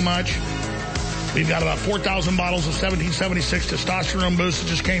love so much. We've got about 4,000 bottles of 1776 Testosterone Boost that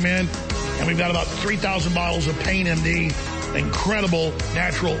just came in. And we've got about 3,000 bottles of Pain MD, incredible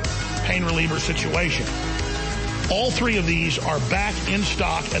natural pain reliever situation. All three of these are back in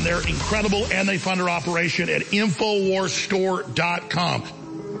stock, and they're incredible, and they fund our operation at InfoWarsStore.com.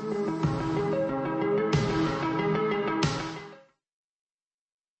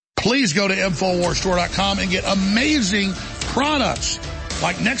 Please go to InfoWarsStore.com and get amazing products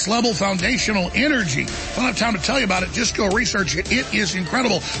like Next Level Foundational Energy. I don't have time to tell you about it. Just go research it. It is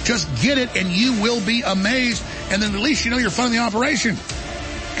incredible. Just get it and you will be amazed. And then at least you know you're funding the operation.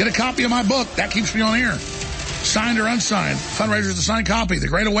 Get a copy of my book. That keeps me on air. Signed or unsigned. Fundraiser is a signed copy. The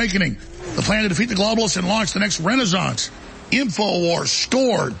Great Awakening. The plan to defeat the globalists and launch the next renaissance.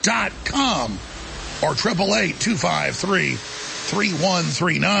 InfoWarsStore.com or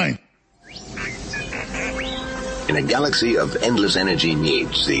 888-253-3139. In a galaxy of endless energy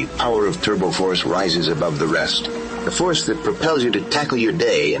needs, the power of TurboForce rises above the rest. The force that propels you to tackle your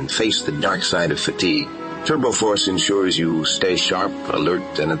day and face the dark side of fatigue. TurboForce ensures you stay sharp,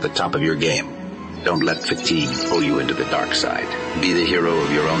 alert, and at the top of your game. Don't let fatigue pull you into the dark side. Be the hero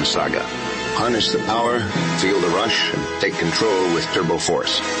of your own saga. Harness the power, feel the rush, and take control with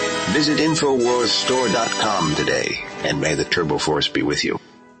TurboForce. Visit InfoWarsStore.com today, and may the TurboForce be with you.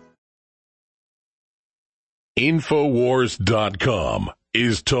 InfoWars.com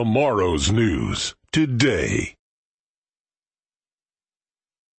is tomorrow's news today.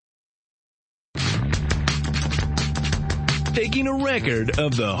 Taking a record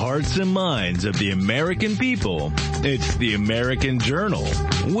of the hearts and minds of the American people, it's the American Journal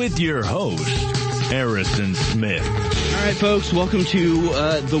with your host, Harrison Smith. All right, folks, welcome to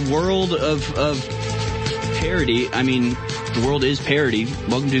the world of parody. I mean, the world is parody.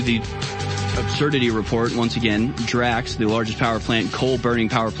 Welcome to the Absurdity Report. Once again, Drax, the largest coal-burning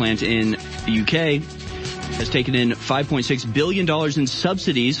power plant in the UK, has taken in $5.6 billion in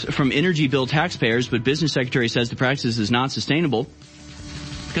subsidies from energy bill taxpayers, but business secretary says the practice is not sustainable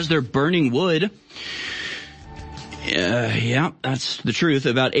because they're burning wood. Yeah, that's the truth.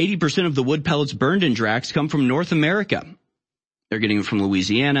 About 80% of the wood pellets burned in Drax come from North America. They're getting it from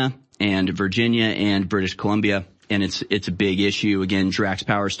Louisiana and Virginia and British Columbia, and it's a big issue. Again, Drax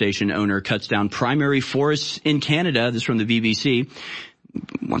Power Station owner cuts down primary forests in Canada. This is from the BBC.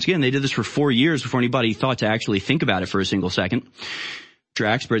 Once again, they did this for 4 years before anybody thought to actually think about it for a single second.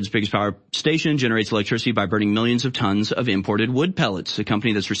 Drax, Britain's biggest power station, generates electricity by burning millions of tons of imported wood pellets. A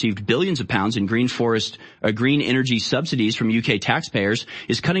company that's received billions of pounds in green energy subsidies from UK taxpayers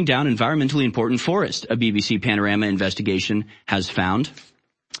is cutting down environmentally important forest, a BBC Panorama investigation has found.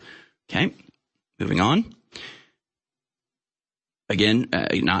 Okay, moving on. Again,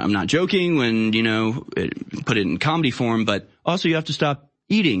 I'm not joking when, put it in comedy form, but also you have to stop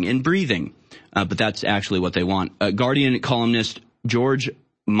eating and breathing. But that's actually what they want. Guardian columnist George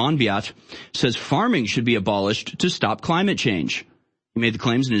Monbiot says farming should be abolished to stop climate change. He made the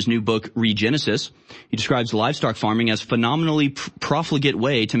claims in his new book, Regenesis. He describes livestock farming as a phenomenally profligate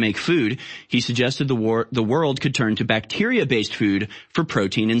way to make food. He suggested the world could turn to bacteria-based food for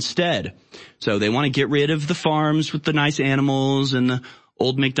protein instead. So they want to get rid of the farms with the nice animals and the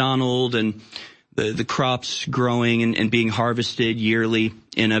old McDonald and the crops growing and being harvested yearly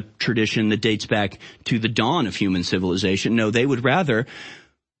in a tradition that dates back to the dawn of human civilization. No, they would rather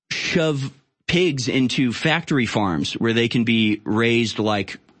shove pigs into factory farms where they can be raised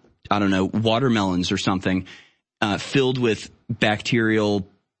like, watermelons or something, filled with bacterial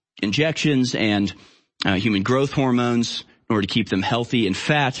injections and human growth hormones in order to keep them healthy and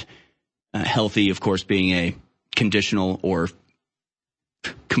fat. Healthy, of course, being a conditional or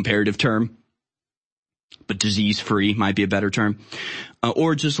comparative term, but disease-free might be a better term.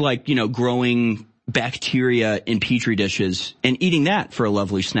 Or just like, growing bacteria in petri dishes and eating that for a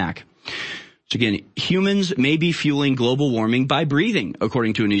lovely snack. So again, humans may be fueling global warming by breathing,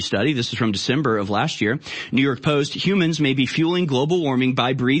 according to a new study. This is from December of last year. New York Post, humans may be fueling global warming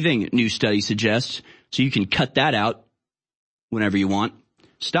by breathing, new study suggests. So you can cut that out whenever you want.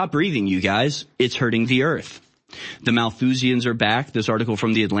 Stop breathing, you guys. It's hurting the earth. The Malthusians are back. This article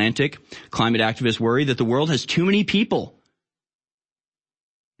from The Atlantic. Climate activists worry that the world has too many people.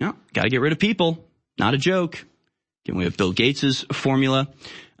 Got to get rid of people. Not a joke. Again, we have Bill Gates's formula.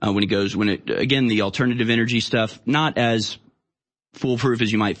 Again, the alternative energy stuff, not as foolproof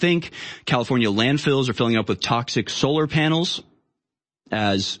as you might think. California landfills are filling up with toxic solar panels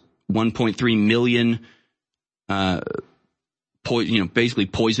as 1.3 million, basically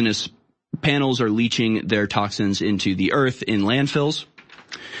poisonous panels are leaching their toxins into the earth in landfills.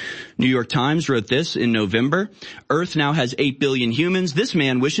 New York Times wrote this in November. Earth now has 8 billion humans. This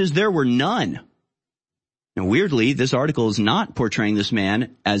man wishes there were none. Now, weirdly, this article is not portraying this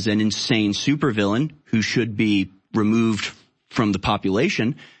man as an insane supervillain who should be removed from the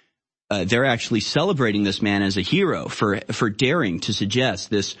population. they're actually celebrating this man as a hero for daring to suggest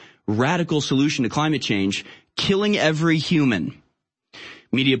this radical solution to climate change, killing every human.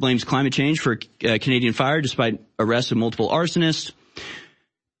 Media blames climate change for Canadian fire despite arrests of multiple arsonists.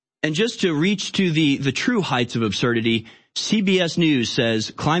 And just to reach to the true heights of absurdity, CBS News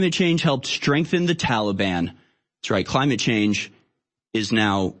says climate change helped strengthen the Taliban. That's right, climate change is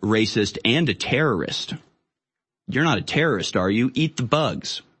now racist and a terrorist. You're not a terrorist, are you? Eat the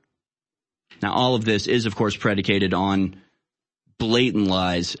bugs. Now, all of this is, of course, predicated on blatant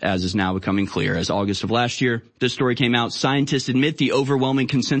lies, as is now becoming clear. As August of last year, this story came out. Scientists admit the overwhelming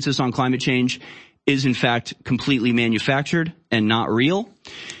consensus on climate change is, in fact, completely manufactured and not real.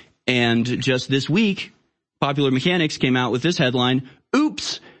 And just this week, Popular Mechanics came out with this headline,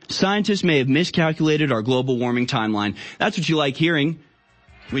 "Oops, scientists may have miscalculated our global warming timeline." That's what you like hearing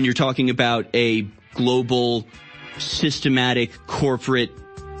when you're talking about a global, systematic, corporate,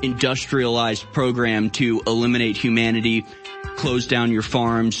 industrialized program to eliminate humanity, close down your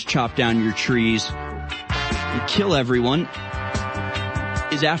farms, chop down your trees, and kill everyone.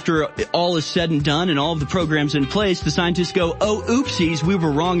 Is after all is said and done and all of the programs in place, the scientists go, "Oh, oopsies, we were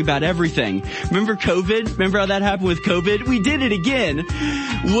wrong about everything." Remember COVID? Remember how that happened with COVID? We did it again.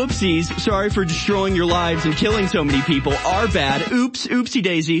 Whoopsies. Sorry for destroying your lives and killing so many people. Our bad. Oops, oopsie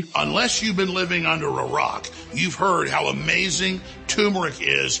daisy. Unless you've been living under a rock, you've heard how amazing turmeric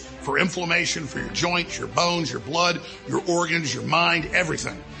is for inflammation, for your joints, your bones, your blood, your organs, your mind,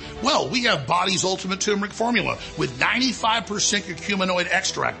 everything. Well, we have Body's Ultimate Turmeric Formula with 95% curcuminoid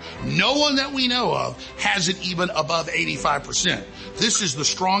extract. No one that we know of has it even above 85%. This is the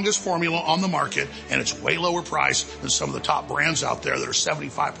strongest formula on the market, and it's way lower price than some of the top brands out there that are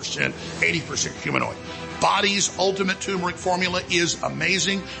 75%, 80% curcuminoid. Body's Ultimate Turmeric Formula is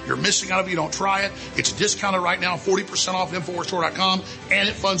amazing. You're missing out if you don't try it. It's discounted right now, 40% off at InfoWarsStore.com, and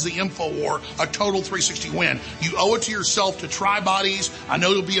it funds the InfoWar, a total 360 win. You owe it to yourself to try Body's. I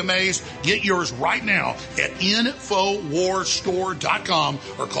know you'll be amazed. Get yours right now at InfoWarsStore.com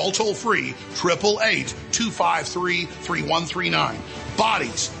or call toll free 888-253-3139.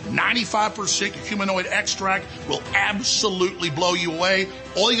 Body's 95% curcuminoid extract will absolutely blow you away.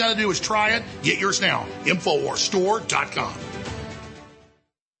 All you got to do is try it. Get yours now. InfoWarsStore.com.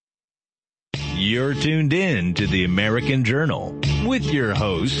 You're tuned in to the American Journal with your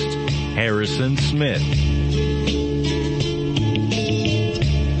host, Harrison Smith.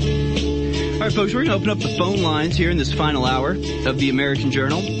 All right, folks, we're going to open up the phone lines here in this final hour of the American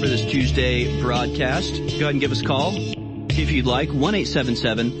Journal for this Tuesday broadcast. Go ahead and give us a call if you'd like.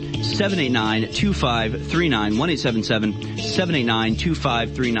 1-877-789-2539.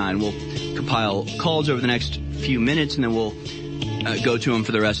 1-877-789-2539. We'll compile calls over the next few minutes, and then we'll go to them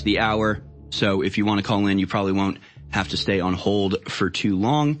for the rest of the hour. So if you want to call in, you probably won't have to stay on hold for too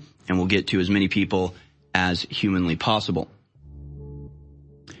long, and we'll get to as many people as humanly possible.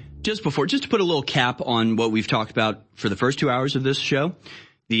 Just to put a little cap on what we've talked about for the first 2 hours of this show,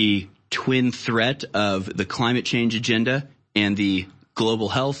 the twin threat of the climate change agenda and the global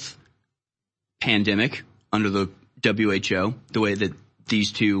health pandemic under the WHO, the way that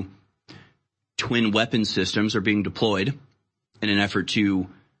these two twin weapon systems are being deployed in an effort to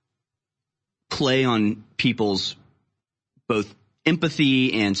play on people's both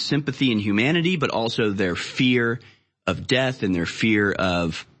empathy and sympathy and humanity, but also their fear of death and their fear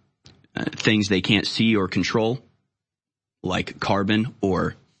of things they can't see or control, like carbon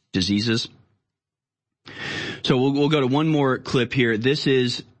or diseases. So we'll go to one more clip here. This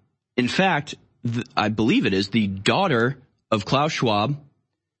is, in fact, I believe it is the daughter of Klaus Schwab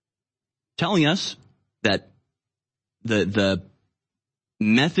telling us that the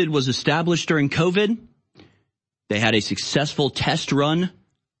method was established during COVID. They had a successful test run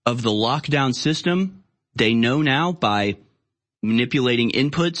of the lockdown system. They know now by manipulating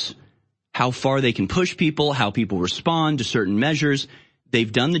inputs how far they can push people, how people respond to certain measures.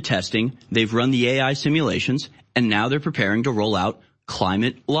 They've done the testing, they've run the AI simulations, and now they're preparing to roll out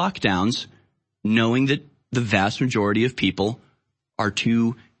climate lockdowns, knowing that the vast majority of people are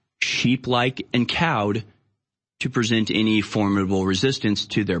too sheep-like and cowed to present any formidable resistance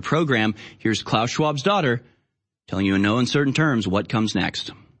to their program. Here's Klaus Schwab's daughter telling you in no uncertain terms what comes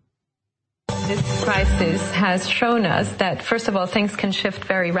next. this crisis has shown us that, first of all, things can shift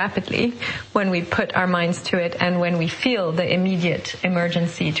very rapidly when we put our minds to it and when we feel the immediate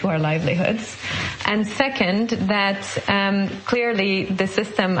emergency to our livelihoods. And second, that clearly the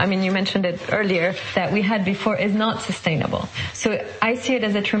system, I mean, you mentioned it earlier, that we had before is not sustainable. So I see it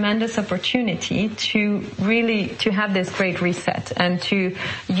as a tremendous opportunity to really to have this great reset and to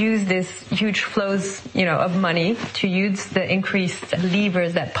use this huge flows, of money, to use the increased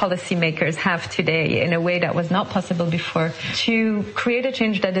levers that policymakers have today in a way that was not possible before, to create a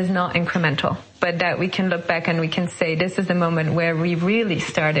change that is not incremental, but that we can look back and we can say this is the moment where we really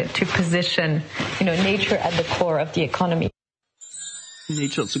started to position, nature at the core of the economy.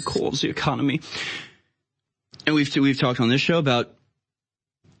 Nature at the core of the economy. And we've talked on this show about,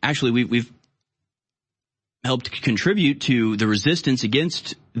 actually we've helped contribute to the resistance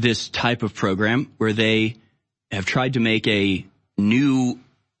against this type of program where they have tried to make a new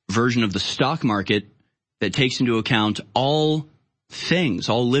version of the stock market that takes into account all things,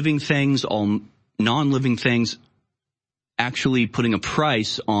 all living things, all non-living things, actually putting a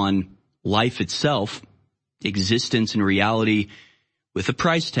price on life itself, existence and reality with a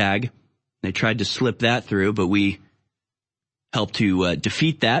price tag. They tried to slip that through, but we helped to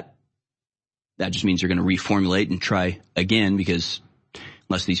defeat that. That just means they're going to reformulate and try again, because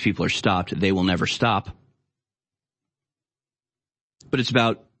unless these people are stopped, they will never stop. But it's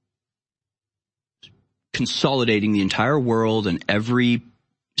about consolidating the entire world and every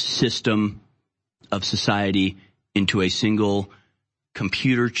system of society into a single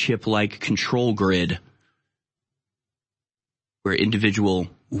computer chip-like control grid where individual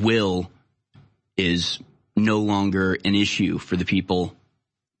will is no longer an issue for the people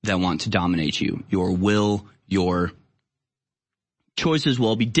that want to dominate you. Your will, your choices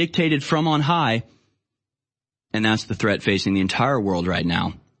will be dictated from on high, and that's the threat facing the entire world right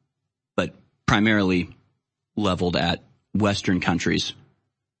now, but primarily leveled at Western countries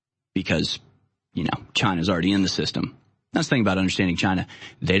because, China's already in the system. That's the thing about understanding China.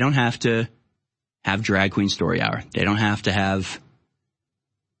 They don't have to have drag queen story hour. They don't have to have,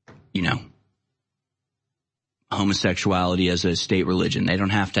 homosexuality as a state religion. They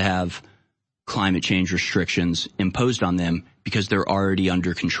don't have to have climate change restrictions imposed on them because they're already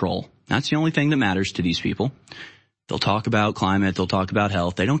under control. That's the only thing that matters to these people. They'll talk about climate. They'll talk about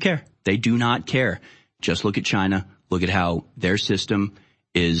health. They don't care. They do not care. Just look at China. Look at how their system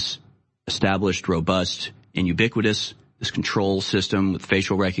is established, robust, and ubiquitous. This control system with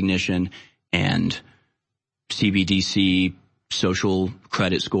facial recognition and CBDC, social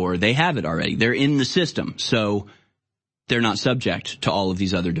credit score, they have it already. They're in the system. So they're not subject to all of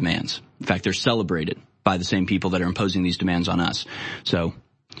these other demands. In fact, they're celebrated by the same people that are imposing these demands on us. So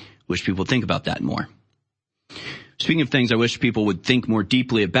wish people would think about that more. Speaking of things I wish people would think more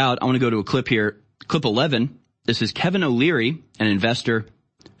deeply about, I want to go to a clip here. Clip 11. This is Kevin O'Leary, an investor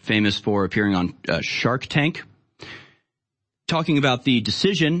famous for appearing on Shark Tank, talking about the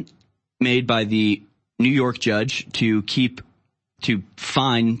decision made by the New York judge to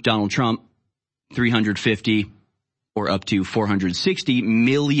fine Donald Trump $350 or up to $460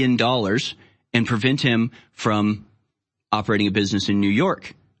 million and prevent him from operating a business in New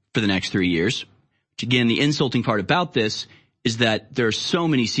York for the next 3 years. Which, again, the insulting part about this is that there are so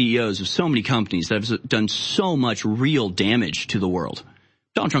many CEOs of so many companies that have done so much real damage to the world.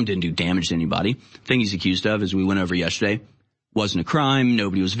 Donald Trump didn't do damage to anybody. The thing he's accused of, as we went over yesterday, wasn't a crime.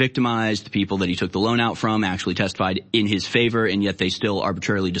 Nobody was victimized. The people that he took the loan out from actually testified in his favor, and yet they still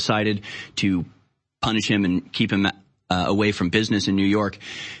arbitrarily decided to punish him and keep him away from business in New York.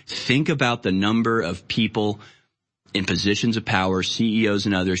 Think about the number of people in positions of power, CEOs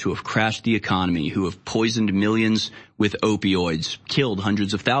and others, who have crashed the economy, who have poisoned millions with opioids, killed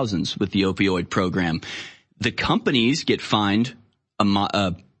hundreds of thousands with the opioid program. The companies get fined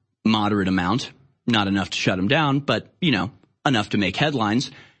a moderate amount, not enough to shut them down, but, enough to make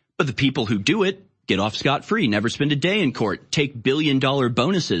headlines. But the people who do it get off scot-free, never spend a day in court, take billion-dollar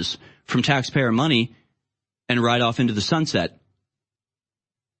bonuses from taxpayer money and ride off into the sunset.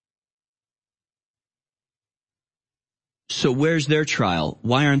 So where's their trial?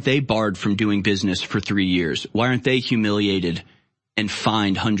 Why aren't they barred from doing business for 3 years? Why aren't they humiliated and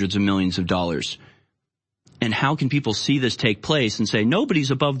fined hundreds of millions of dollars? And how can people see this take place and say, nobody's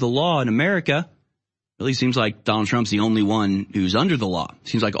above the law in America? It really seems like Donald Trump's the only one who's under the law. It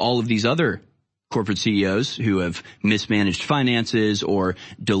seems like all of these other corporate CEOs who have mismanaged finances or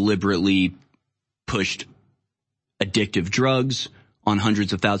deliberately pushed addictive drugs on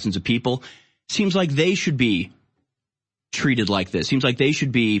hundreds of thousands of people, seems like they should be treated like this. Seems like they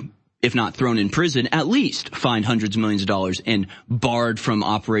should be if not thrown in prison, at least fined hundreds of millions of dollars and barred from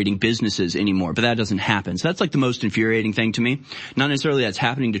operating businesses anymore. But that doesn't happen. So that's like the most infuriating thing to me. Not necessarily that's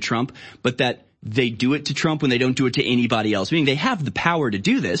happening to Trump, but that they do it to Trump when they don't do it to anybody else. Meaning they have the power to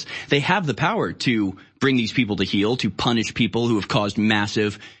do this. They have the power to bring these people to heel, to punish people who have caused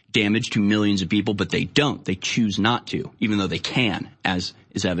massive damage to millions of people, but they don't. They choose not to, even though they can, as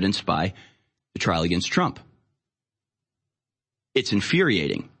is evidenced by the trial against Trump. It's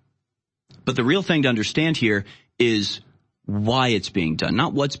infuriating. But the real thing to understand here is why it's being done.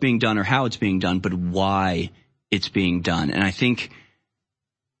 Not what's being done or how it's being done, but why it's being done. And I think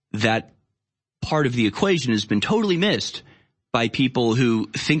that part of the equation has been totally missed by people who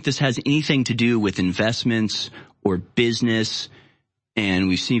think this has anything to do with investments or business. And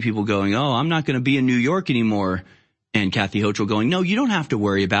we've seen people going, oh, I'm not going to be in New York anymore. And Kathy Hochul going, no, you don't have to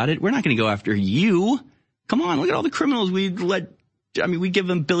worry about it. We're not going to go after you. Come on, look at all the criminals we give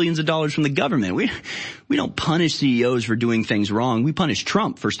them billions of dollars from the government. We don't punish CEOs for doing things wrong. We punish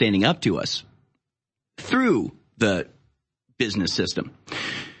Trump for standing up to us through the business system.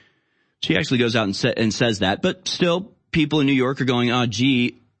 She actually goes out and says that. But still, people in New York are going, oh,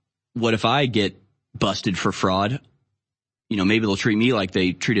 gee, what if I get busted for fraud? You know, maybe they'll treat me like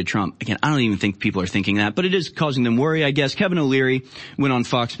they treated Trump. Again, I don't even think people are thinking that, but it is causing them worry, I guess. Kevin O'Leary went on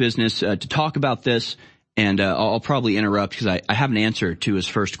Fox Business to talk about this. And I'll probably interrupt because I have an answer to his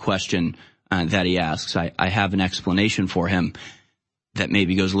first question that he asks. I have an explanation for him that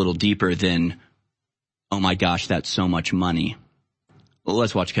maybe goes a little deeper than, oh my gosh, that's so much money. Well,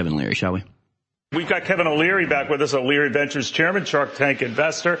 let's watch Kevin O'Leary, shall we? We've got Kevin O'Leary back with us, O'Leary Ventures chairman, Shark Tank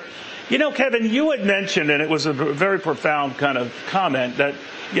investor. You know, Kevin, you had mentioned, and it was a very profound kind of comment, that,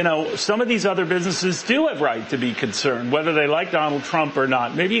 you know, some of these other businesses do have right to be concerned, whether they like Donald Trump or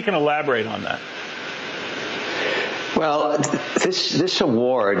not. Maybe you can elaborate on that. Well, this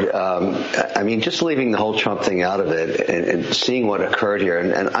award, I mean, just leaving the whole Trump thing out of it and seeing what occurred here,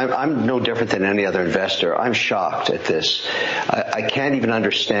 and I'm no different than any other investor. I'm shocked at this. I can't even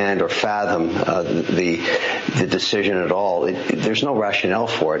understand or fathom the decision at all. There's no rationale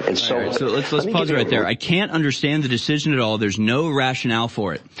for it. And so, right, so let's pause right there. I can't understand the decision at all. There's no rationale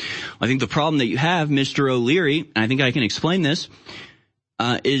for it. I think the problem that you have, Mr. O'Leary, and I think I can explain this,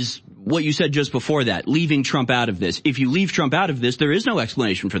 is what you said just before that, leaving Trump out of this. If you leave Trump out of this, there is no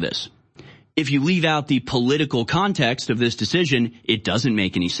explanation for this. If you leave out the political context of this decision, it doesn't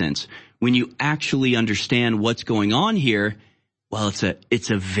make any sense. When you actually understand what's going on here, well,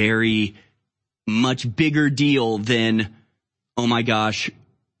 it's a very much bigger deal than, oh my gosh,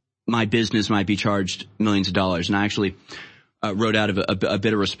 my business might be charged millions of dollars. And I actually wrote out a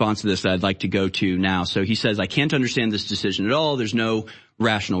bit of response to this that I'd like to go to now. So he says, I can't understand this decision at all. There's no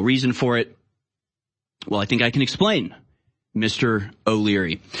rational reason for it. Well, I think I can explain, Mr.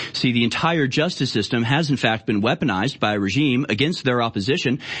 O'Leary. See, the entire justice system has in fact been weaponized by a regime against their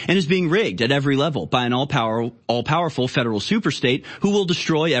opposition and is being rigged at every level by an all-powerful federal superstate who will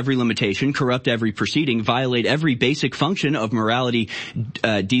destroy every limitation, corrupt every proceeding, violate every basic function of morality,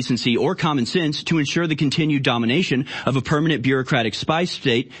 decency, or common sense to ensure the continued domination of a permanent bureaucratic spy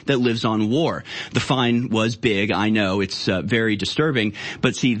state that lives on war. The fine was big, I know, it's very disturbing,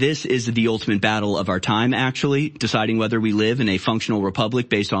 but see, this is the ultimate battle of our time, actually, deciding whether we live in a functional republic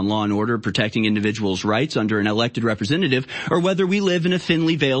based on law and order, protecting individuals' rights under an elected representative, or whether we live in a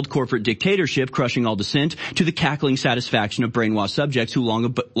thinly veiled corporate dictatorship crushing all dissent to the cackling satisfaction of brainwashed subjects who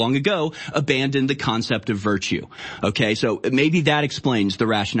long ago abandoned the concept of virtue. Okay, so maybe that explains the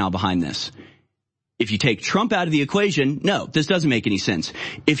rationale behind this. If you take Trump out of the equation, no, this doesn't make any sense.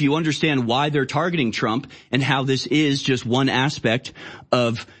 If you understand why they're targeting Trump and how this is just one aspect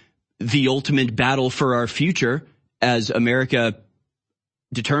of the ultimate battle for our future, as America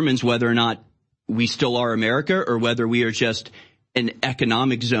determines whether or not we still are America or whether we are just an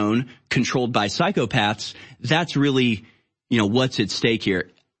economic zone controlled by psychopaths, that's really, you know, what's at stake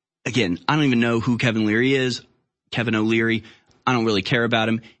here. Again, I don't even know who Kevin O'Leary is. Kevin O'Leary, I don't really care about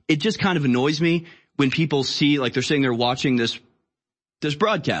him. It just kind of annoys me when people see, like, they're sitting there watching this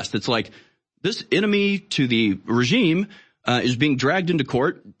broadcast. It's like, this enemy to the regime is being dragged into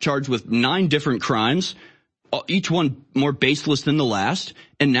court, charged with 9 different crimes, each one more baseless than the last,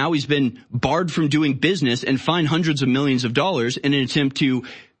 and now he's been barred from doing business and fined hundreds of millions of dollars in an attempt to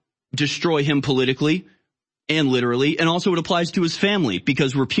destroy him politically and literally, and also it applies to his family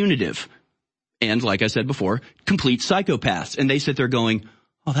because we're punitive. And like I said before, complete psychopaths. And they sit there going,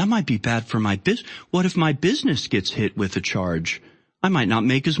 oh, that might be bad for my business. What if my business gets hit with a charge? I might not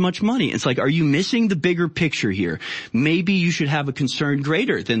make as much money. It's like, are you missing the bigger picture here? Maybe you should have a concern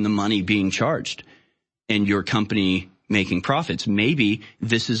greater than the money being charged and your company making profits. Maybe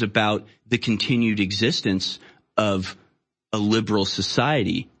this is about the continued existence of a liberal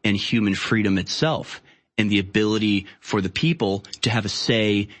society and human freedom itself, and the ability for the people to have a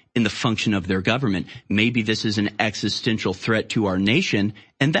say in the function of their government. Maybe this is an existential threat to our nation,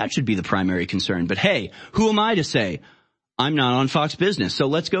 and that should be the primary concern. But hey, who am I to say? I'm not on Fox Business. So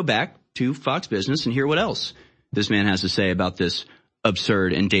let's go back to Fox Business and hear what else this man has to say about this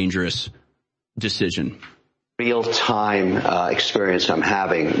absurd and dangerous decision. Real-time experience I'm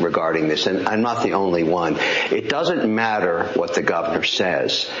having regarding this, and I'm not the only one. It doesn't matter what the governor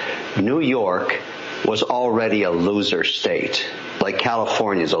says. New York was already a loser state, like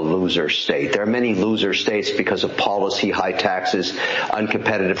California is a loser state. There are many loser states because of policy, high taxes,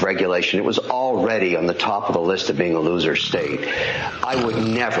 uncompetitive regulation. It was already on the top of the list of being a loser state. I would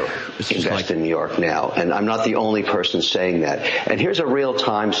never invest in New York now, and I'm not the only person saying that. And here's a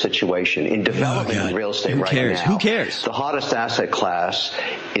real-time situation in development in real estate right now. Who cares? The hottest asset class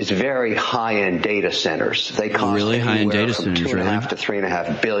is very high-end data centers. They cost really high-end data centers, $2.5 to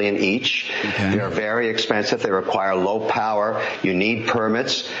 $3.5 billion each. Okay. They are very expensive. They require low power. You need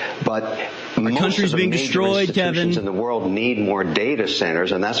permits, but our country's being destroyed, Kevin. In the world need more data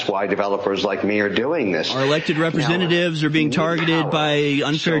centers, and that's why developers like me are doing this. Our elected representatives are being targeted by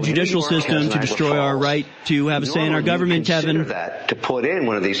unfair judicial system to destroy our right to have a say in our government, Kevin. That to put in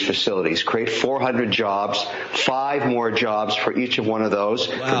one of these facilities, create 400 jobs, 5 more jobs for each of one of those.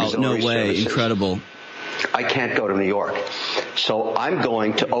 Wow, no way. Services. Incredible. I can't go to New York. So I'm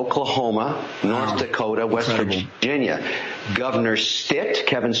going to Oklahoma, North Dakota, West Virginia. Governor Stitt,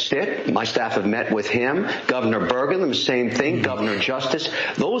 Kevin Stitt, my staff have met with him. Governor Burgum, the same thing. Governor Justice.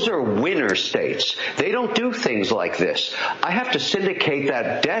 Those are winner states. They don't do things like this. I have to syndicate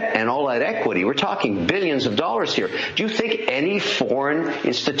that debt and all that equity. We're talking billions of dollars here. Do you think any foreign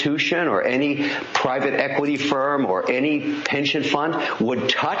institution or any private equity firm or any pension fund would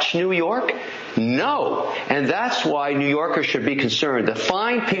touch New York? No. And that's why New Yorkers should be concerned. The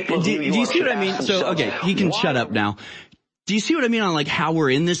fine people of New York. Do you see what I mean? So, okay, he can shut up now. Do you see what I mean on like how we're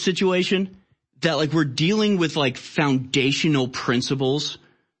in this situation? That like we're dealing with like foundational principles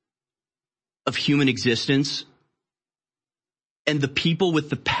of human existence, and the people with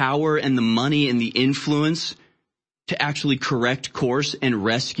the power and the money and the influence to actually correct course and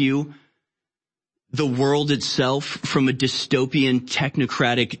rescue the world itself from a dystopian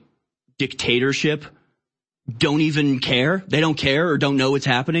technocratic dictatorship don't even care. They don't care or don't know what's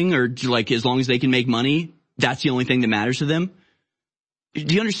happening, or like as long as they can make money, that's the only thing that matters to them.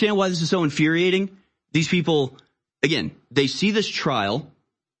 Do you understand why this is so infuriating? These people, again, they see this trial,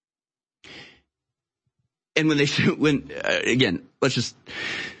 and again, let's just,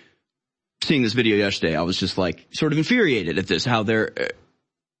 seeing this video yesterday, I was just like sort of infuriated at this, how they're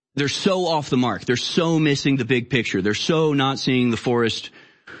so off the mark. They're so missing the big picture. They're so not seeing the forest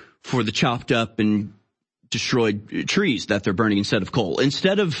for the chopped up and destroyed trees that they're burning instead of coal.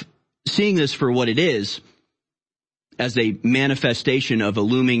 Instead of seeing this for what it is, as a manifestation of a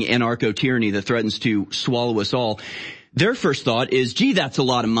looming anarcho-tyranny that threatens to swallow us all, their first thought is, gee, that's a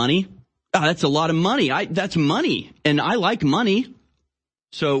lot of money. That's a lot of money. That's money, and I like money.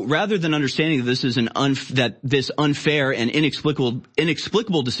 So rather than understanding that this is that this unfair and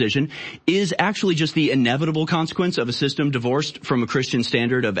inexplicable decision is actually just the inevitable consequence of a system divorced from a Christian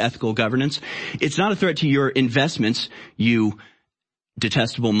standard of ethical governance, it's not a threat to your investments, you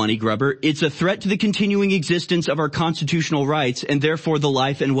detestable money grubber. It's a threat to the continuing existence of our constitutional rights and therefore the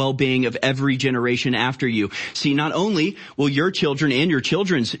life and well-being of every generation after you. See, not only will your children and your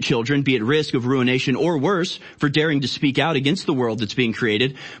children's children be at risk of ruination or worse for daring to speak out against the world that's being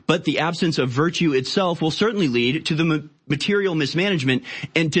created, but the absence of virtue itself will certainly lead to the material mismanagement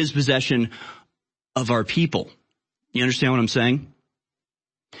and dispossession of our people. You understand what I'm saying?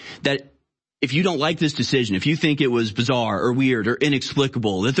 That if you don't like this decision, if you think it was bizarre or weird or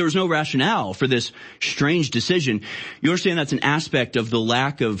inexplicable, that there was no rationale for this strange decision, you understand that's an aspect of the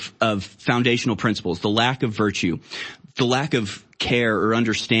lack of foundational principles, the lack of virtue, the lack of care or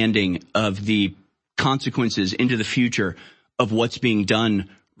understanding of the consequences into the future of what's being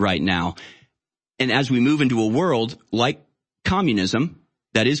done right now. And as we move into a world like communism,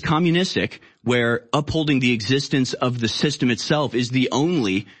 that is communistic, where upholding the existence of the system itself is the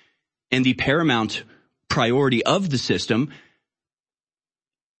only and the paramount priority of the system,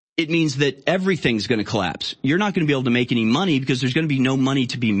 it means that everything's going to collapse. You're not going to be able to make any money because there's going to be no money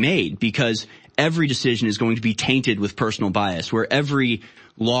to be made, because every decision is going to be tainted with personal bias, where every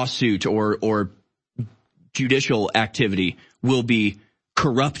lawsuit or judicial activity will be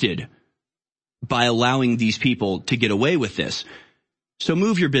corrupted by allowing these people to get away with this. So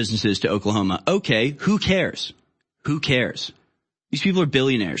move your businesses to Oklahoma. Okay, who cares? Who cares? These people are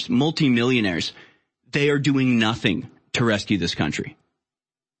billionaires, multimillionaires. They are doing nothing to rescue this country.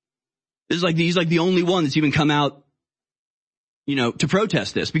 He's like the only one that's even come out, to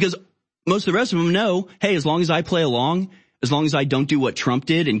protest this, because most of the rest of them know, hey, as long as I play along, as long as I don't do what Trump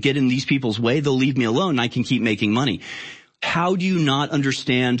did and get in these people's way, they'll leave me alone and I can keep making money. How do you not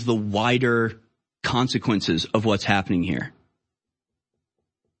understand the wider consequences of what's happening here?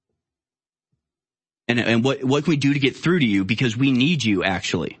 And what can we do to get through to you? Because we need you,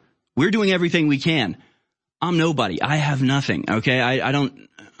 actually. We're doing everything we can. I'm nobody. I have nothing. Okay. I don't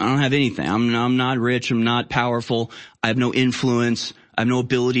have anything. I'm not rich. I'm not powerful. I have no influence. I have no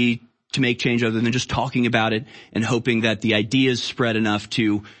ability to make change other than just talking about it and hoping that the ideas spread enough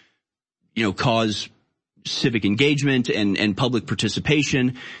to, cause civic engagement and public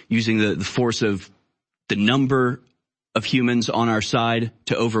participation, using the force of the number of humans on our side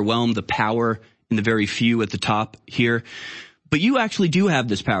to overwhelm the power in the very few at the top here. But you actually do have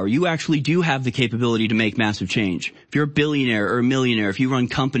this power. You actually do have the capability to make massive change. If you're a billionaire or a millionaire, if you run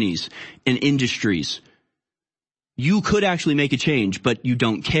companies and industries, you could actually make a change, but you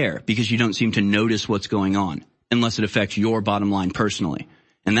don't care because you don't seem to notice what's going on unless it affects your bottom line personally.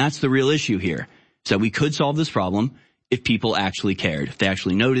 And that's the real issue here. So we could solve this problem if people actually cared, if they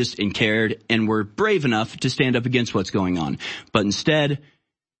actually noticed and cared and were brave enough to stand up against what's going on. But instead,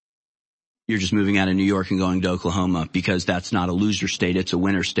 you're just moving out of New York and going to Oklahoma because that's not a loser state. It's a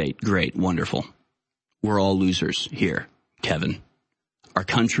winner state. Great. Wonderful. We're all losers here, Kevin. Our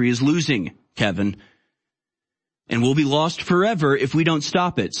country is losing, Kevin. And we'll be lost forever if we don't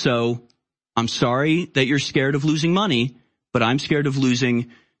stop it. So I'm sorry that you're scared of losing money, but I'm scared of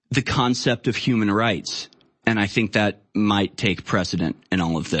losing the concept of human rights. And I think that might take precedent in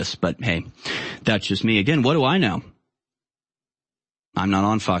all of this. But hey, that's just me. Again, what do I know? I'm not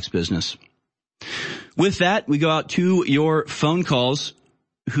on Fox Business. With that, we go out to your phone calls.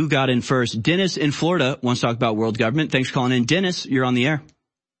 Who got in first? Dennis in Florida wants to talk about world government. Thanks for calling in. Dennis, you're on the air.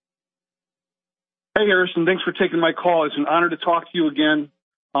 Hey, Harrison. Thanks for taking my call. It's an honor to talk to you again.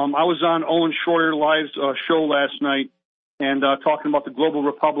 I was on Owen Schroyer Live's show last night and talking about the Global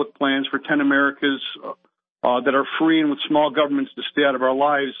Republic plans for 10 Americas that are free and with small governments to stay out of our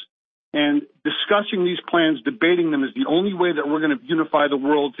lives. And discussing these plans, debating them, is the only way that we're going to unify the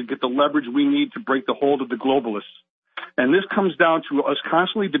world to get the leverage we need to break the hold of the globalists. And this comes down to us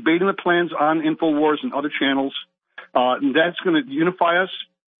constantly debating the plans on InfoWars and other channels. And that's going to unify us.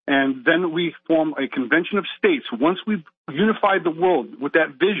 And then we form a convention of states. Once we've unified the world with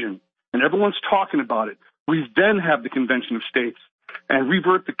that vision and everyone's talking about it, we then have the convention of states and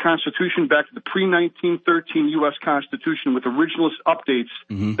revert the Constitution back to the pre-1913 U.S. Constitution with originalist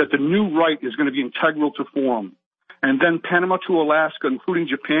updates that the new right is going to be integral to form. And then Panama to Alaska, including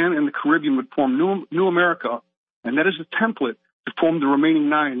Japan and the Caribbean, would form New America, and that is a template to form the remaining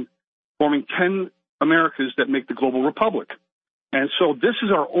 9, forming 10 Americas that make the global republic. And so this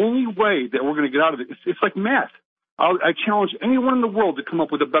is our only way that we're going to get out of it. It's like math. I challenge anyone in the world to come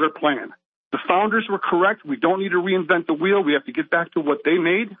up with a better plan. The founders were correct. We don't need to reinvent the wheel. We have to get back to what they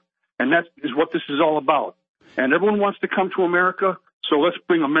made, and that is what this is all about. And everyone wants to come to America, so let's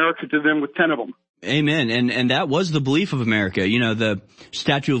bring America to them with 10 of them. Amen. And that was the belief of America. You know, the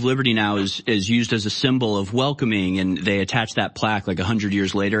Statue of Liberty now is used as a symbol of welcoming, and they attach that plaque like 100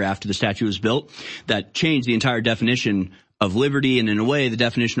 years later after the statue was built. That changed the entire definition of liberty, and in a way, the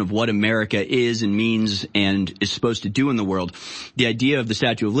definition of what America is and means and is supposed to do in the world. The idea of the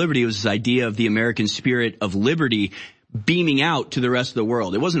Statue of Liberty was this idea of the American spirit of liberty beaming out to the rest of the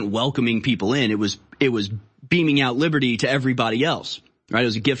world. It wasn't welcoming people in. It was beaming out liberty to everybody else, right? It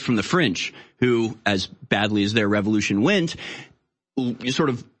was a gift from the French, who, as badly as their revolution went, sort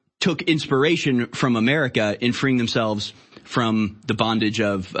of took inspiration from America in freeing themselves from the bondage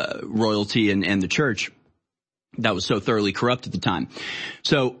of royalty and the church that was so thoroughly corrupt at the time.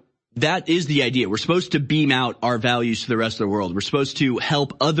 So that is the idea. We're supposed to beam out our values to the rest of the world. We're supposed to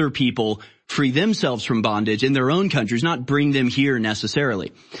help other people free themselves from bondage in their own countries, not bring them here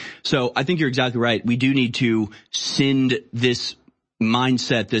necessarily. So I think you're exactly right. We do need to send this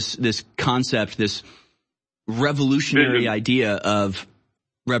mindset, this concept, this revolutionary idea of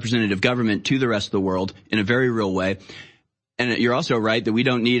representative government to the rest of the world in a very real way. And you're also right that we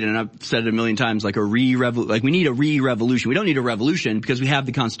don't need, and I've said it a million times, we need a re-revolution. We don't need a revolution because we have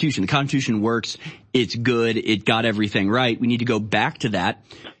the Constitution. The Constitution works. It's good. It got everything right. We need to go back to that,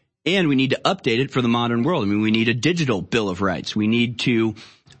 and we need to update it for the modern world. I mean, we need a digital Bill of Rights. We need to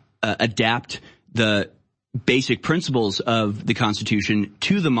adapt the basic principles of the Constitution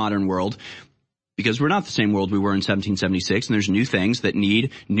to the modern world, because we're not the same world we were in 1776, and there's new things that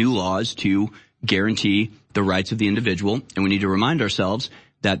need new laws to guarantee the rights of the individual, and we need to remind ourselves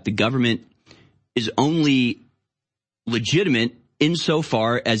that the government is only legitimate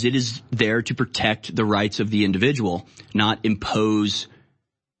insofar as it is there to protect the rights of the individual, not impose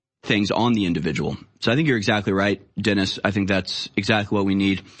things on the individual. So I think you're exactly right, Dennis. I think that's exactly what we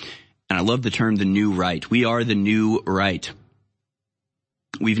need. And I love the term the new right. We are the new right.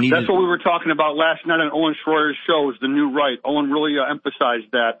 That's what we were talking about last night on Owen Schroyer's show, is the new right. Owen really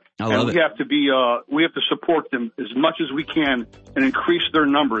emphasized that. And we have to we have to support them as much as we can and increase their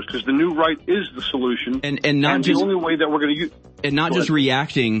numbers, because the new right is the solution. And not the only way that we're going to use. And not just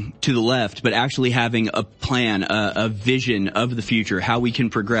reacting to the left, but actually having a plan, a vision of the future, how we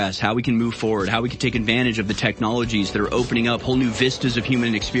can progress, how we can move forward, how we can take advantage of the technologies that are opening up whole new vistas of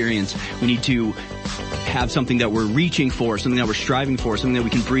human experience. We need to have something that we're reaching for, something that we're striving for, something that we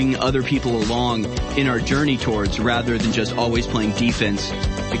can bring other people along in our journey towards, rather than just always playing defense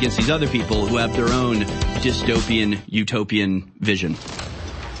against these other people who have their own dystopian, utopian vision.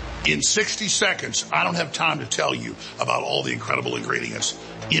 In 60 seconds, I don't have time to tell you about all the incredible ingredients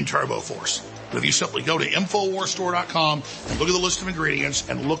in TurboForce. But if you simply go to InfoWarsStore.com and look at the list of ingredients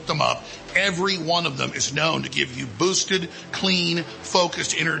and look them up, every one of them is known to give you boosted, clean,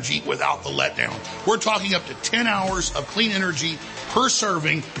 focused energy without the letdown. We're talking up to 10 hours of clean energy per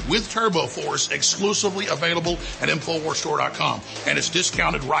serving with TurboForce, exclusively available at InfoWarsStore.com. And it's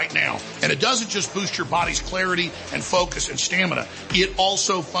discounted right now. And it doesn't just boost your body's clarity and focus and stamina. It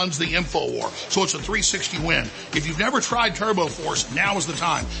also funds the InfoWar. So it's a 360 win. If you've never tried TurboForce, now is the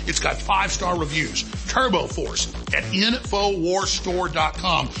time. It's got 5-star reviews. TurboForce at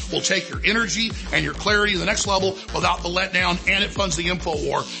InfoWarsStore.com will take your energy and your clarity to the next level without the letdown, and it funds the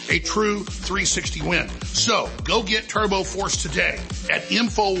InfoWar, a true 360 win. So go get TurboForce today at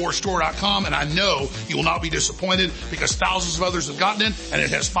InfoWarsStore.com, and I know you will not be disappointed, because thousands of others have gotten it, and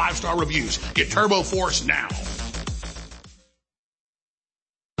it has 5-star reviews. Get TurboForce now.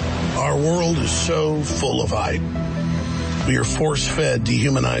 Our world is so full of hype. We are force-fed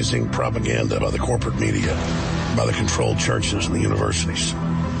dehumanizing propaganda by the corporate media, by the controlled churches and the universities.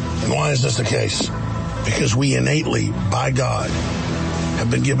 And why is this the case? Because we innately, by God, have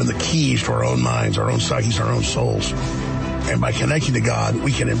been given the keys to our own minds, our own psyches, our own souls. And by connecting to God,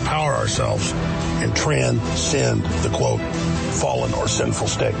 we can empower ourselves and transcend the, quote, fallen or sinful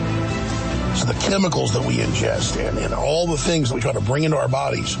state. So the chemicals that we ingest and all the things that we try to bring into our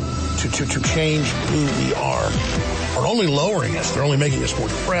bodies to change who we are only lowering us. They're only making us more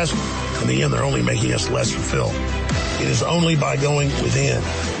depressed. In the end, they're only making us less fulfilled. It is only by going within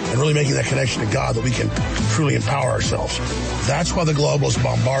and really making that connection to God that we can truly empower ourselves. That's why the globalists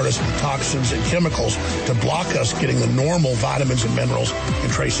bombard us with toxins and chemicals to block us getting the normal vitamins and minerals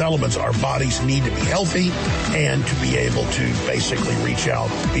and trace elements our bodies need to be healthy and to be able to basically reach out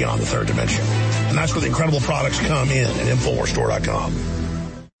beyond the third dimension. And that's where the incredible products come in at InfoWarsStore.com.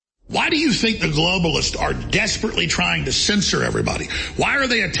 Why do you think the globalists are desperately trying to censor everybody? Why are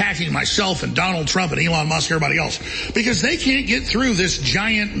they attacking myself and Donald Trump and Elon Musk and everybody else? Because they can't get through this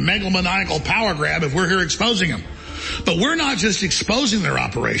giant megalomaniacal power grab if we're here exposing them. But we're not just exposing their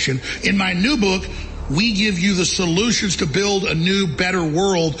operation. In my new book, we give you the solutions to build a new, better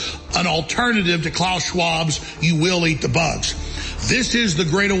world, an alternative to Klaus Schwab's "You Will Eat the Bugs." This is the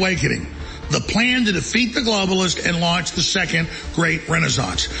Great Awakening, the plan to defeat the globalists and launch the second great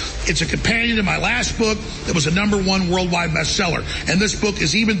renaissance. It's a companion to my last book that was a #1 worldwide bestseller. And this book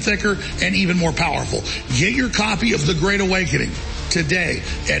is even thicker and even more powerful. Get your copy of The Great Awakening today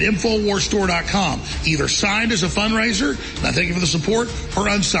at InfoWarsStore.com, either signed as a fundraiser, and I thank you for the support, or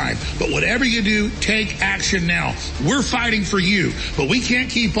unsigned. But whatever you do, take action now. We're fighting for you, but we can't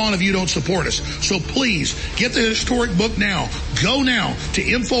keep on if you don't support us. So please, get the historic book now. Go now to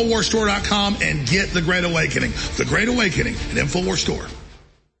InfoWarsStore.com and get The Great Awakening. The Great Awakening at InfoWars Store.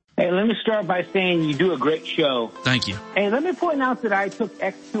 Hey, let me start by saying you do a great show. Thank you. Hey, let me point out that I took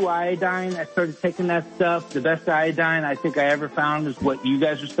X2 iodine. I started taking that stuff. The best iodine I think I ever found is what you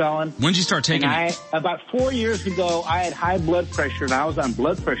guys are selling. When did you start taking it? About 4 years ago, I had high blood pressure, and I was on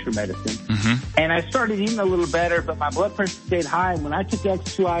blood pressure medicine. Mm-hmm. And I started eating a little better, but my blood pressure stayed high. And when I took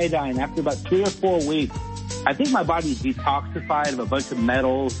X2 iodine, after about 3 or 4 weeks, I think my body detoxified of a bunch of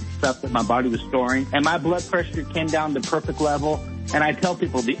metals and stuff that my body was storing. And my blood pressure came down to perfect level. And I tell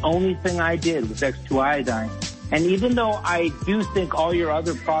people the only thing I did was X2 iodine. And even though I do think all your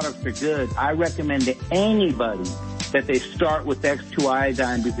other products are good, I recommend to anybody that they start with X2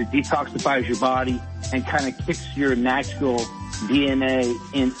 iodine because it detoxifies your body and kind of kicks your natural DNA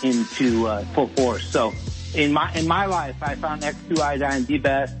into full force. So in my life, I found X2 iodine the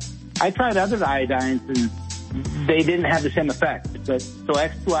best. I tried other iodines and they didn't have the same effect. So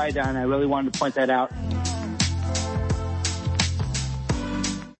X2 iodine, I really wanted to point that out.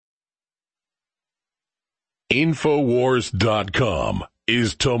 Infowars.com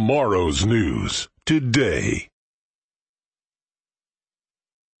is tomorrow's news today.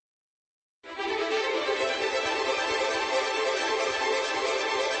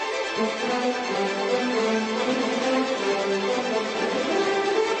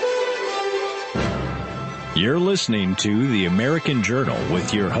 You're listening to The American Journal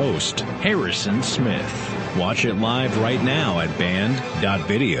with your host, Harrison Smith. Watch it live right now at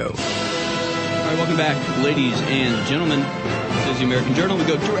band.video. All right, welcome back, ladies and gentlemen. This is The American Journal. We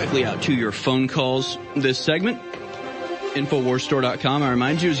go directly out to your phone calls this segment. Infowarsstore.com, I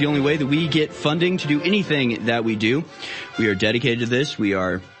remind you, is the only way that we get funding to do anything that we do. We are dedicated to this. We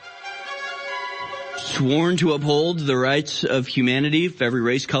are sworn to uphold the rights of humanity, of every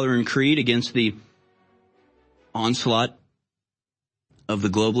race, color, and creed, against the onslaught of the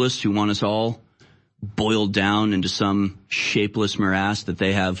globalists who want us all boiled down into some shapeless morass that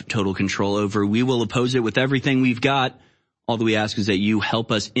they have total control over. We will oppose it with everything we've got. All that we ask is that you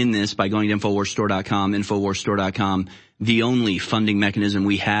help us in this by going to Infowarsstore.com, Infowarsstore.com, the only funding mechanism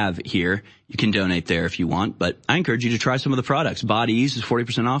we have here. You can donate there if you want, but I encourage you to try some of the products. Body Ease is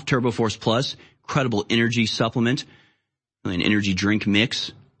 40% off. TurboForce Plus, incredible energy supplement, an energy drink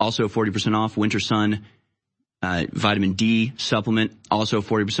mix, also 40% off. Winter Sun vitamin D supplement, also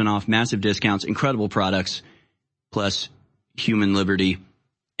 40% off. Massive discounts, incredible products, plus Human Liberty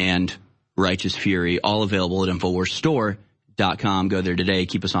and Righteous Fury, all available at Infowarsstore.com. Go there today.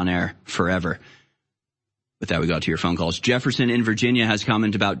 Keep us on air forever. With that, we go to your phone calls. Jefferson in Virginia has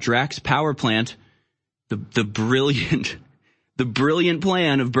commented about Drax Power Plant, the brilliant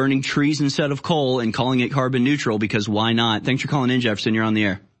plan of burning trees instead of coal and calling it carbon neutral, because why not? Thanks for calling in, Jefferson. You're on the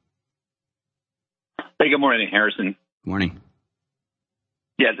air. Hey, good morning, Harrison. Good morning.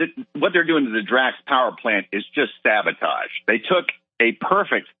 Yeah, what they're doing to the Drax Power Plant is just sabotage. They took a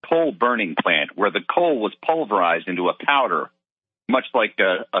perfect coal burning plant where the coal was pulverized into a powder, much like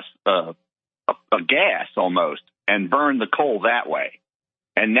a gas almost, and burned the coal that way.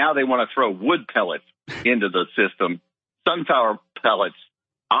 And now they want to throw wood pellets into the system, sunflower pellets,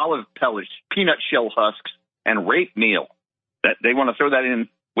 olive pellets, peanut shell husks, and rape meal. That they want to throw that in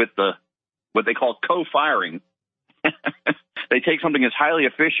with what they call co-firing. They take something that's highly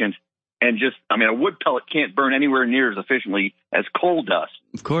efficient and a wood pellet can't burn anywhere near as efficiently as coal does.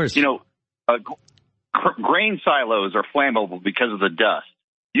 Of course. Grain silos are flammable because of the dust.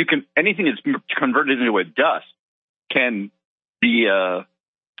 Anything that's converted into a dust can be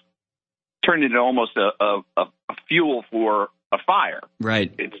turned into almost a fuel for a fire. Right.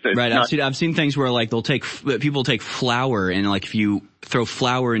 It's right. I've seen things where people take flour and if you throw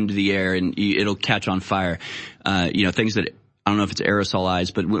flour into the air and it'll catch on fire. Things that I don't know if it's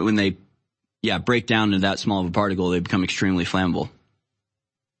aerosolized, but when they break down into that small of a particle, they become extremely flammable.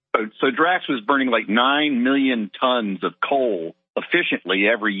 So Drax was burning like 9 million tons of coal efficiently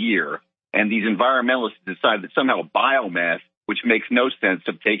every year, and these environmentalists decided that somehow biomass, which makes no sense,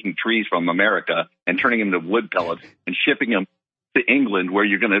 of taking trees from America and turning them into wood pellets and shipping them to England, where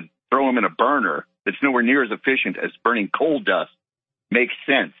you're going to throw them in a burner that's nowhere near as efficient as burning coal dust, makes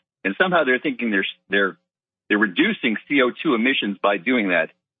sense. And somehow they're thinking they're reducing CO2 emissions by doing that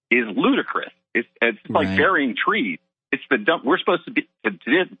is ludicrous. It's like burying trees. It's the dump. We're supposed to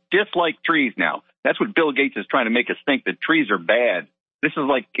dislike trees now. That's what Bill Gates is trying to make us think, that trees are bad. This is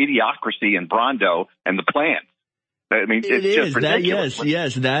like Idiocracy and Brawndo and the plants. I mean, it's just ridiculous.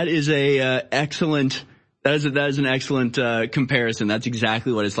 Yes, that is excellent. That is an excellent comparison. That's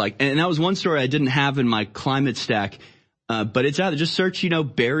exactly what it's like. And that was one story I didn't have in my climate stack. But it's out there. Just search,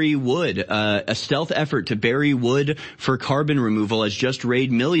 bury wood. A stealth effort to bury wood for carbon removal has just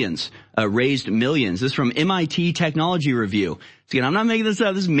raised millions. This is from MIT Technology Review. So again, I'm not making this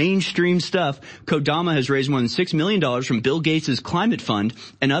up. This is mainstream stuff. Kodama has raised more than $6 million from Bill Gates' climate fund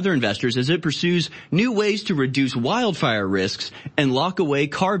and other investors as it pursues new ways to reduce wildfire risks and lock away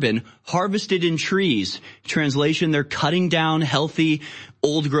carbon harvested in trees. Translation, they're cutting down healthy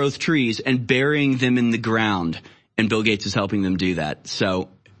old growth trees and burying them in the ground. And Bill Gates is helping them do that. So,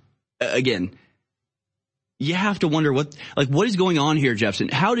 again, you have to wonder what is going on here, Jefferson?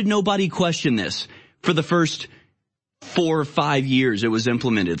 How did nobody question this for the first 4 or 5 years it was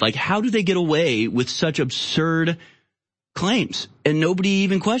implemented? How do they get away with such absurd claims and nobody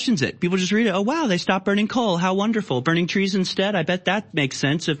even questions it? People just read it. Oh, wow, they stopped burning coal. How wonderful. Burning trees instead. I bet that makes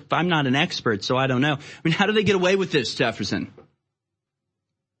sense. If I'm not an expert, so I don't know. I mean, how do they get away with this, Jefferson?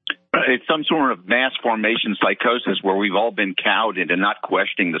 It's some sort of mass formation psychosis where we've all been cowed into not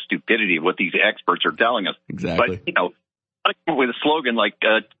questioning the stupidity of what these experts are telling us. Exactly. But, with a slogan like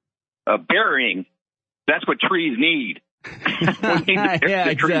burying, that's what trees need. Yeah,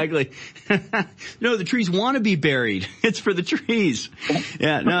 exactly. No, the trees want to be buried. It's for the trees.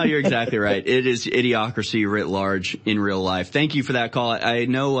 Yeah, no, you're exactly right. It is idiocracy writ large in real life. Thank you for that call. I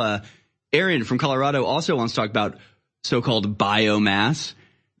know Aaron from Colorado also wants to talk about so-called biomass.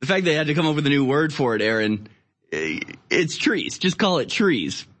 The fact they had to come up with a new word for it, Aaron, it's trees. Just call it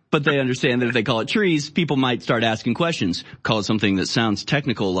trees. But they understand that if they call it trees, people might start asking questions. Call it something that sounds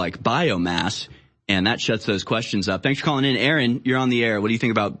technical like biomass, and that shuts those questions up. Thanks for calling in. Aaron, you're on the air. What do you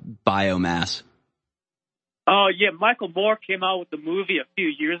think about biomass? Oh, yeah. Michael Moore came out with a movie a few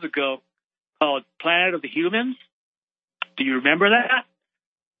years ago called Planet of the Humans. Do you remember that?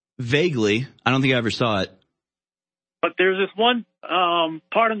 Vaguely. I don't think I ever saw it. But there's this one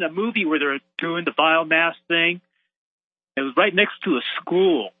part in the movie where they're doing the biomass thing. It was right next to a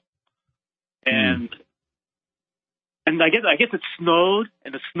school. And I guess it snowed,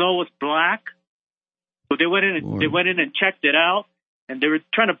 and the snow was black. So they went in and checked it out, and they were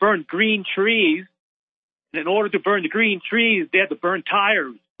trying to burn green trees. And in order to burn the green trees, they had to burn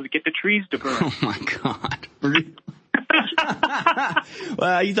tires to get the trees to burn. Oh my God.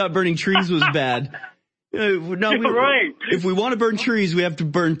 Well, you thought burning trees was bad. Right. If we want to burn trees, we have to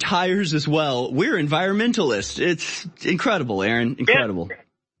burn tires as well. We're environmentalists. It's incredible, Aaron. Incredible.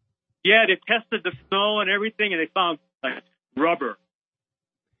 Yeah, they tested the snow and everything, and they found like rubber.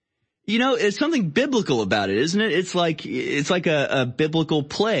 You know, it's something biblical about it, isn't it? It's like a biblical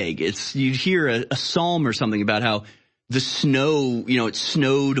plague. You'd hear a psalm or something about how the snow, it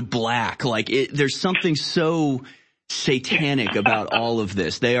snowed black. There's something so satanic about all of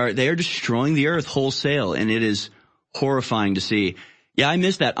this. They are destroying the earth wholesale, and it is horrifying to see. Yeah, I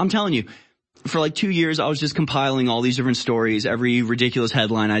miss that. I'm telling you, for 2 years, I was just compiling all these different stories. Every ridiculous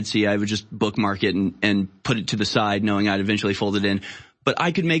headline I'd see, I would just bookmark it and put it to the side, knowing I'd eventually fold it in. But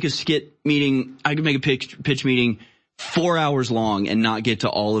I could make a pitch meeting 4 hours long and not get to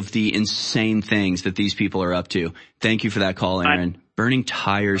all of the insane things that these people are up to. Thank you for that call, Aaron. Burning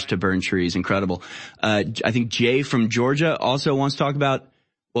tires to burn trees. Incredible. I think Jay from Georgia also wants to talk about,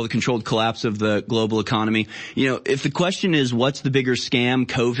 the controlled collapse of the global economy. If the question is what's the bigger scam,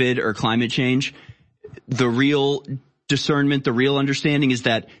 COVID or climate change, the real discernment, the real understanding is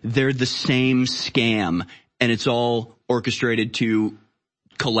that they're the same scam, and it's all orchestrated to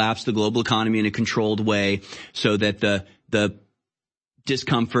collapse the global economy in a controlled way so that the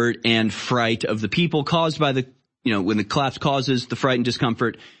discomfort and fright of the people caused by when the collapse causes the fright and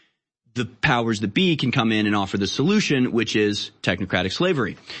discomfort, the powers that be can come in and offer the solution, which is technocratic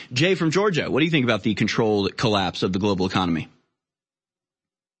slavery. Jay from Georgia, what do you think about the controlled collapse of the global economy?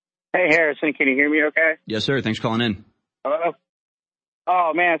 Hey, Harrison, can you hear me okay? Yes, sir. Thanks for calling in. Hello?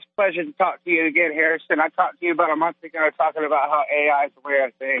 Oh, man, it's a pleasure to talk to you again, Harrison. I talked to you about a month ago talking about how AI is aware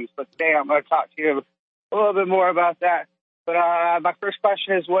of things, but today I'm going to talk to you a little bit more about that. But my first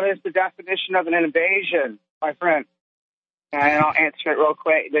question is, what is the definition of an invasion, my friend? And I'll answer it real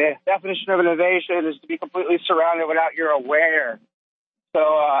quick. The definition of an invasion is to be completely surrounded without you're aware. So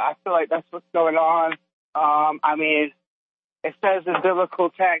I feel like that's what's going on. It says in biblical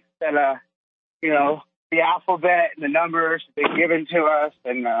text that, the alphabet and the numbers have been given to us,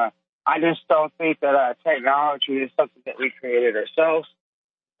 and I just don't think that technology is something that we created ourselves.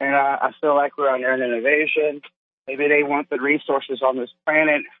 And I feel like we're under an invasion. Maybe they want the resources on this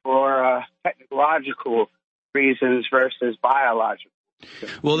planet for technological reasons versus biological.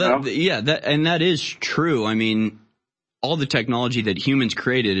 Well, that is true. I mean, all the technology that humans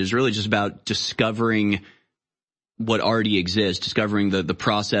created is really just about discovering what already exists, discovering the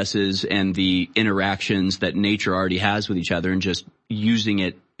processes and the interactions that nature already has with each other and just using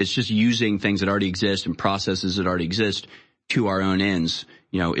it. It's just using things that already exist and processes that already exist to our own ends.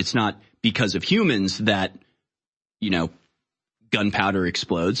 It's not because of humans that, gunpowder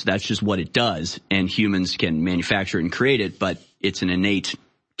explodes. That's just what it does. And humans can manufacture it and create it, but it's an innate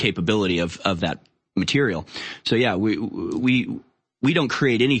capability of that material. So yeah, we don't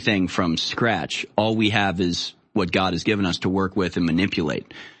create anything from scratch. All we have is what God has given us to work with and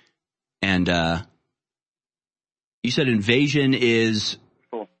manipulate. And you said invasion is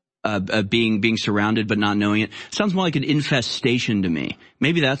being surrounded but not knowing it. Sounds more like an infestation to me.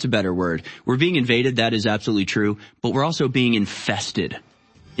 Maybe that's a better word. We're being invaded, that is absolutely true, but we're also being infested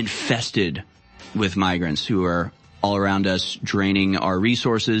with migrants who are all around us, draining our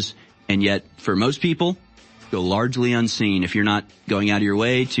resources, and yet for most people, go largely unseen. If you're not going out of your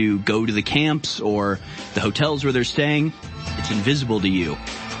way to go to the camps or the hotels where they're staying, it's invisible to you.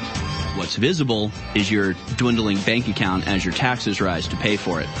 What's visible is your dwindling bank account as your taxes rise to pay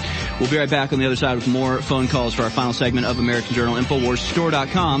for it. We'll be right back on the other side with more phone calls for our final segment of American Journal.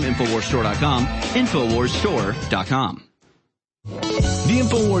 InfoWarsStore.com, InfoWarsStore.com, InfoWarsStore.com. The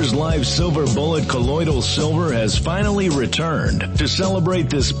InfoWars Live Silver Bullet Colloidal Silver has finally returned. To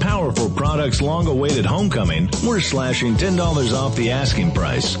celebrate this powerful product's long-awaited homecoming, we're slashing $10 off the asking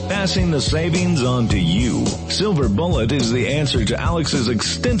price, passing the savings on to you. Silver Bullet is the answer to Alex's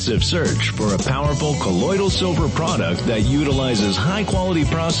extensive search for a powerful colloidal silver product that utilizes high-quality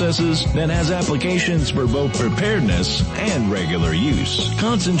processes that has applications for both preparedness and regular use.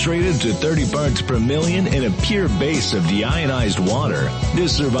 Concentrated to 30 parts per million in a pure base of deionized water,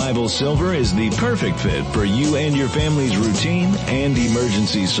 this survival silver is the perfect fit for you and your family's routine and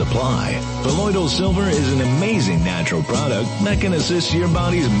emergency supply. Colloidal silver is an amazing natural product that can assist your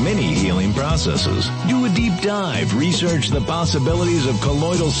body's many healing processes. Do a deep dive, research the possibilities of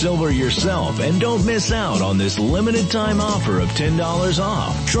colloidal silver yourself, and don't miss out on this limited time offer of $10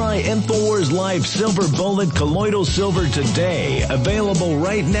 off. Try InfoWars Live Silver Bullet Colloidal Silver today. Available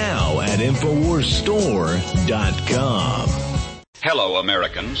right now at InfoWarsStore.com. Hello,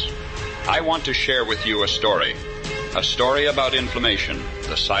 Americans. I want to share with you a story about inflammation,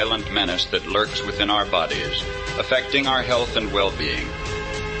 the silent menace that lurks within our bodies, affecting our health and well-being.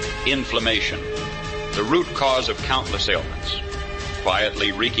 Inflammation, the root cause of countless ailments,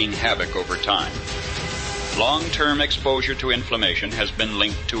 quietly wreaking havoc over time. Long-term exposure to inflammation has been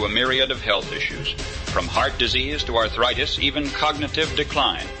linked to a myriad of health issues, from heart disease to arthritis, even cognitive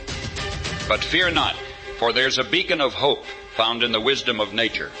decline. But fear not, for there's a beacon of hope found in the wisdom of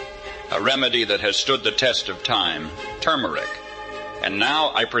nature, a remedy that has stood the test of time, turmeric. And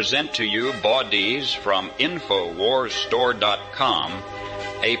now I present to you bodies from InfoWarsStore.com,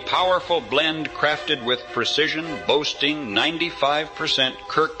 a powerful blend crafted with precision, boasting 95%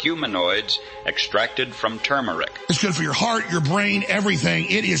 curcuminoids extracted from turmeric. It's good for your heart, your brain, everything.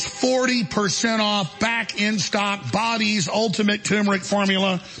 It is 40% off, back in stock, Body's Ultimate Turmeric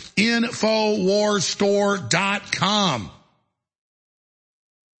Formula, InfoWarsStore.com.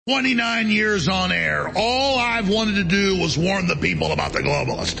 29 years on air. All I've wanted to do was warn the people about the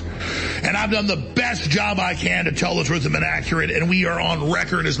globalist. And I've done the best job I can to tell the truth and been accurate, and we are on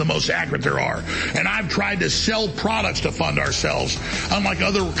record as the most accurate there are. And I've tried to sell products to fund ourselves. Unlike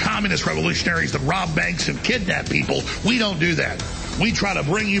other communist revolutionaries that rob banks and kidnap people, we don't do that. We try to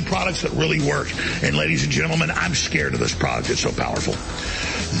bring you products that really work. And ladies and gentlemen, I'm scared of this product. It's so powerful.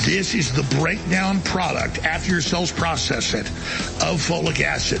 This is the breakdown product, after your cells process it, of folic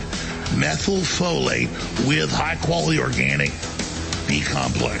acid, methylfolate with high-quality organic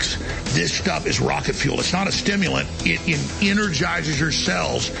B-complex. This stuff is rocket fuel. It's not a stimulant. It energizes your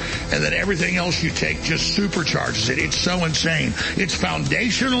cells, and then everything else you take just supercharges it. It's so insane. It's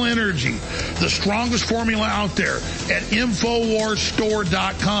foundational energy, the strongest formula out there at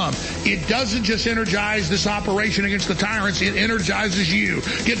InfoWarsStore.com. It doesn't just energize this operation against the tyrants. It energizes you.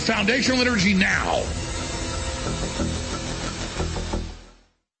 Get foundational energy now.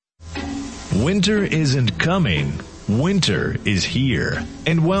 Winter isn't coming. Winter is here.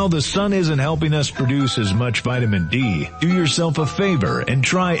 And while the sun isn't helping us produce as much vitamin D, do yourself a favor and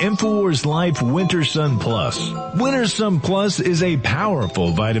try InfoWars Life Winter Sun Plus. Winter Sun Plus is a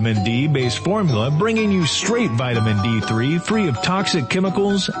powerful vitamin D based formula bringing you straight vitamin D3 free of toxic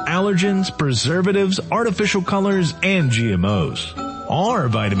chemicals, allergens, preservatives, artificial colors, and GMOs. Our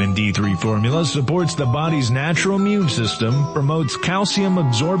vitamin D3 formula supports the body's natural immune system, promotes calcium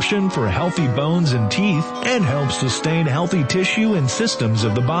absorption for healthy bones and teeth, and helps sustain healthy tissue and systems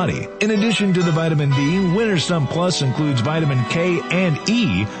of the body. In addition to the vitamin D, Winter Sun Plus includes vitamin K and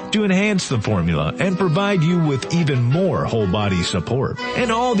E to enhance the formula and provide you with even more whole body support.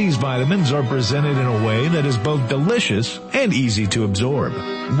 And all these vitamins are presented in a way that is both delicious and easy to absorb.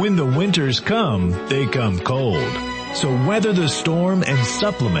 When the winters come, they come cold. So weather the storm and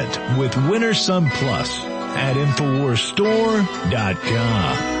supplement with Winter Sun Plus at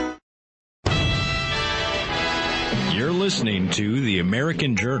InfoWarsStore.com. You're listening to The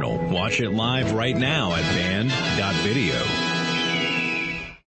American Journal. Watch it live right now at band.video.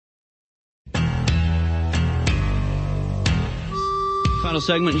 Final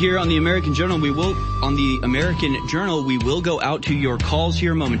segment here on the American Journal. We will go out to your calls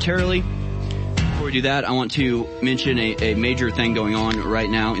here momentarily. Before we do that, I want to mention a major thing going on right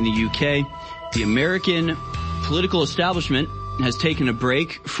now in the UK. The American political establishment has taken a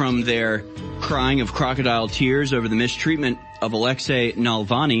break from their crying of crocodile tears over the mistreatment of Alexei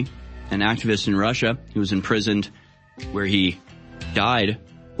Navalny, an activist in Russia who was imprisoned where he died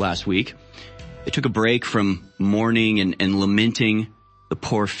last week. They took a break from mourning and lamenting the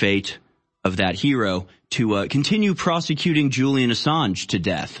poor fate of that hero to continue prosecuting Julian Assange to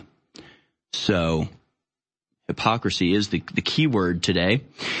death. So, hypocrisy is the key word today.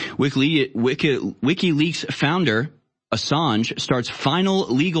 WikiLeaks founder Assange starts final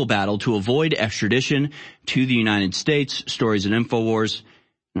legal battle to avoid extradition to the United States. Stories at InfoWars.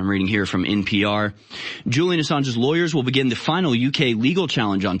 I'm reading here from NPR. Julian Assange's lawyers will begin the final UK legal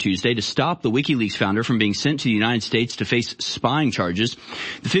challenge on Tuesday to stop the WikiLeaks founder from being sent to the United States to face spying charges.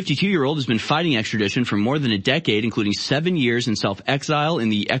 The 52-year-old has been fighting extradition for more than a decade, including 7 years in self-exile in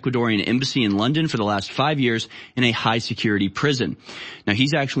the Ecuadorian embassy in London for the last 5 years in a high-security prison. Now,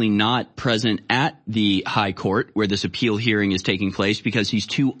 he's actually not present at the High Court where this appeal hearing is taking place because he's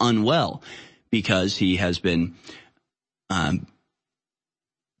too unwell, because he has been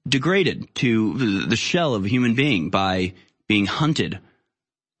degraded to the shell of a human being by being hunted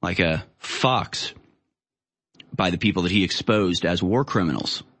like a fox by the people that he exposed as war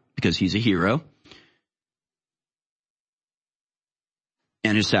criminals, because he's a hero.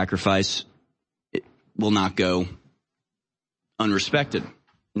 And his sacrifice will not go unrespected.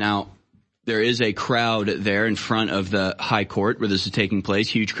 Now, there is a crowd there in front of the High Court where this is taking place.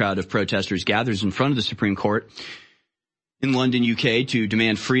 Huge crowd of protesters gathers in front of the Supreme Court in London, UK, to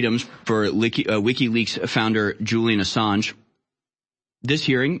demand freedoms for WikiLeaks founder Julian Assange. This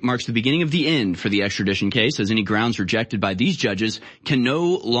hearing marks the beginning of the end for the extradition case, as any grounds rejected by these judges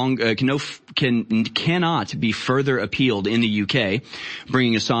cannot be further appealed in the UK,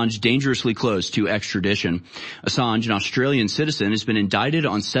 bringing Assange dangerously close to extradition. Assange, an Australian citizen, has been indicted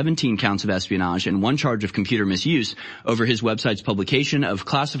on 17 counts of espionage and 1 charge of computer misuse over his website's publication of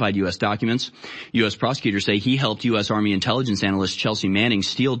classified U.S. documents. U.S. prosecutors say he helped U.S. Army intelligence analyst Chelsea Manning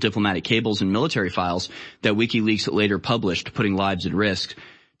steal diplomatic cables and military files that WikiLeaks later published, putting lives at risk.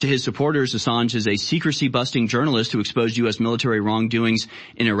 To his supporters, Assange is a secrecy-busting journalist who exposed U.S. military wrongdoings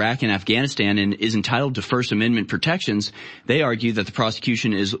in Iraq and Afghanistan and is entitled to First Amendment protections. They argue that the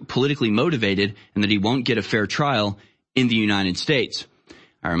prosecution is politically motivated and that he won't get a fair trial in the United States.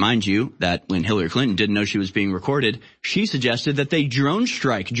 I remind you that when Hillary Clinton didn't know she was being recorded, she suggested that they drone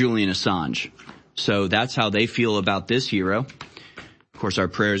strike Julian Assange. So that's how they feel about this hero. Of course, our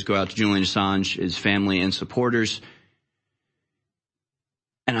prayers go out to Julian Assange, his family, and supporters.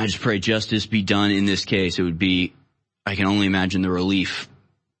 And I just pray justice be done in this case. It would be, I can only imagine the relief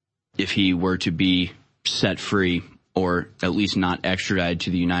if he were to be set free, or at least not extradited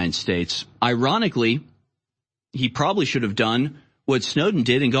to the United States. Ironically, he probably should have done what Snowden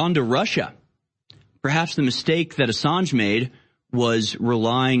did and gone to Russia. Perhaps the mistake that Assange made was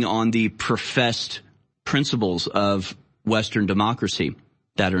relying on the professed principles of Western democracy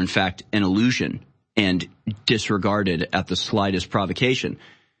that are in fact an illusion and disregarded at the slightest provocation.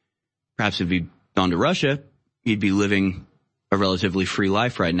 Perhaps if he'd gone to Russia, he'd be living a relatively free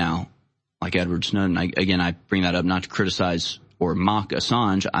life right now, like Edward Snowden. I bring that up not to criticize or mock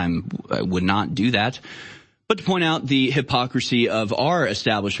Assange. I would not do that, but to point out the hypocrisy of our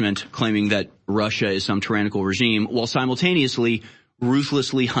establishment claiming that Russia is some tyrannical regime while simultaneously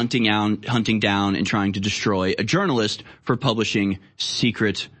ruthlessly hunting down and trying to destroy a journalist for publishing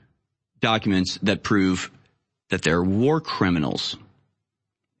secret documents that prove that they're war criminals.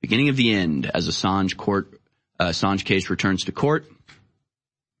 Beginning of the end as Assange case returns to court.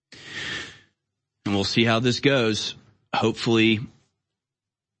 And we'll see how this goes. Hopefully,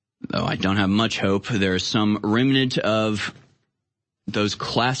 though I don't have much hope, there is some remnant of those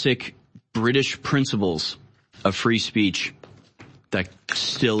classic British principles of free speech that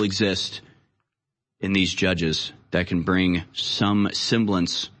still exist in these judges that can bring some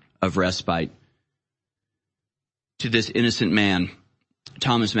semblance of respite to this innocent man.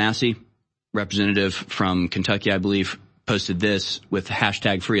 Thomas Massey, representative from Kentucky, I believe, posted this with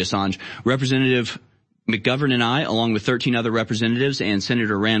hashtag Free Assange. Representative McGovern and I, along with 13 other representatives and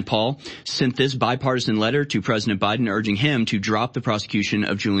Senator Rand Paul, sent this bipartisan letter to President Biden urging him to drop the prosecution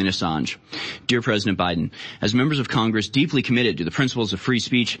of Julian Assange. Dear President Biden, as members of Congress deeply committed to the principles of free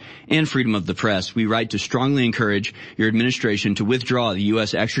speech and freedom of the press, we write to strongly encourage your administration to withdraw the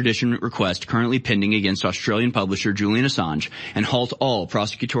U.S. extradition request currently pending against Australian publisher Julian Assange and halt all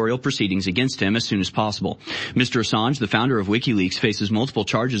prosecutorial proceedings against him as soon as possible. Mr. Assange, the founder of WikiLeaks, faces multiple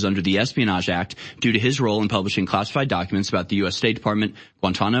charges under the Espionage Act due to his role in publishing classified documents about the U.S. State Department,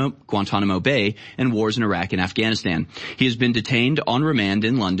 Guantanamo Bay, and wars in Iraq and Afghanistan. He has been detained on remand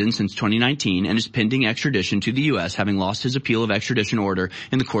in London since 2019 and is pending extradition to the U.S., having lost his appeal of extradition order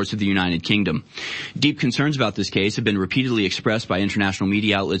in the courts of the United Kingdom. Deep concerns about this case have been repeatedly expressed by international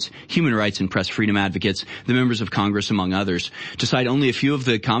media outlets, human rights and press freedom advocates, the members of Congress, among others. To cite only a few of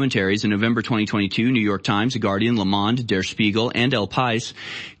the commentaries, in November 2022, New York Times, The Guardian, Le Monde, Der Spiegel, and El País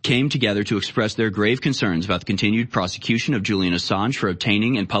came together to express their grave grave concerns about the continued prosecution of Julian Assange for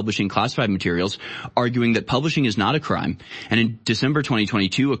obtaining and publishing classified materials, arguing that publishing is not a crime. And in December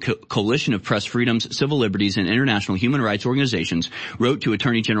 2022, a coalition of press freedoms, civil liberties, and international human rights organizations wrote to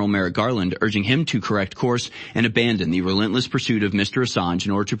Attorney General Merrick Garland, urging him to correct course and abandon the relentless pursuit of Mr. Assange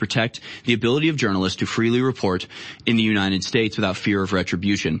in order to protect the ability of journalists to freely report in the United States without fear of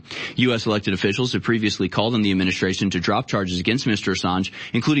retribution. U.S. elected officials have previously called on the administration to drop charges against Mr. Assange,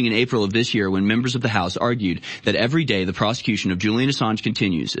 including in April of this year when members of the House argued that every day the prosecution of Julian Assange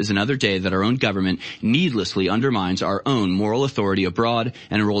continues is another day that our own government needlessly undermines our own moral authority abroad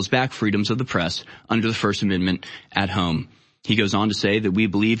and rolls back freedoms of the press under the First Amendment at home. He goes on to say that we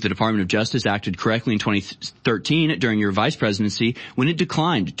believe the Department of Justice acted correctly in 2013 during your vice presidency when it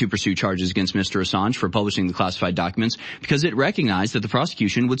declined to pursue charges against Mr. Assange for publishing the classified documents because it recognized that the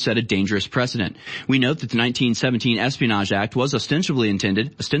prosecution would set a dangerous precedent. We note that the 1917 Espionage Act was ostensibly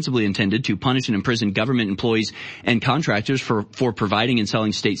intended to punish and imprison government employees and contractors for providing and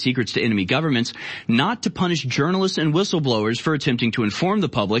selling state secrets to enemy governments, not to punish journalists and whistleblowers for attempting to inform the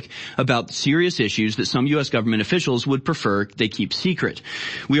public about serious issues that some U.S. government officials would prefer they keep secret.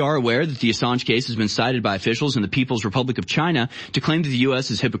 We are aware that the Assange case has been cited by officials in the People's Republic of China to claim that the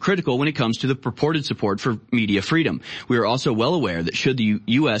U.S. is hypocritical when it comes to the purported support for media freedom. We are also well aware that should the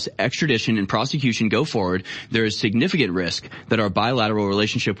U.S. extradition and prosecution go forward, there is significant risk that our bilateral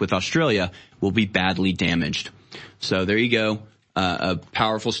relationship with Australia will be badly damaged. So there you go. A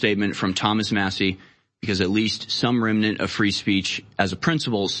powerful statement from Thomas Massie, because at least some remnant of free speech as a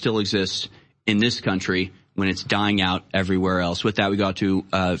principle still exists in this country when it's dying out everywhere else. With that, we got to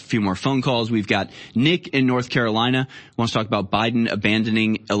a few more phone calls. We've got Nick in North Carolina. Wants to talk about Biden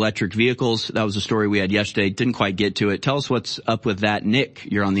abandoning electric vehicles. That was a story we had yesterday. Didn't quite get to it. Tell us what's up with that. Nick,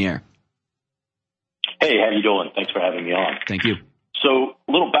 you're on the air. Hey, how you doing? Thanks for having me on. Thank you. So,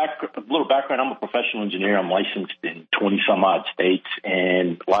 a little background. I'm a professional engineer. I'm licensed in 20 some odd states,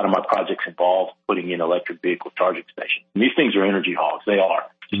 and a lot of my projects involve putting in electric vehicle charging stations. And these things are energy hogs. They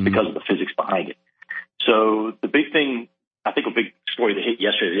are, just because of the physics behind it. So the big thing, I think a big story that hit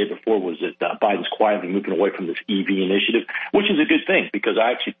yesterday, the day before, was that Biden's quietly moving away from this EV initiative, which is a good thing because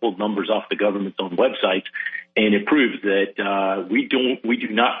I actually pulled numbers off the government's own websites, and it proves that we do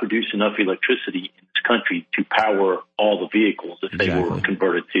not produce enough electricity in this country to power all the vehicles if they were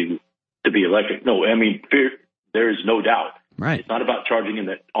converted to be electric. No, I mean, there is no doubt. Right. It's not about charging in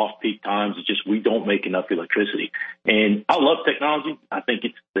the off-peak times. It's just we don't make enough electricity. And I love technology. I think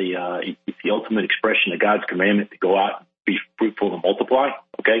it's the ultimate expression of God's commandment to go out and be fruitful and multiply,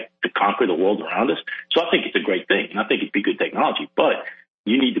 okay, to conquer the world around us. So I think it's a great thing, and I think it'd be good technology. But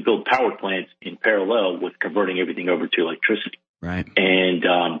you need to build power plants in parallel with converting everything over to electricity. Right. And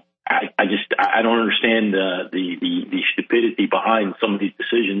I don't understand the stupidity behind some of these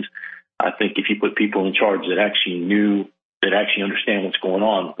decisions. I think if you put people in charge that actually understand what's going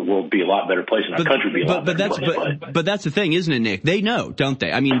on, the world would be a lot better place and our country would be a lot better place. But that's the thing, isn't it, Nick? They know, don't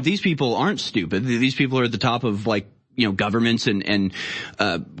they? I mean, these people aren't stupid. These people are at the top of, like, you know, governments and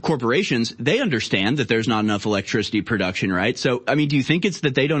corporations. They understand that there's not enough electricity production, right? So, I mean, do you think it's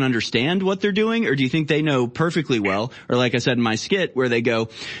that they don't understand what they're doing, or do you think they know perfectly well? Or like I said in my skit, where they go,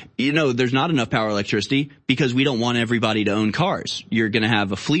 you know, there's not enough power electricity because we don't want everybody to own cars. You're going to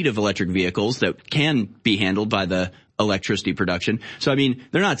have a fleet of electric vehicles that can be handled by the electricity production. So, I mean,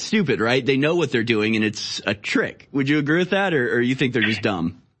 they're not stupid, right? They know what they're doing, and it's a trick. Would you agree with that, or you think they're just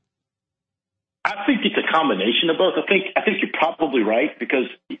dumb? I think it's a combination of both. I think you're probably right, because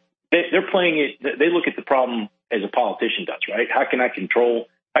they're playing it. They look at the problem as a politician does, right? How can I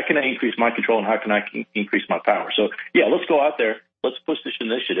increase my control, and how can I increase my power? So, yeah, let's go out there. Let's push this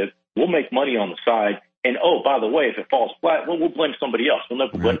initiative. We'll make money on the side. And, oh, by the way, if it falls flat, well, we'll blame somebody else. We'll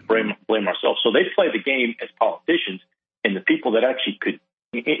never blame ourselves. So they play the game as politicians, and the people that actually could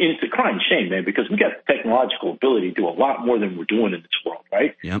 – and it's a crying shame, man, because we got the technological ability to do a lot more than we're doing in this world,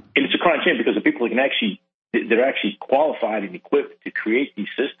 right? Yep. And it's a crying shame because the people that they're actually qualified and equipped to create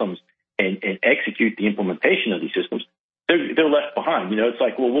these systems and execute the implementation of these systems, they're left behind. You know, it's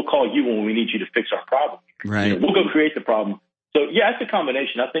like, well, we'll call you when we need you to fix our problem. Right. You know, we'll go create the problem. So, yeah, it's a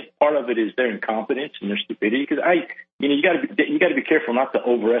combination. I think part of it is their incompetence and their stupidity, because you got to be careful not to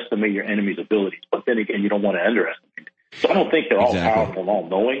overestimate your enemy's abilities, but then again, you don't want to underestimate. So I don't think they're all powerful and all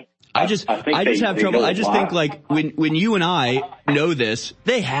knowing. I just have trouble. I just think, like, when you and I know this,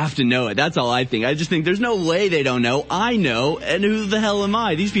 they have to know it. That's all I think. I just think there's no way they don't know. I know, and who the hell am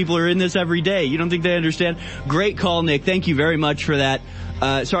I? These people are in this every day. You don't think they understand? Great call, Nick. Thank you very much for that.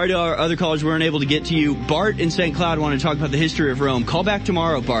 Sorry to our other callers, we weren't able to get to you. Bart in St. Cloud wanted to talk about the history of Rome. Call back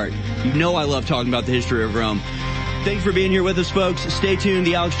tomorrow, Bart. You know I love talking about the history of Rome. Thanks for being here with us, folks. Stay tuned.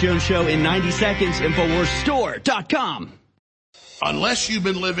 The Alex Jones Show in 90 seconds. InfoWarsStore.com. Unless you've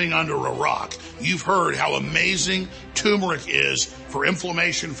been living under a rock, you've heard how amazing turmeric is for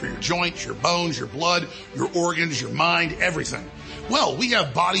inflammation, for your joints, your bones, your blood, your organs, your mind, everything. Well, we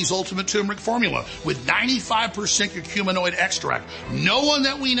have Body's Ultimate Turmeric Formula with 95% curcuminoid extract. No one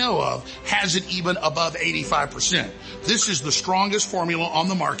that we know of has it even above 85%. This is the strongest formula on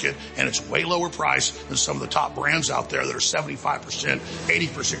the market, and it's way lower price than some of the top brands out there that are 75%, 80%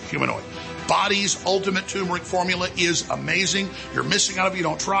 curcuminoid. Body's Ultimate Turmeric Formula is amazing. You're missing out if you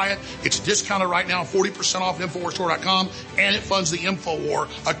don't try it. It's discounted right now, 40% off at InfoWarsStore.com, and it funds the InfoWar,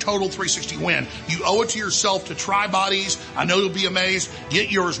 a total 360 win. You owe it to yourself to try Body's. I know you'll be amazed. Get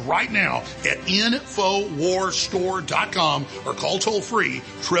yours right now at InfoWarsStore.com or call toll-free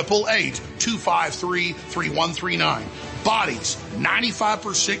 888-253-3139. Body's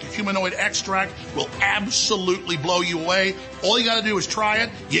 95% curcuminoid extract will absolutely blow you away. All you got to do is try it.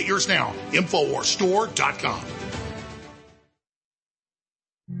 Get yours now. InfoWarsStore.com.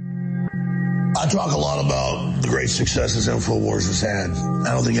 I talk a lot about the great successes InfoWars has had.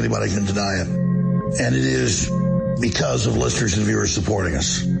 I don't think anybody can deny it. And it is because of listeners and viewers supporting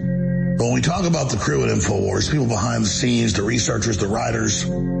us. But when we talk about the crew at InfoWars, people behind the scenes, the researchers, the writers,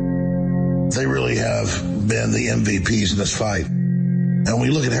 they really have been the MVPs in this fight. And when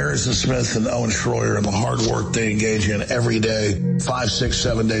we look at Harrison Smith and Owen Schroyer and the hard work they engage in every day, 5, 6,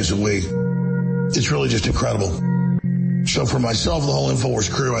 7 days a week, it's really just incredible. So for myself and the whole InfoWars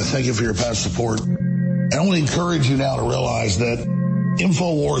crew, I thank you for your past support. And I want to encourage you now to realize that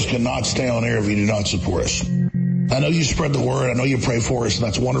InfoWars cannot stay on air if you do not support us. I know you spread the word. I know you pray for us, and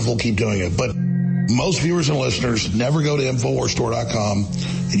that's wonderful. Keep doing it. But most viewers and listeners never go to InfoWarsStore.com,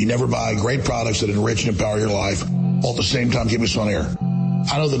 and you never buy great products that enrich and empower your life, while at the same time keep us on air.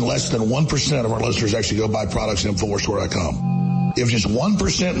 I know that less than 1% of our listeners actually go buy products at InfoWarsStore.com. If just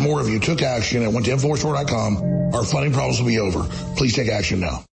 1% more of you took action and went to InfoWarsStore.com, our funding problems will be over. Please take action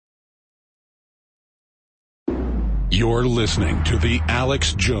now. You're listening to The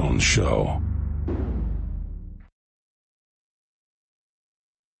Alex Jones Show.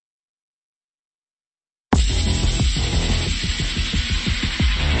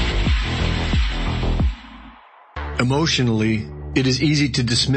 Emotionally, it is easy to dismiss